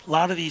a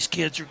lot of these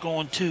kids are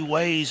going 2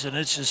 ways, and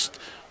it's just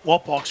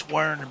Wapak's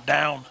wearing them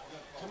down.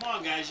 Come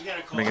on, guys, you got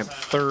to call. Bring up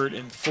 3rd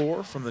and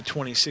 4 from the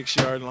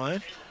 26-yard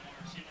line.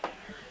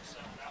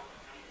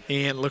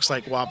 And it looks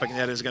like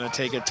Wapakoneta is going to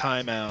take a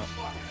timeout.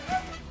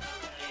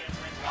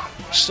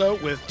 So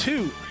with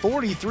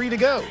 2:43 to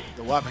go,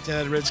 the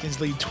Wapakoneta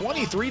Redskins lead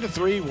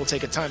 23-3. We'll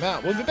take a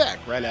timeout. We'll be back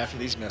right after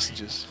these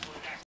messages.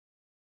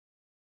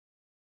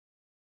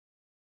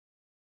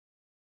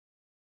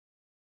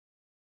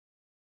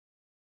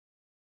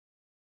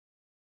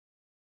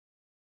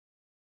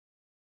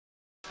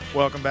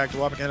 Welcome back to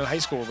Wapakoneta High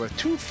School with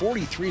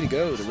 2:43 to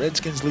go. The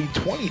Redskins lead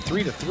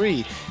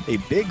 23-3. A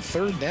big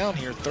third down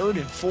here, 3rd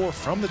and 4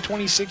 from the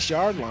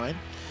 26-yard line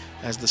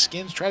as the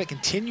Skins try to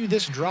continue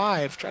this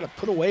drive, try to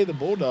put away the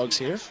Bulldogs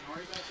here.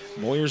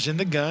 Moyer's in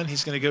the gun.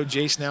 He's going to go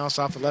Jace Nouse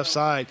off the left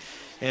side.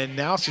 And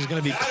Nouse is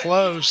going to be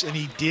close, and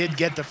he did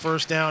get the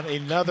first down.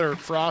 Another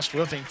Frost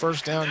Roofing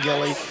first down,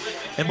 Gilly.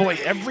 And, boy,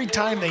 every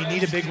time they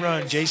need a big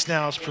run, Jace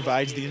Nouse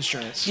provides the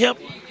insurance. Yep.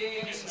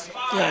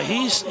 Yeah,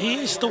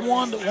 he's the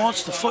one that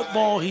wants the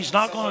football. He's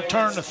not going to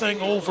turn the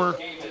thing over.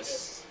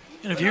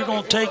 And if you're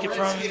going to take it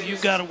from him,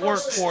 you've got to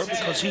work for it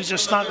because he's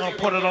just not going to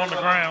put it on the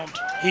ground.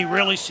 He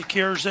really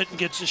secures it and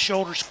gets his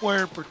shoulder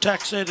squared,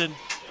 protects it, and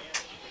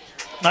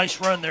nice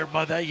run there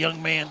by that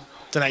young man.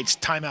 Tonight's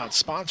timeout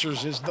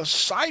sponsors is the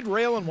Side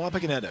Rail in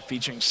Wapakoneta,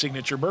 featuring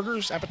signature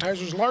burgers,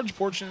 appetizers, large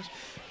portions,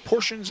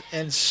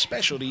 and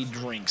specialty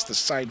drinks. The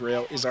Side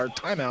Rail is our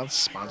timeout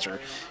sponsor.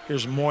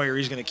 Here's Moyer.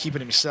 He's going to keep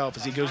it himself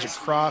as he goes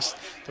across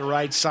the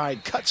right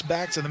side, cuts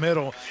back to the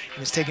middle,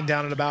 and is taken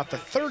down at about the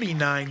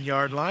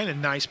 39-yard line. A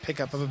nice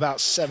pickup of about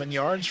 7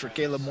 yards for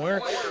Caleb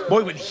Moyer.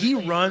 Boy, when he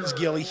runs,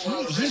 Gilly,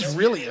 he's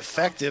really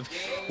effective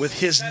with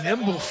his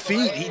nimble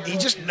feet. He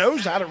just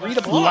knows how to read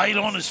a block. Light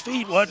on his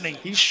feet, wasn't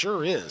he? He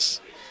sure is.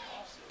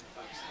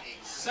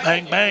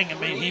 Bang, bang. I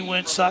mean, he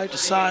went side to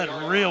side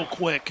real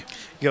quick.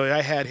 Gilly,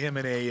 I had him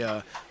in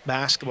a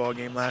basketball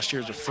game last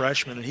year as a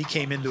freshman, and he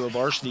came into a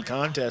varsity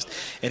contest,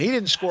 and he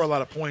didn't score a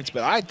lot of points,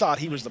 but I thought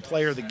he was the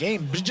player of the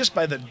game just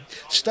by the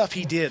stuff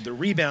he did, the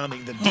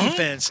rebounding, the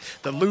defense,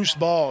 the loose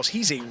balls.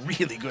 He's a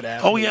really good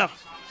athlete. Oh, yeah.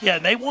 Yeah,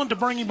 they wanted to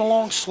bring him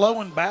along slow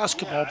in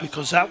basketball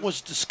because that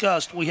was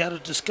discussed. We had a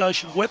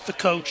discussion with the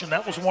coach, and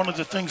that was one of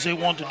the things they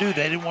wanted to do.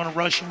 They didn't want to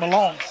rush him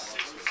along.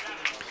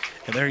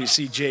 And there you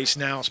see Jace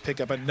Nowles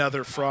pick up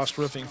another Frost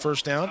Roofing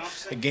first down,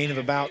 a gain of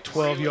about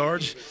 12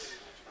 yards.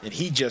 And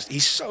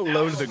he's so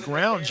low to the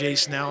ground,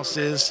 Jace Nowles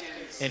is,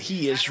 and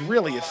he is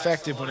really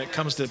effective when it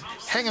comes to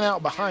hanging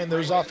out behind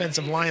those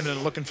offensive linemen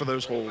and looking for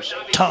those holes.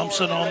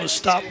 Thompson on the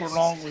stop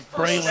along with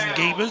Braylon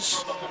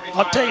Gabus.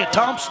 I'll tell you,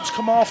 Thompson's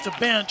come off the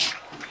bench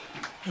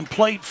and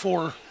played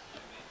for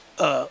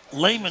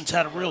Lehman's,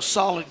 had a real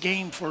solid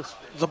game for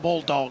the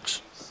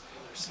Bulldogs.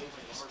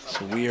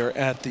 So we are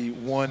at the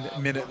 1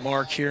 minute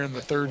mark here in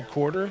the third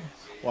quarter.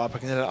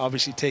 Wapakoneta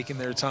obviously taking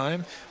their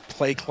time.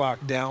 Play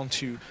clock down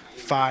to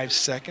 5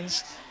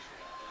 seconds.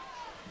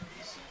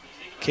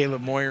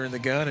 Caleb Moyer in the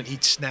gun, and he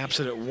snaps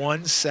it at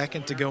 1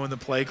 second to go in the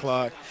play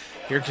clock.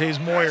 Here comes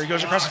Moyer. He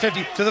goes across the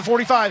 50 to the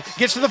 45,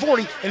 gets to the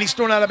 40, and he's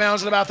thrown out of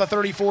bounds at about the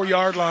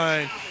 34-yard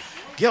line.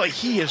 Gilly,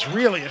 he is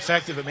really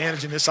effective at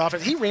managing this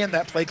offense. He ran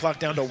that play clock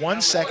down to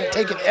 1 second,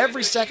 taking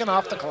every second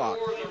off the clock.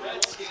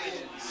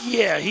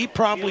 Yeah, he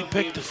probably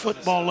picked the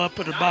football up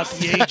at about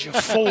the age of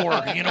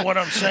 4. You know what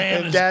I'm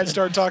saying? And Dad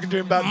started talking to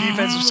him about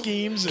defensive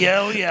schemes.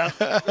 Yeah, you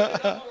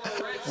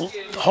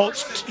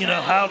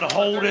know, how to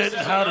hold it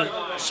and how to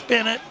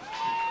spin it.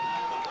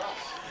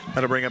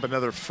 That'll bring up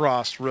another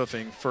Frost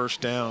Roofing first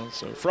down.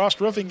 So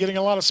Frost Roofing getting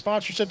a lot of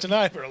sponsorship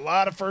tonight, but a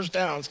lot of first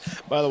downs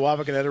by the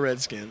Wapakoneta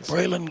Redskins.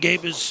 Braylon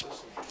Gabus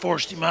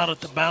forced him out at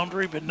the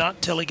boundary, but not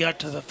until he got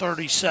to the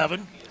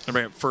 37. That'll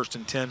bring up 1st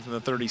and 10 from the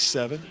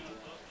 37.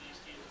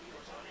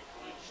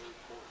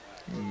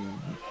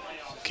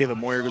 Caleb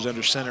Moyer goes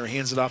under center,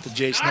 hands it off to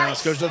Jace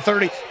Nowles, goes to the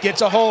 30,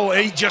 gets a hole,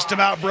 and he just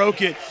about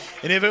broke it.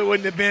 And if it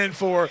wouldn't have been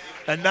for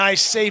a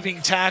nice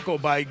saving tackle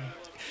by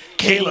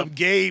Caleb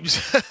Gabes,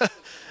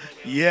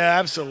 yeah,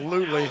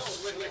 absolutely.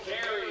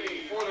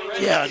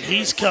 Yeah, and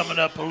he's coming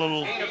up a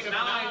little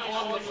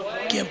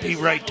gimpy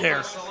right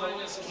there.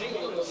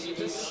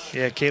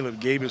 Yeah,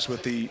 Caleb Gabes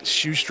with the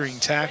shoestring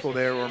tackle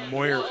there, or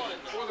Moyer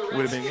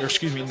would have been, or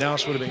excuse me,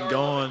 Nowles would have been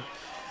gone.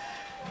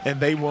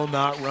 And they will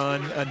not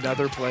run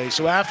another play.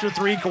 So after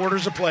 3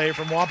 quarters of play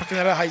from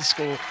Wapakoneta High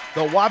School,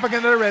 the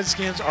Wapakoneta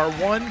Redskins are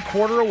 1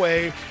 quarter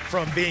away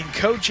from being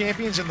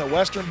co-champions in the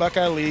Western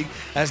Buckeye League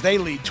as they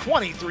lead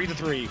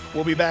 23-3.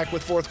 We'll be back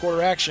with 4th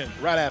quarter action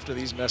right after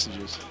these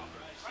messages.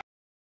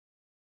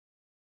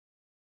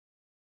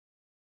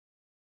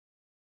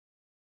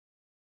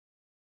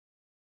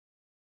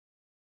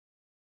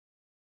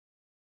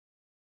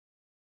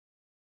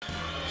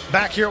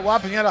 Back here at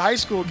Wapakoneta High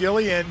School,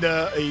 Gilly, and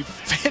a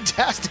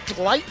fantastic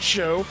light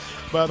show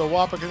by the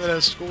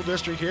Wapakoneta School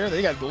District here.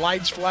 They got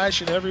lights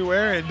flashing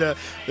everywhere, and the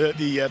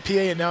PA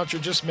announcer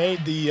just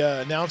made the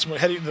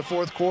announcement heading to the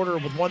 4th quarter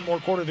with 1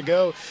 more quarter to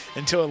go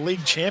until a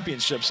league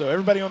championship. So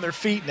everybody on their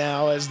feet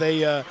now as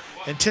they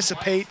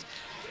anticipate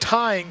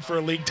tying for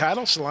a league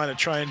title. Celina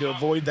trying to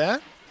avoid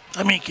that.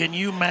 I mean, can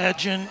you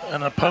imagine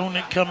an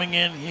opponent coming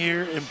in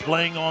here and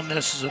playing on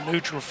this as a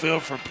neutral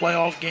field for a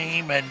playoff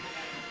game, and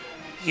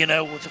you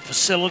know, with the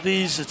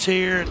facilities that's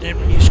here, and then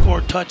when you score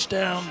a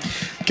touchdown,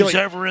 who's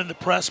ever in the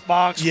press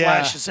box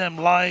flashes them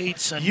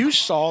lights. And you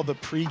saw the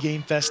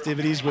pregame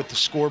festivities with the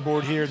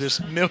scoreboard here,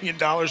 this $1 million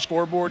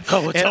scoreboard.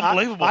 Oh, it's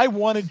unbelievable. I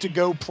wanted to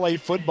go play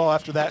football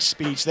after that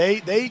speech.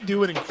 They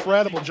do an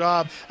incredible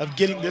job of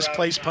getting this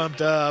place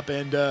pumped up,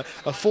 and a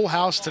full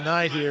house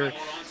tonight here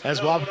as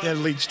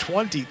Wapakoneta leads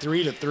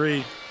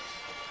 23-3.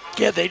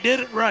 Yeah, they did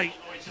it right.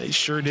 They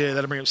sure did.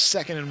 That'll bring up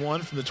 2nd and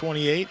 1 from the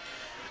 28.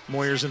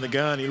 Moyer's in the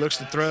gun. He looks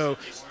to throw.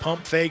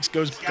 Pump fakes.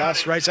 Goes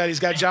right side. He's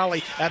got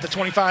Jolly at the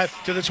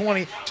 25 to the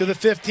 20 to the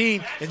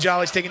 15. And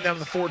Jolly's taken down to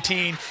the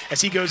 14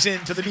 as he goes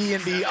into the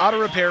B&B Auto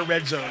Repair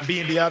red zone.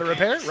 B&B Auto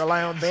Repair.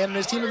 Rely on Van and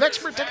his team of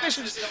expert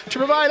technicians to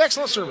provide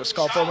excellent service.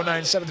 Call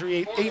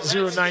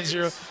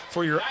 419-738-8090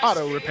 for your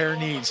auto repair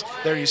needs.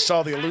 There you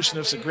saw the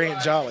elusiveness of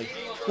Grant Jolly.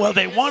 Well,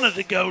 they wanted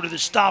to go to the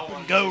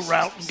stop-and-go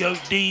route and go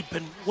deep,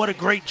 and what a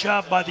great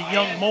job by the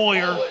young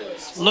Moyer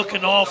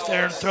looking off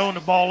there and throwing the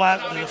ball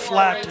out into the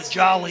flat to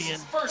Jolly,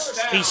 and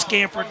he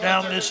scampered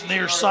down this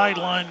near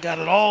sideline, got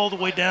it all the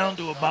way down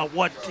to about,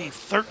 the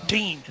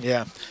 13.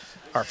 Yeah.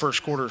 Our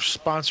first quarter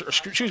sponsor, our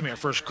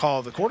first call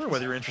of the quarter,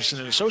 whether you're interested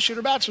in an associate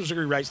or bachelor's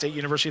degree, Wright State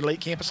University Lake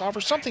Campus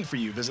offers something for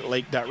you. Visit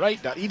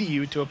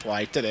lake.wright.edu to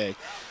apply today.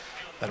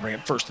 That'll bring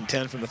up 1st and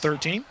 10 from the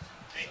 13.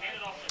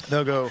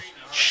 They'll go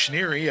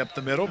Schneery up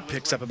the middle,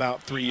 picks up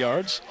about 3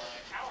 yards.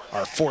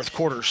 Our 4th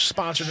quarter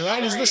sponsor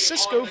tonight is the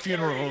Cisco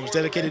Funeral Homes,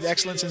 dedicated to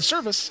excellence in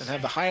service and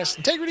have the highest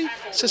integrity.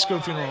 Cisco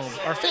Funeral Homes,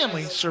 our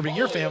family serving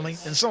your family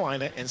in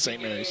Celina and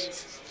St.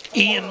 Mary's.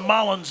 Ian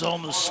Mullins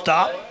on the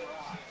stop.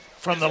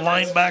 from the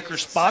linebacker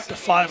spot, the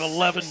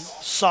 5'11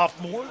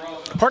 sophomore.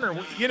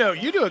 Partner, you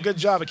do a good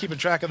job of keeping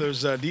track of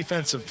those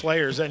defensive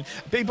players, and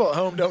people at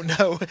home don't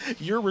know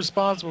you're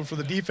responsible for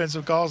the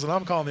defensive calls, and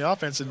I'm calling the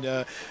offense, and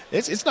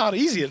it's not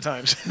easy at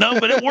times. No,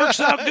 but it works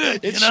out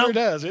good. It sure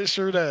does. It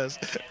sure does.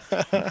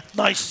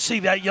 Nice to see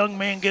that young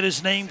man get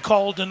his name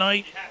called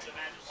tonight.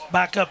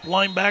 Backup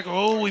linebacker.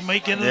 Oh, we may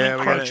get an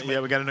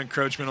encroachment. We got an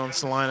encroachment on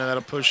Celina.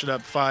 That'll push it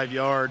up 5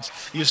 yards.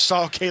 You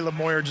saw Caleb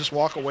Moyer just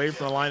walk away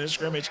from the line of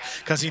scrimmage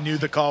because he knew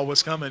the call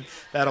was coming.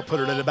 That'll put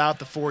it at about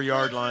the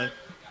 4-yard line.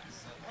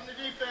 On the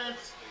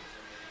defense,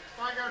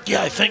 5-yard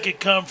Yeah, I think it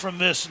come from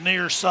this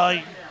near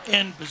side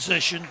end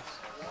position.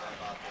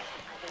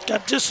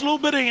 Got just a little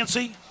bit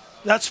antsy.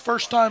 That's the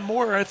first time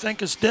Moyer, I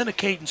think, is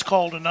Denicaden's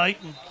call tonight,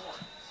 and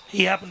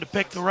he happened to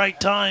pick the right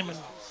time and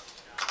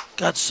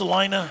got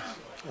Celina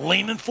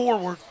leaning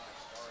forward.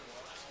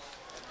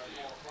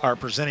 Our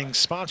presenting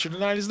sponsor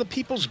tonight is the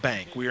People's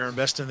Bank. We are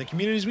investing in the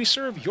communities we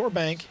serve. Your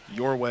bank,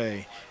 your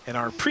way. And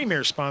our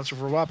premier sponsor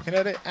for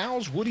Wapakoneta,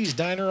 Al's Woody's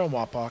Diner on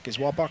Wapak, is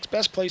Wapak's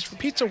best place for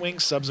pizza,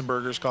 wings, subs, and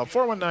burgers. Call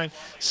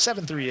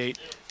 419-738-9111.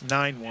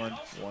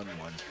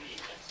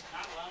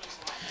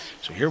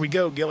 So here we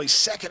go, Gilly.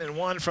 2nd and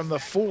 1 from the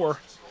 4.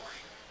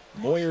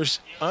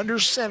 Moyer's under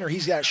center.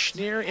 He's got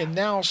Schneer and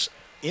Naus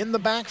in the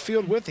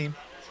backfield with him.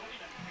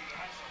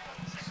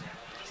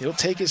 He'll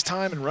take his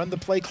time and run the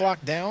play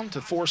clock down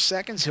to 4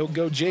 seconds. He'll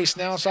go Jace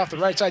Naus off the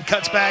right side,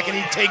 cuts back, and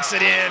he takes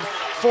it in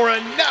for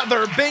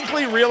another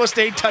Binkley Real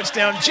Estate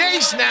touchdown.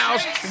 Jace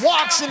Naus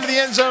walks into the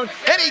end zone,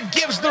 and he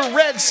gives the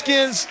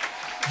Redskins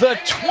the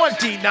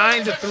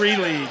 29-3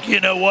 lead. You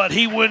know what?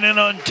 He went in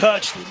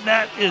untouched, and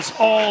that is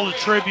all a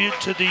tribute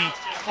to the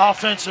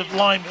offensive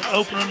lineman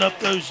opening up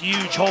those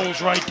huge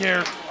holes right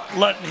there,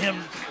 letting him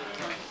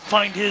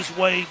find his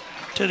way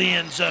to the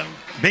end zone.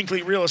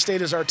 Binkley Real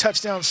Estate is our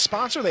touchdown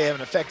sponsor. They have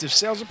an effective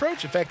sales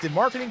approach, effective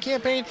marketing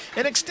campaign,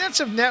 an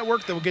extensive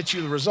network that will get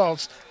you the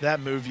results that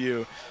move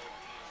you.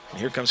 And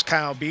here comes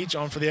Kyle Beach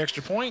on for the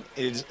extra point.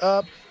 It is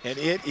up, and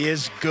it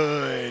is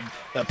good.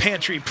 The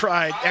Pantry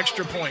Pride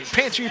extra point.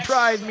 Pantry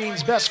Pride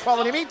means best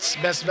quality meats,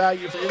 best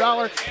value for your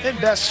dollar, and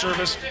best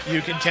service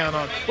you can count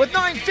on. With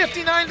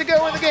 9:59 to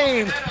go in the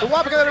game, the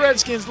Wapakoneta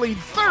Redskins lead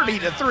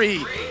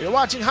 30-3. You're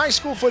watching high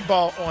school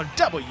football on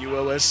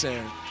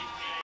WOSN.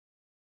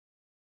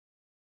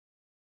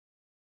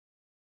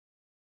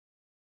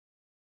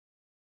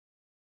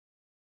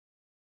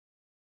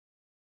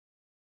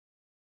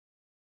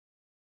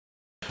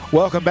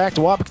 Welcome back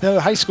to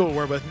Wapakoneta High School,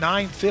 where with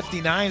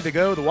 9:59 to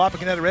go, the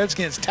Wapakoneta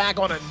Redskins tack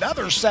on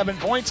another 7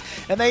 points,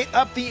 and they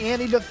up the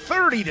ante to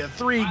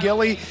 30-3,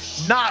 Gilly.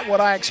 Not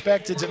what I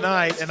expected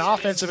tonight, an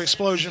offensive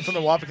explosion from the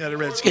Wapakoneta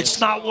Redskins.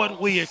 It's not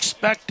what we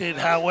expected,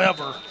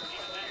 however.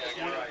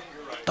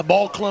 The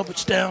ball club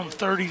is down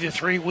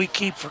 30-3. We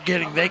keep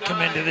forgetting they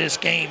come into this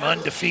game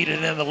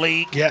undefeated in the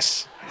league.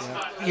 Yes.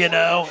 You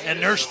know, and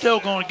they're still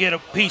going to get a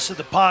piece of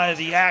the pie of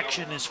the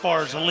action as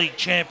far as the league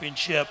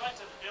championship,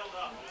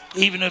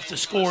 even if the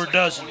score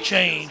doesn't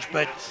change.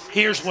 But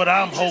here's what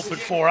I'm hoping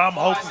for. I'm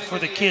hoping for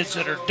the kids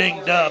that are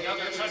dinged up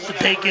that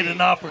they get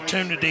an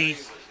opportunity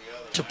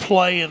to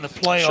play in the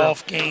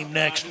playoff game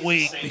next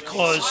week,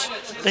 because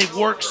they've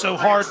worked so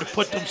hard to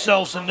put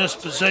themselves in this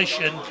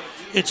position.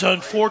 It's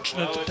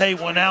unfortunate that they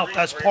went out.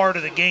 That's part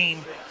of the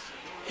game,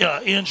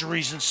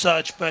 injuries and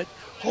such. But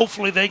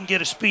hopefully they can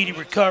get a speedy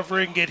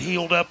recovery and get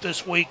healed up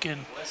this week,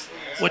 and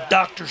with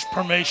doctor's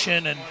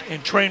permission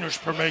and trainer's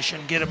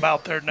permission, get them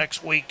out there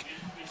next week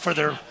for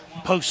their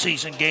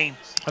postseason game.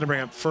 I'm going to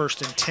bring up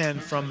 1st and 10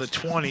 from the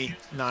 20,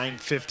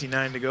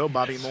 9:59 to go.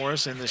 Bobby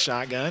Morris in the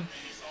shotgun.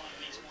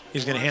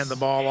 He's going to hand the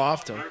ball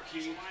off to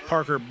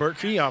Parker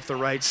Burkey off the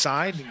right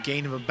side,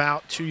 gain of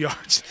about 2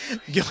 yards.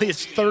 Gilly,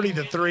 it's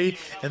 30-3,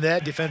 and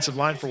that defensive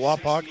line for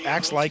Wapak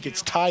acts like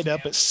it's tied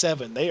up at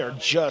 7. They are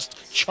just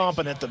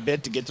chomping at the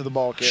bit to get to the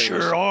ball carriers.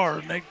 Sure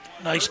are.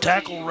 Nice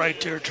tackle right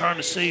there, trying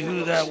to see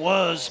who that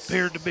was.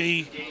 Appeared to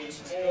be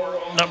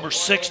number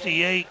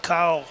 68,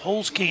 Kyle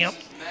Holzkamp.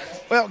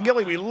 Well,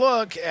 Gilly, we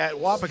look at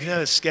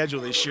Wapakoneta's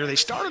schedule this year. They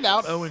started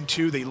out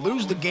 0-2. They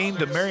lose the game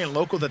to Marion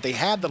Local that they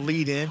had the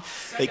lead in.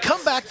 They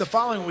come back the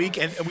following week,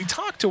 and we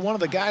talked to one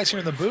of the guys here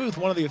in the booth,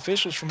 one of the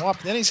officials from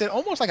Wapakoneta. He said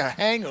almost like a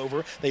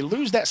hangover. They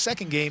lose that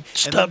second game.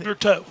 Stub their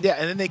toe. Yeah,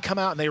 and then they come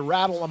out and they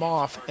rattle them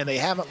off, and they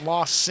haven't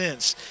lost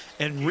since.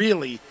 And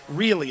really,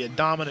 really a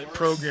dominant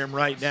program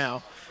right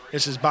now.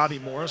 This is Bobby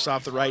Morris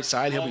off the right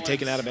side. He'll be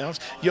taken out of bounds.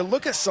 You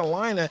look at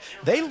Celina,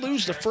 they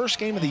lose the first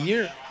game of the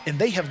year, and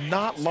they have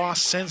not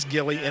lost since,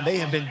 Gilly, and they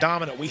have been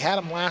dominant. We had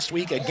them last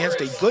week against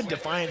a good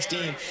Defiance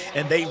team,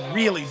 and they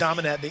really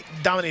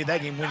dominated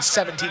that game, win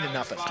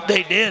 17-0.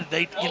 They did.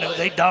 They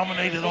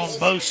dominated on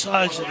both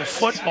sides of the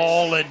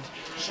football, and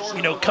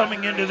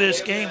coming into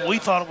this game, we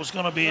thought it was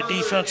going to be a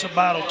defensive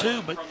battle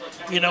too. But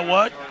you know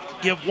what?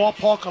 Give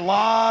Wapak a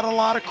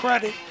lot of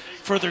credit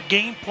for their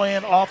game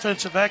plan,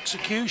 offensive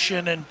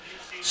execution, and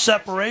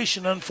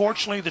separation.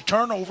 Unfortunately, the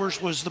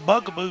turnovers was the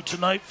bugaboo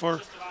tonight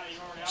for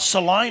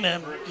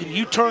Celina. And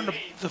you turn the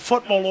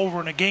football over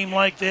in a game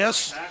like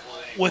this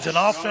with an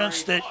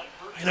offense that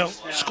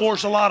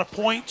scores a lot of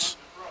points,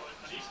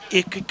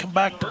 it could come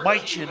back to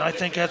bite you, and I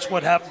think that's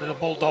what happened to the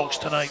Bulldogs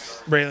tonight.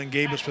 Braylon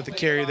Gabus with the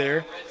carry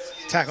there.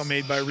 Tackle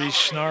made by Reese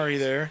Schnarry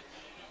there.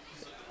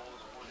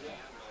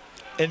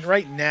 And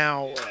right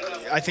now,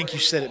 I think you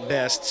said it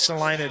best,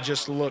 Celina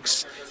just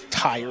looks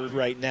tired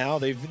right now.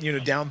 They've,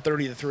 down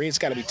 30-3. It's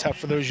got to be tough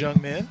for those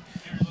young men.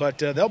 But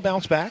they'll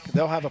bounce back.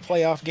 They'll have a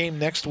playoff game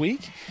next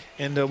week,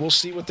 and we'll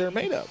see what they're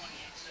made of.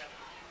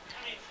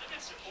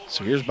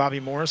 So here's Bobby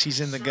Morris.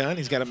 He's in the gun.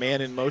 He's got a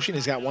man in motion.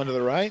 He's got one to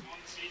the right.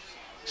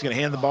 He's going to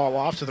hand the ball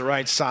off to the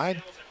right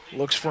side.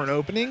 Looks for an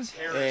opening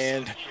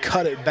and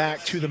cut it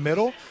back to the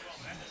middle.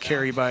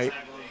 Carry by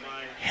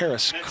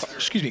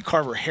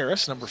Carver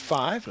Harris, number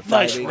 5. A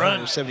Nice 5'8", run.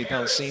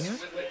 170-pound senior.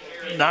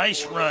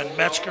 Nice run.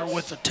 Metzger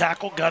with the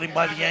tackle, got him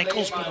by the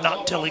ankles, but not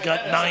until he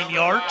got 9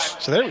 yards.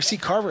 So there we see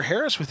Carver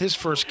Harris with his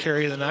first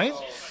carry of the night.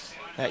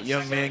 That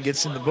young man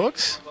gets in the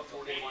books.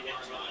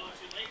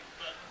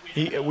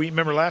 We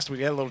remember last week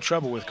we had a little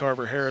trouble with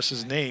Carver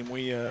Harris's name.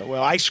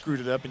 I screwed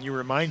it up, and you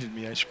reminded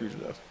me I screwed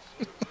it up.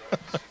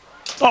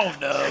 Oh,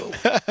 no.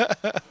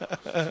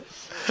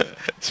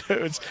 So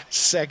it's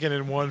 2nd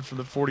and 1 from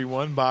the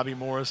 41. Bobby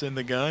Morris in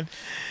the gun.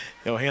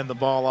 He'll hand the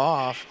ball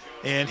off,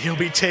 and he'll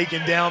be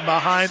taken down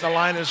behind the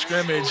line of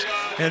scrimmage.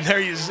 And there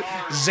he is.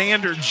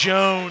 Xander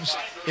Jones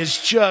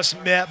is just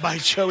met by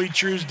Joey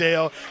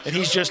Truesdale, and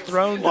he's just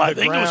thrown to the ground. I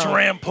think it was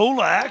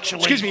Rampula, actually.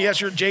 Excuse me,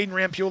 yes, you're Jaden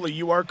Rampula.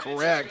 You are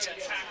correct.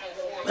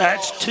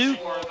 That's 2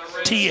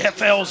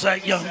 TFLs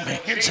that young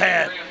man's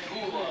had.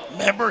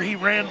 Remember, he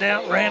ran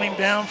him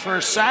down for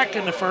a sack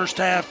in the first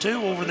half,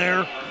 too, over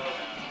there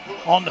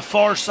on the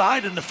far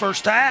side in the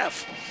first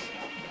half.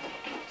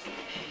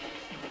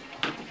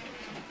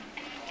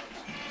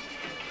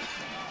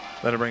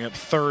 That'll bring up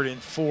 3rd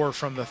and 4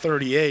 from the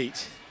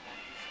 38.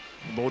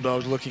 The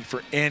Bulldogs looking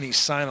for any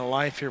sign of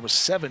life here with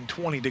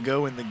 7:20 to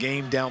go in the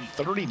game, down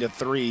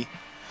 30-3.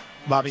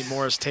 Bobby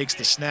Morris takes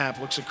the snap,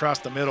 looks across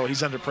the middle.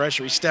 He's under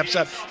pressure. He steps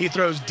up. He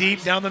throws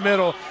deep down the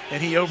middle,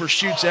 and he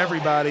overshoots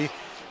everybody,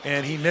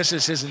 and he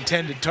misses his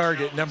intended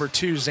target, number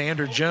 2,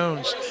 Xander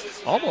Jones.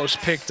 Almost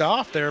picked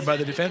off there by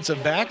the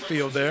defensive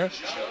backfield there.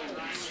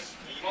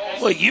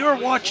 Well, you were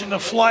watching the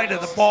flight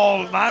of the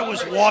ball, and I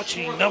was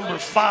watching number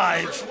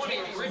 5,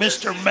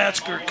 Mr.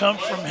 Metzger, come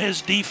from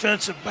his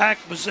defensive back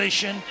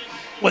position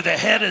with a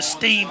head of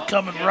steam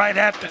coming right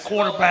at the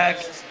quarterback.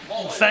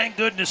 And thank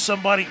goodness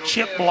somebody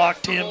chip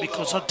blocked him,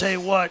 because I'll tell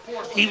you what,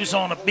 he was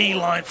on a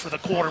beeline for the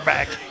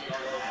quarterback.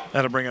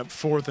 That'll bring up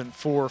 4th and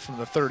 4 from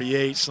the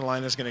 38.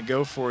 Celina's going to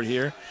go for it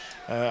here.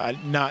 I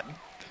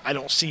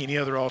don't see any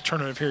other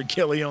alternative here.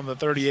 Gilly on the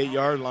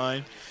 38-yard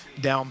line,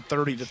 down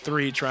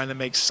 30-3, trying to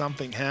make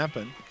something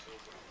happen.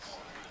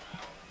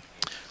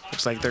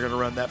 Looks like they're going to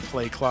run that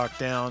play clock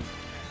down,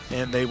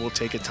 and they will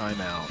take a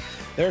timeout.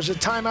 There's a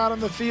timeout on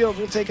the field.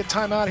 We'll take a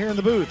timeout here in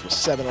the booth with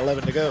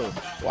 7:11 to go.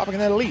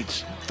 Wapakoneta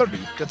leads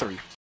 30-3.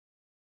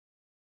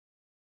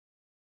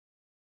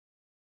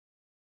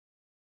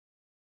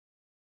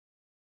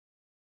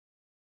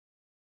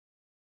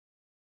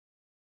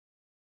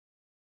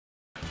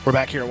 We're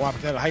back here at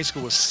Wapakoneta High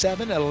School with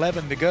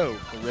 7:11 to go.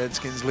 The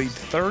Redskins lead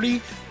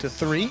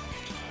 30-3.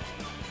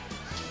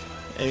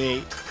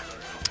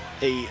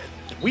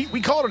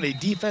 We called it a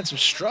defensive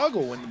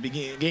struggle when the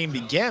game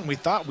began. We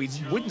thought we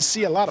wouldn't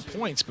see a lot of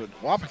points, but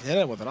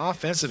Wapakoneta with an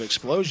offensive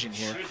explosion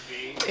here,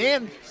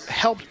 and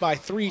helped by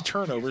 3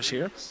 turnovers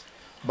here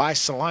by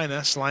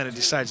Celina. Celina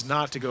decides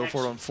not to go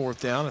for it on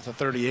 4th down at the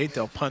 38.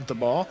 They'll punt the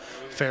ball.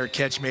 Fair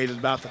catch made at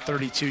about the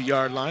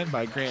 32-yard line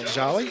by Grant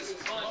Jolly.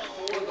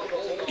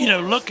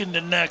 Looking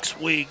to next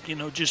week,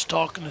 just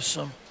talking to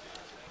some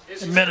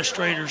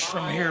administrators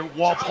from here at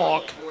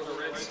Wapak,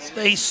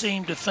 they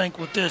seem to think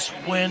with this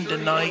win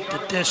tonight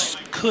that this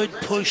could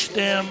push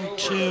them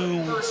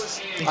to,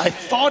 I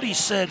thought he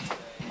said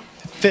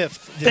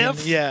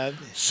 5th. Yeah.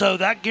 So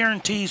that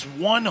guarantees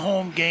 1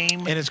 home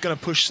game. And it's going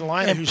to push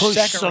Celina, who's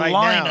 2nd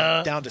right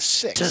now, down to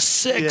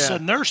 6. Yeah.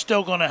 And they're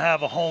still going to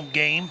have a home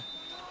game.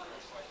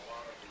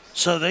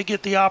 So they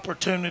get the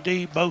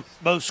opportunity,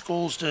 both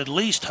schools, to at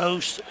least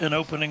host an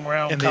opening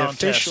round and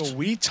contest. The official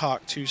we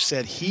talked to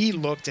said he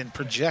looked and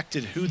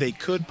projected who they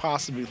could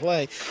possibly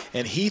play,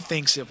 and he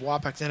thinks if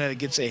Wapakoneta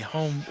gets a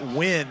home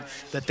win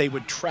that they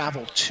would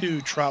travel to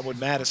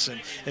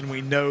Trotwood-Madison, and we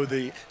know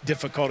the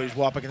difficulties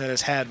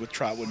Wapakoneta's had with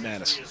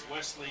Trotwood-Madison.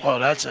 Oh,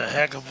 that's a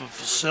heck of a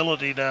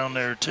facility down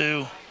there,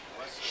 too.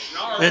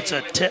 It's a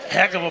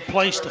heck of a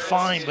place to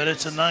find, but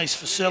it's a nice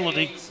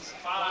facility.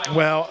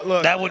 Well,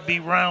 look. That would be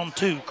round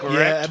 2, correct?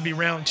 Yeah, that'd be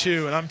round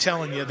 2. And I'm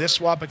telling you, this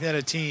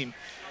Wapakoneta team,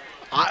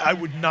 I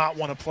would not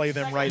want to play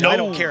them right now. I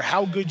don't care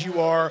how good you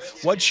are,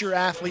 what your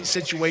athlete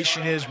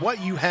situation is, what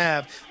you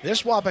have.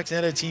 This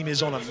Wapakoneta team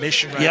is on a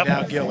mission right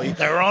now, Gilly.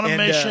 They're on a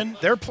mission.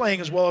 They're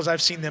playing as well as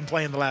I've seen them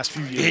play in the last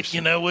few years.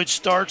 It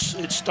starts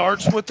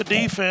with the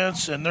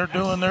defense, and they're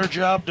doing their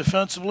job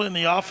defensively, and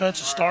the offense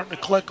is starting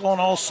to click on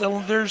all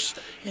cylinders,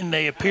 and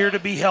they appear to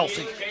be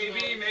healthy.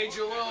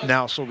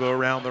 Now will go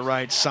around the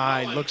right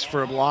side, looks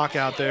for a block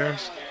out there.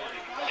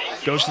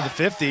 Goes to the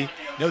 50.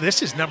 No,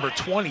 this is number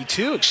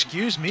 22.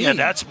 Excuse me. Yeah,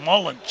 that's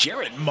Mullen.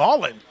 Jared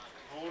Mullen.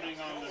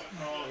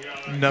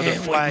 Another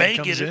And flag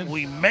comes in.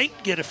 we may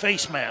get a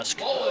face mask.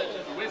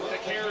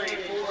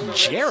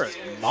 Jared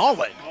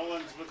Mullen,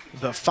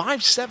 the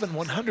 5'7",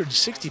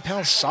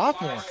 160-pound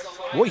sophomore.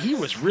 Boy, he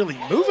was really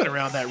moving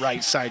around that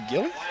right side,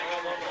 Gilly.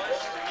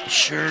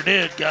 Sure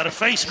did. Got a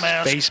face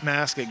mask. Face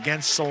mask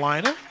against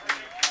Celina.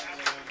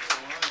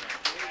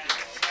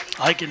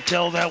 I can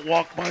tell that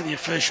walk by the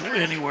official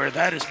anywhere.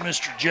 That is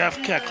Mr. Jeff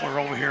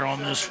Keckler over here on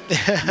this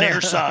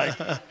near side.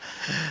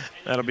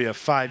 That'll be a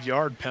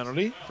 5-yard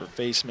penalty for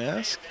face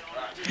mask.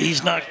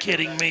 He's not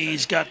kidding me.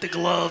 He's got the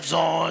gloves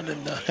on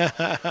and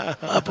the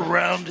up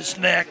around his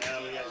neck.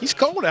 He's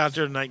cold out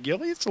there tonight,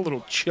 Gilly. It's a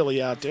little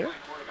chilly out there.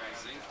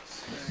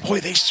 Boy,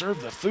 they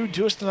served the food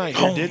to us tonight,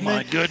 here, didn't they? Oh,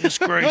 my goodness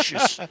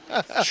gracious.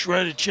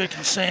 Shredded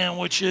chicken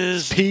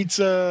sandwiches.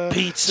 Pizza,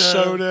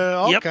 soda,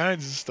 all Yep.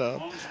 kinds of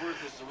stuff.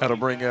 That'll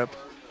bring up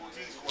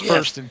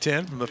first and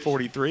 10 from the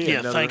 43. Yeah,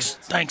 Another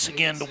thanks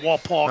again to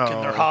Wapak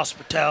and their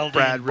hospitality.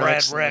 Brad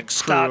Rex, Rex,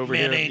 Scott over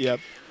here. Minnick, Yep.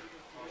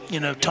 you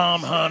know,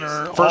 Tom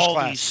Hunter,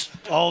 First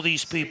all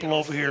these people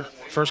over here.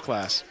 First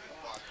class.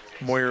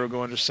 Moyer will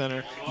go under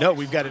center. No,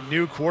 we've got a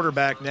new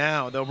quarterback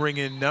now. They'll bring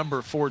in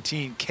number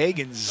 14,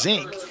 Kagan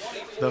Zink,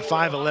 the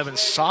 5'11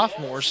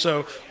 sophomore.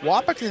 So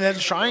Wapakoneta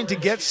trying to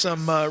get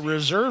some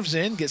reserves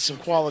in, get some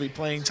quality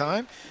playing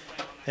time.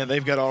 And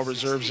they've got all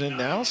reserves in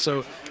now.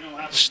 So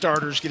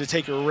starters get to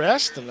take a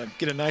rest and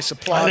get a nice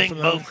applause I think from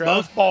the home crowd.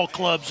 both ball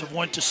clubs have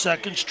went to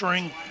second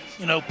string.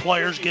 You know,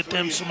 players get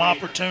them some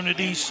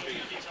opportunities.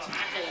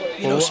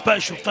 You know,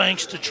 special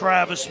thanks to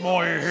Travis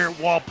Moyer here at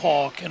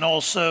Wapak and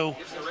also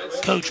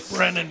Coach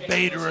Brennan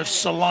Bader of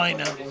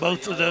Celina.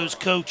 Both of those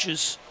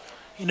coaches,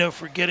 you know,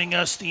 for getting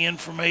us the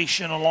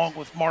information along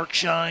with Mark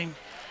Shine,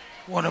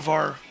 one of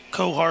our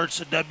cohorts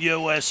at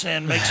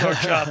WOSN, makes our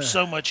job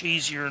so much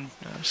easier and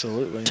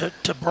Absolutely.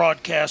 to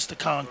broadcast the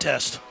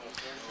contest.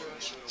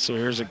 So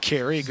here's a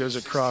carry. It goes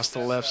across the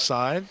left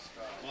side.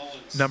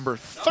 Number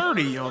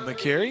 30 on the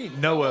carry,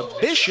 Noah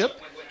Bishop,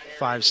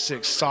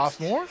 5'6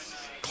 sophomore.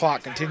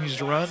 Clock continues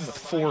to run with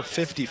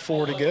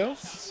 4:54 to go.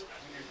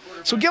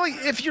 So, Gilly,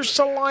 if you're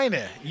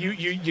Celina, you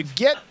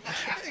get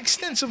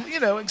extensive, you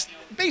know,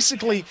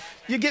 basically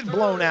you get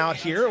blown out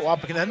here at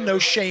Wapakoneta. No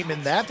shame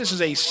in that. This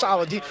is a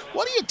solid team.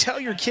 What do you tell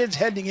your kids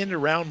heading into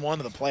round one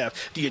of the playoffs?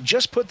 Do you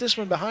just put this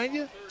one behind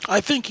you? I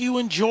think you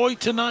enjoy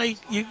tonight.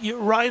 You're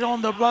right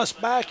on the bus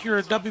back. You're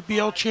a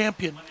WBL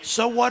champion.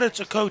 So what? It's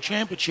a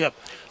co-championship.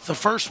 The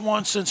first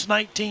one since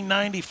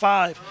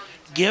 1995.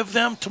 Give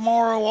them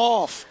tomorrow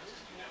off.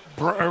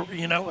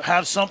 You know,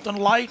 have something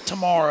light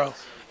tomorrow.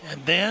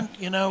 And then,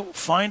 you know,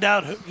 find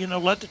out,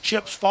 let the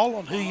chips fall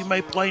on who you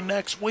may play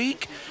next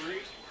week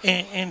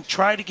and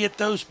try to get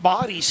those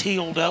bodies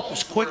healed up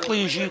as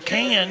quickly as you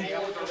can.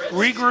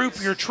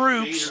 Regroup your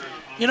troops.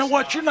 You know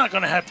what? You're not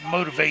going to have to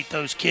motivate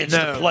those kids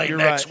to play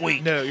next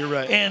week. No, you're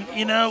right. And,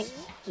 you know,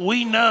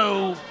 we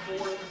know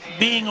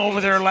being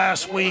over there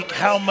last week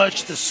how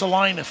much the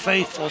Celina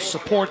faithful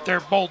support their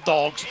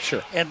Bulldogs.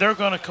 Sure. And they're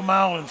going to come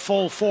out in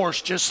full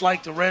force just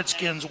like the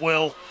Redskins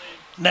will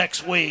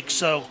next week.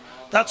 So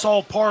that's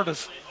all part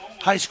of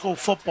high school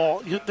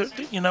football.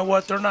 You know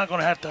what? They're not going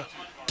to have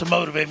to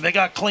motivate them. They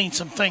got to clean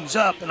some things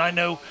up. And I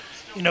know,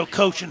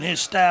 Coach and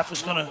his staff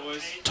is going to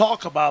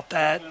talk about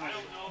that.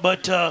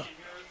 But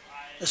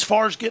as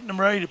far as getting them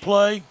ready to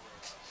play,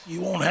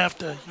 you won't have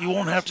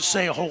to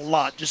say a whole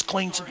lot. Just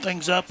clean some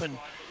things up and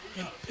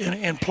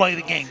play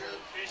the game.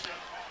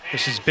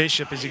 This is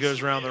Bishop as he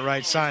goes around the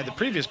right side. The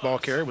previous ball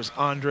carrier was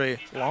Andre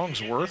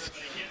Longsworth.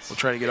 We'll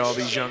try to get all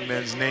these young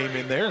men's name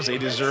in there as they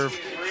deserve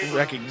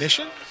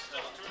recognition.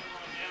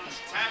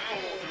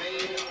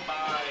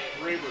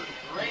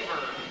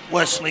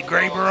 Wesley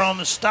Graber on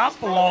the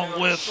stop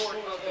along with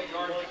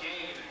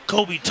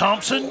Kobe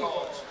Thompson.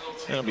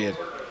 That'll be a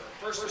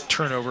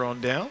turnover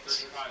on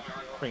downs.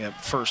 Bring up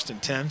 1st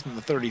and 10 from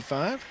the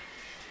 35.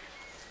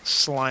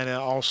 Celina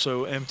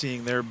also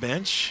emptying their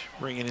bench,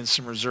 bringing in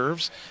some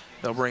reserves.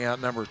 They'll bring out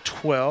number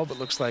 12. It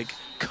looks like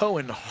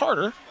Cohen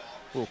Harder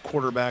will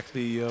quarterback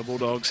the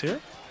Bulldogs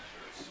here.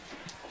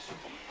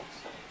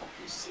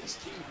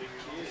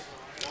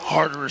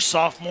 Harder is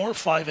sophomore,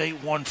 5'8",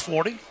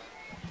 140.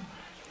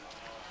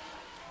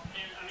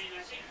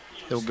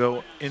 They'll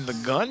go in the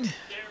gun.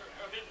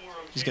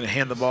 He's going to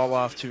hand the ball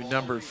off to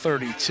number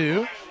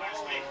 32.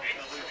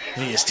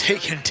 He is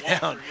taken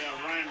down.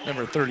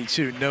 Number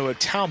 32, Noah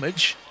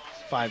Talmadge,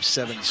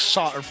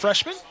 5'7"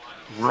 freshman.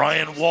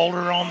 Ryan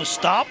Walter on the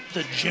stop,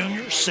 the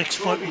junior, 6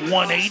 foot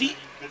 180.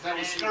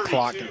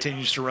 Clock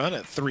continues to run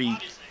at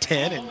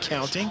 3:10 and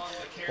counting.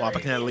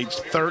 Wapakoneta leads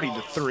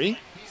 30-3.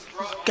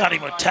 Got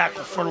him a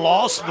tackle for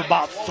loss of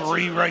about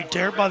 3 right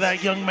there by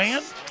that young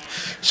man.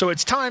 So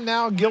it's time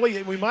now,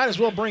 Gilly. We might as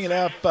well bring it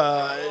up.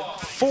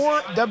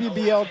 4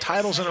 WBL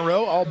titles in a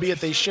row, albeit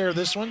they share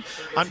this one.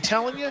 I'm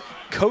telling you,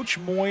 Coach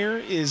Moyer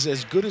is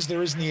as good as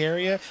there is in the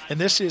area, and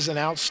this is an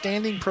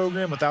outstanding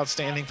program with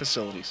outstanding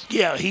facilities.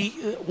 Yeah,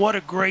 what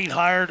a great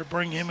hire to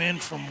bring him in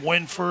from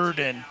Winford.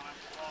 And,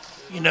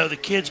 the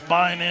kids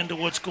buying into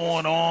what's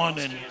going on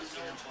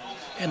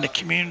and the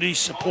community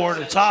support.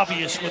 It's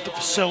obvious with the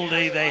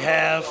facility they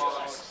have.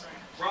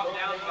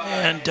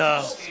 And,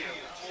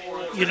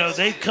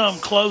 they've come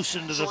close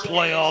into the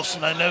playoffs,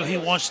 and I know he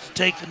wants to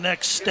take the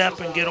next step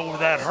and get over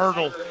that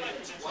hurdle.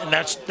 And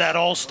that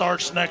all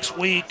starts next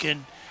week.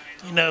 And,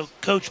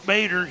 Coach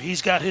Bader,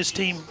 he's got his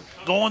team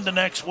going the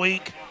next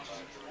week.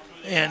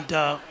 And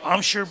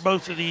I'm sure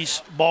both of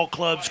these ball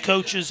clubs,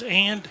 coaches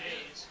and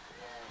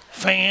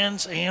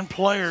fans and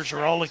players,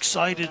 are all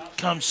excited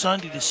come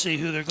Sunday to see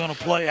who they're going to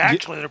play.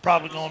 Actually, they're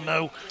probably going to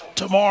know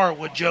tomorrow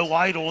with Joe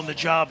Idle and the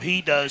job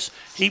he does.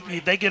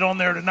 If they get on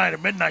there tonight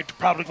at midnight, they're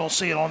probably going to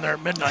see it on there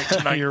at midnight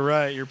tonight. You're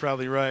right. You're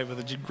probably right with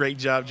a great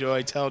job Joe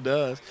Idle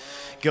does.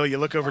 Gil, you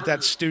look over at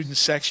that student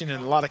section,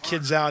 and a lot of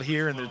kids out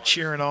here, and they're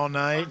cheering all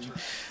night. And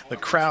the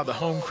crowd, the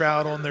home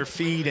crowd on their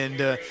feet.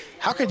 And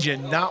how could you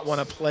not want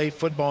to play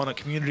football in a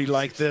community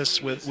like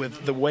this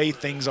with the way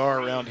things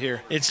are around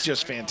here? It's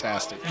just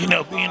fantastic. Being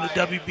a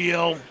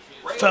WBL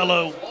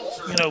fellow,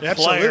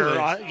 player,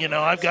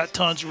 I've got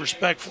tons of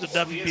respect for the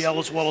WBL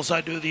as well as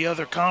I do the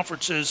other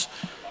conferences.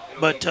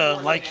 But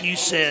like you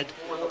said,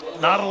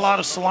 not a lot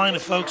of Celina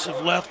folks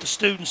have left the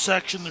student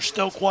section. There's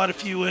still quite a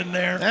few in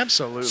there.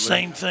 Absolutely.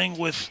 Same thing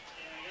with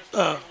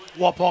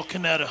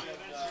Wapakoneta.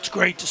 It's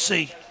great to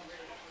see.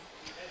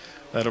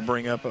 That'll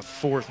bring up a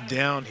 4th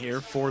down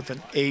here, 4th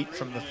and 8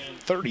 from the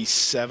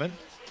 37.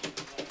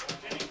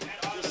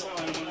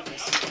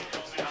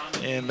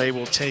 And they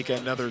will take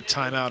another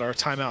timeout. Our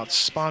timeout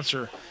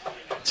sponsor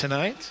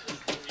tonight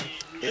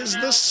is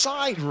the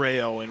Side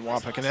Rail in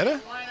Wapakoneta,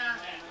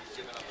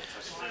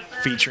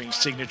 featuring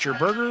signature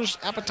burgers,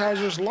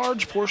 appetizers,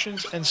 large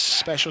portions, and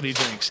specialty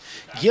drinks.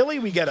 Gilly,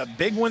 we got a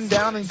big one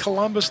down in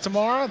Columbus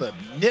tomorrow. The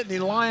Nittany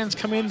Lions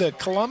come into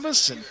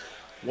Columbus, and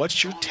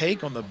what's your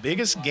take on the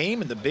biggest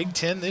game in the Big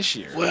Ten this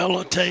year? Well,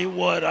 I'll tell you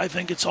what, I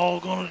think it's all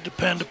going to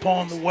depend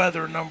upon the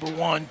weather, number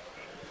one.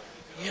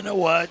 You know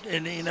what,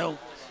 and in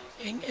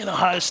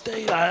Ohio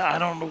State, I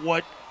don't know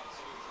what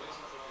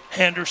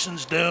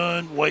Henderson's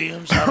doing,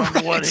 Williams, I don't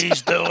know what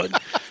he's doing.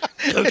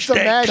 Coach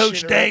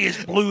Day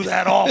has blew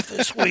that off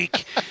this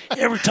week.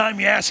 Every time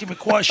you ask him a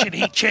question,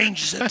 he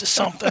changes it to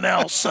something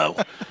else. So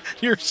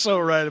you're so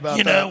right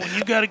about that. When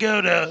you got to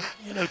go to,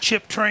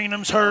 Chip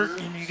Trainum's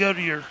hurt and you go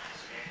to your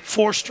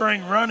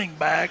 4-string running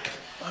back,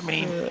 I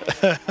mean,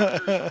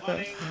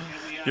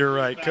 you're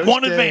right. Coach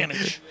one Day,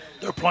 advantage.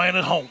 They're playing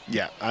at home.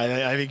 Yeah,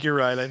 I think you're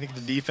right. I think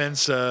the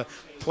defense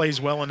plays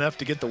well enough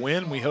to get the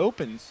win, we hope,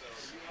 and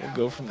we'll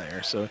go from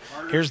there. So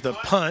here's the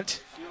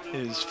punt. It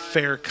is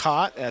fair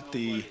caught at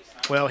the,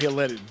 well, he'll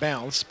let it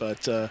bounce,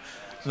 but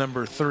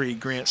number 3,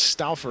 Grant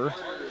Stauffer,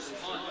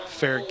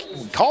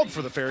 called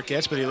for the fair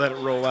catch, but he let it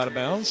roll out of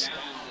bounds.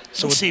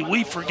 So see,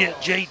 we forget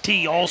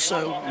JT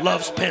also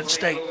loves Penn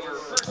State.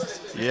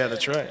 Yeah,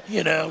 that's right.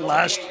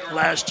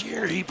 Last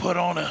year he put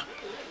on a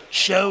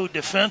show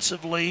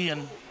defensively,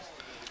 and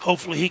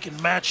hopefully he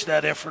can match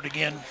that effort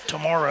again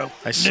tomorrow.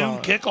 Noon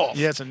kickoff.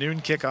 Yeah, it's a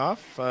noon kickoff.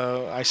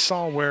 I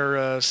saw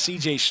where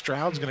C.J.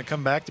 Stroud's going to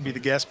come back to be the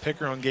guest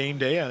picker on game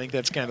day. I think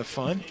that's kind of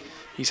fun.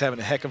 He's having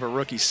a heck of a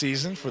rookie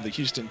season for the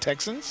Houston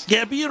Texans. Yeah,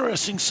 it'd be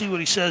interesting to see what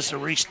he says to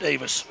Reese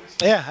Davis.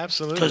 Yeah,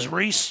 absolutely. Because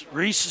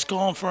Reese is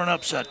calling for an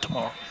upset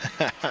tomorrow.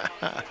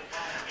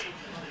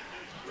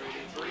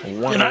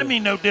 And I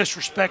mean no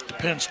disrespect to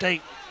Penn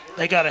State.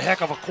 They got a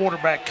heck of a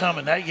quarterback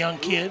coming. That young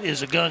kid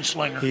is a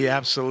gunslinger. He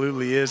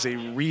absolutely is a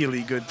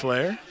really good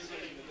player.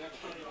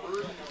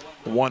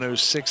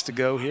 1:06 to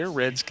go here.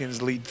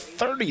 Redskins lead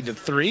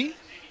 30-3.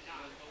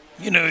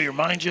 You know who he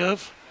reminds you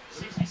of?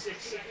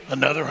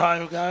 Another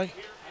Ohio guy,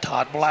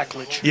 Todd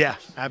Blackledge. Yeah,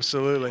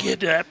 absolutely. Get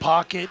to that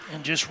pocket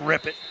and just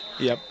rip it.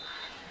 Yep.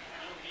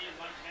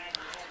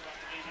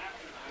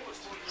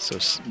 So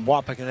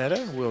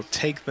Wapakoneta will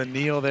take the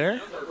kneel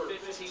there.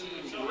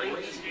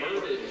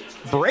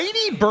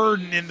 Brady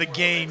Burden in the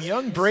game,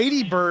 young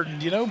Brady Burden.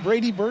 You know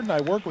Brady Burden,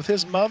 I work with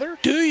his mother.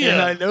 Do you?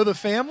 And I know the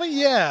family.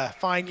 Yeah,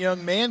 fine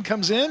young man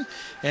comes in,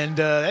 and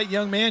that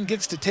young man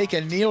gets to take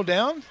a kneel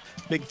down.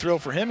 Big thrill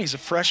for him. He's a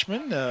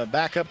freshman,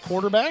 backup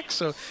quarterback.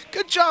 So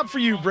good job for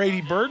you,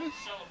 Brady Burden.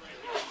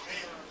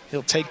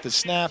 He'll take the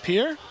snap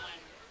here.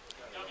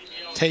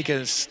 Take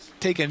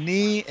a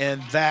knee,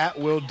 and that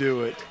will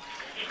do it.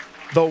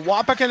 The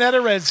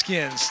Wapakoneta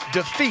Redskins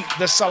defeat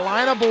the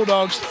Celina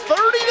Bulldogs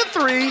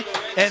 30-3,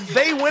 and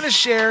they win a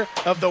share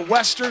of the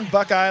Western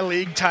Buckeye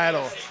League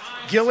title.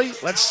 Gilly,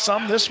 let's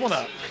sum this one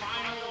up.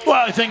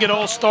 Well, I think it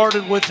all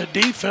started with the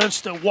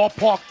defense that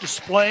Wapak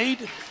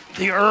displayed,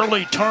 the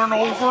early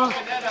turnover,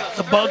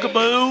 the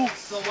bugaboo,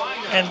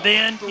 and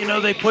then,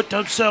 they put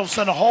themselves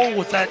in a hole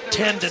with that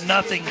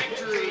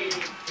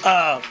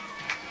 10-0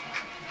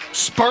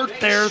 spurt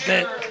there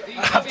that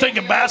I'm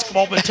thinking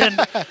basketball, but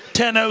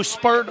 10-0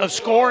 spurt of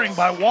scoring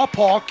by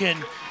Wapak,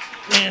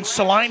 and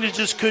Celina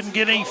just couldn't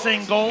get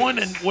anything going.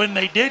 And when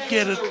they did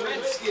get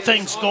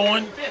things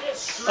going,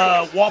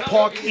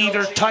 Wapak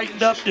either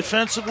tightened up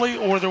defensively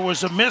or there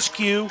was a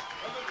miscue,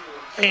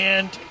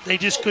 and they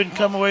just couldn't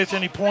come away with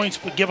any points.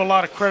 But give a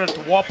lot of credit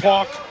to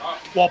Wapak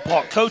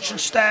Wapak coaching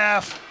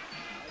staff.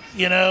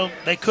 You know,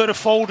 they could have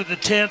folded the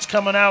tents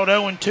coming out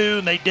 0-2,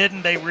 and they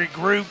didn't. They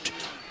regrouped,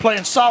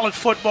 playing solid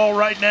football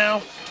right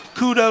now.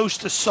 Kudos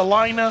to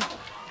Celina.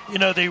 You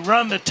know, they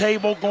run the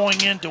table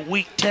going into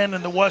Week 10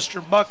 in the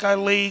Western Buckeye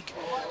League.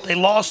 They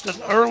lost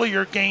an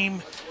earlier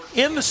game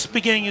in the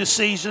beginning of the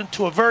season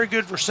to a very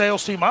good Versailles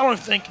team. I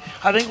think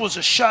it was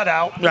a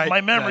shutout, if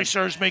my memory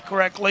serves me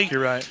correctly.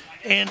 You're right.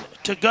 And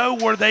to go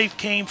where they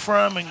came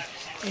from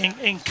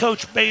and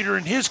Coach Bader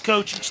and his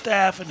coaching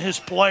staff and his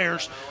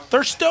players,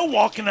 they're still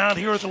walking out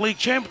here with the league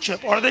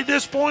championship. Are they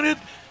disappointed?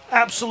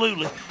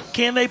 Absolutely.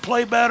 Can they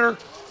play better?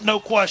 No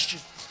question.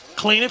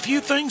 Clean a few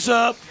things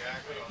up,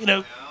 you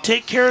know,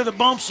 take care of the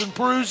bumps and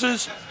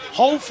bruises.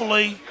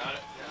 Hopefully,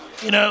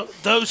 you know,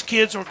 those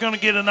kids are going to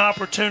get an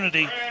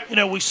opportunity. You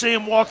know, we see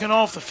them walking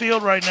off the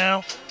field right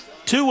now,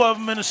 2 of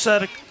them in a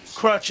set of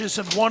crutches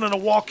and 1 in a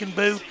walking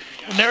boot.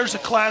 And there's a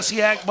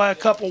classy act by a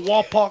couple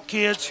Wapak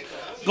kids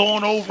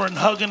going over and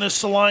hugging the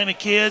Celina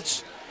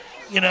kids,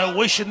 you know,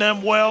 wishing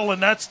them well.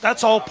 And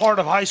that's all part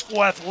of high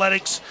school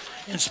athletics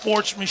and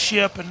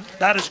sportsmanship, and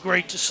that is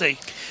great to see.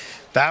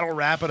 That'll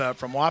wrap it up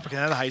from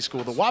Wapakoneta High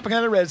School. The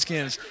Wapakoneta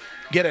Redskins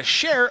get a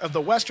share of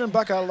the Western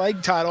Buckeye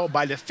League title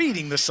by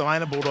defeating the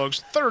Celina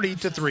Bulldogs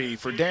 30-3.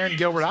 For Darren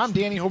Gilbert, I'm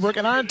Danny Holbrook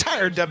and our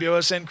entire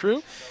WSN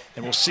crew,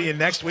 and we'll see you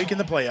next week in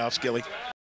the playoffs, Gilly.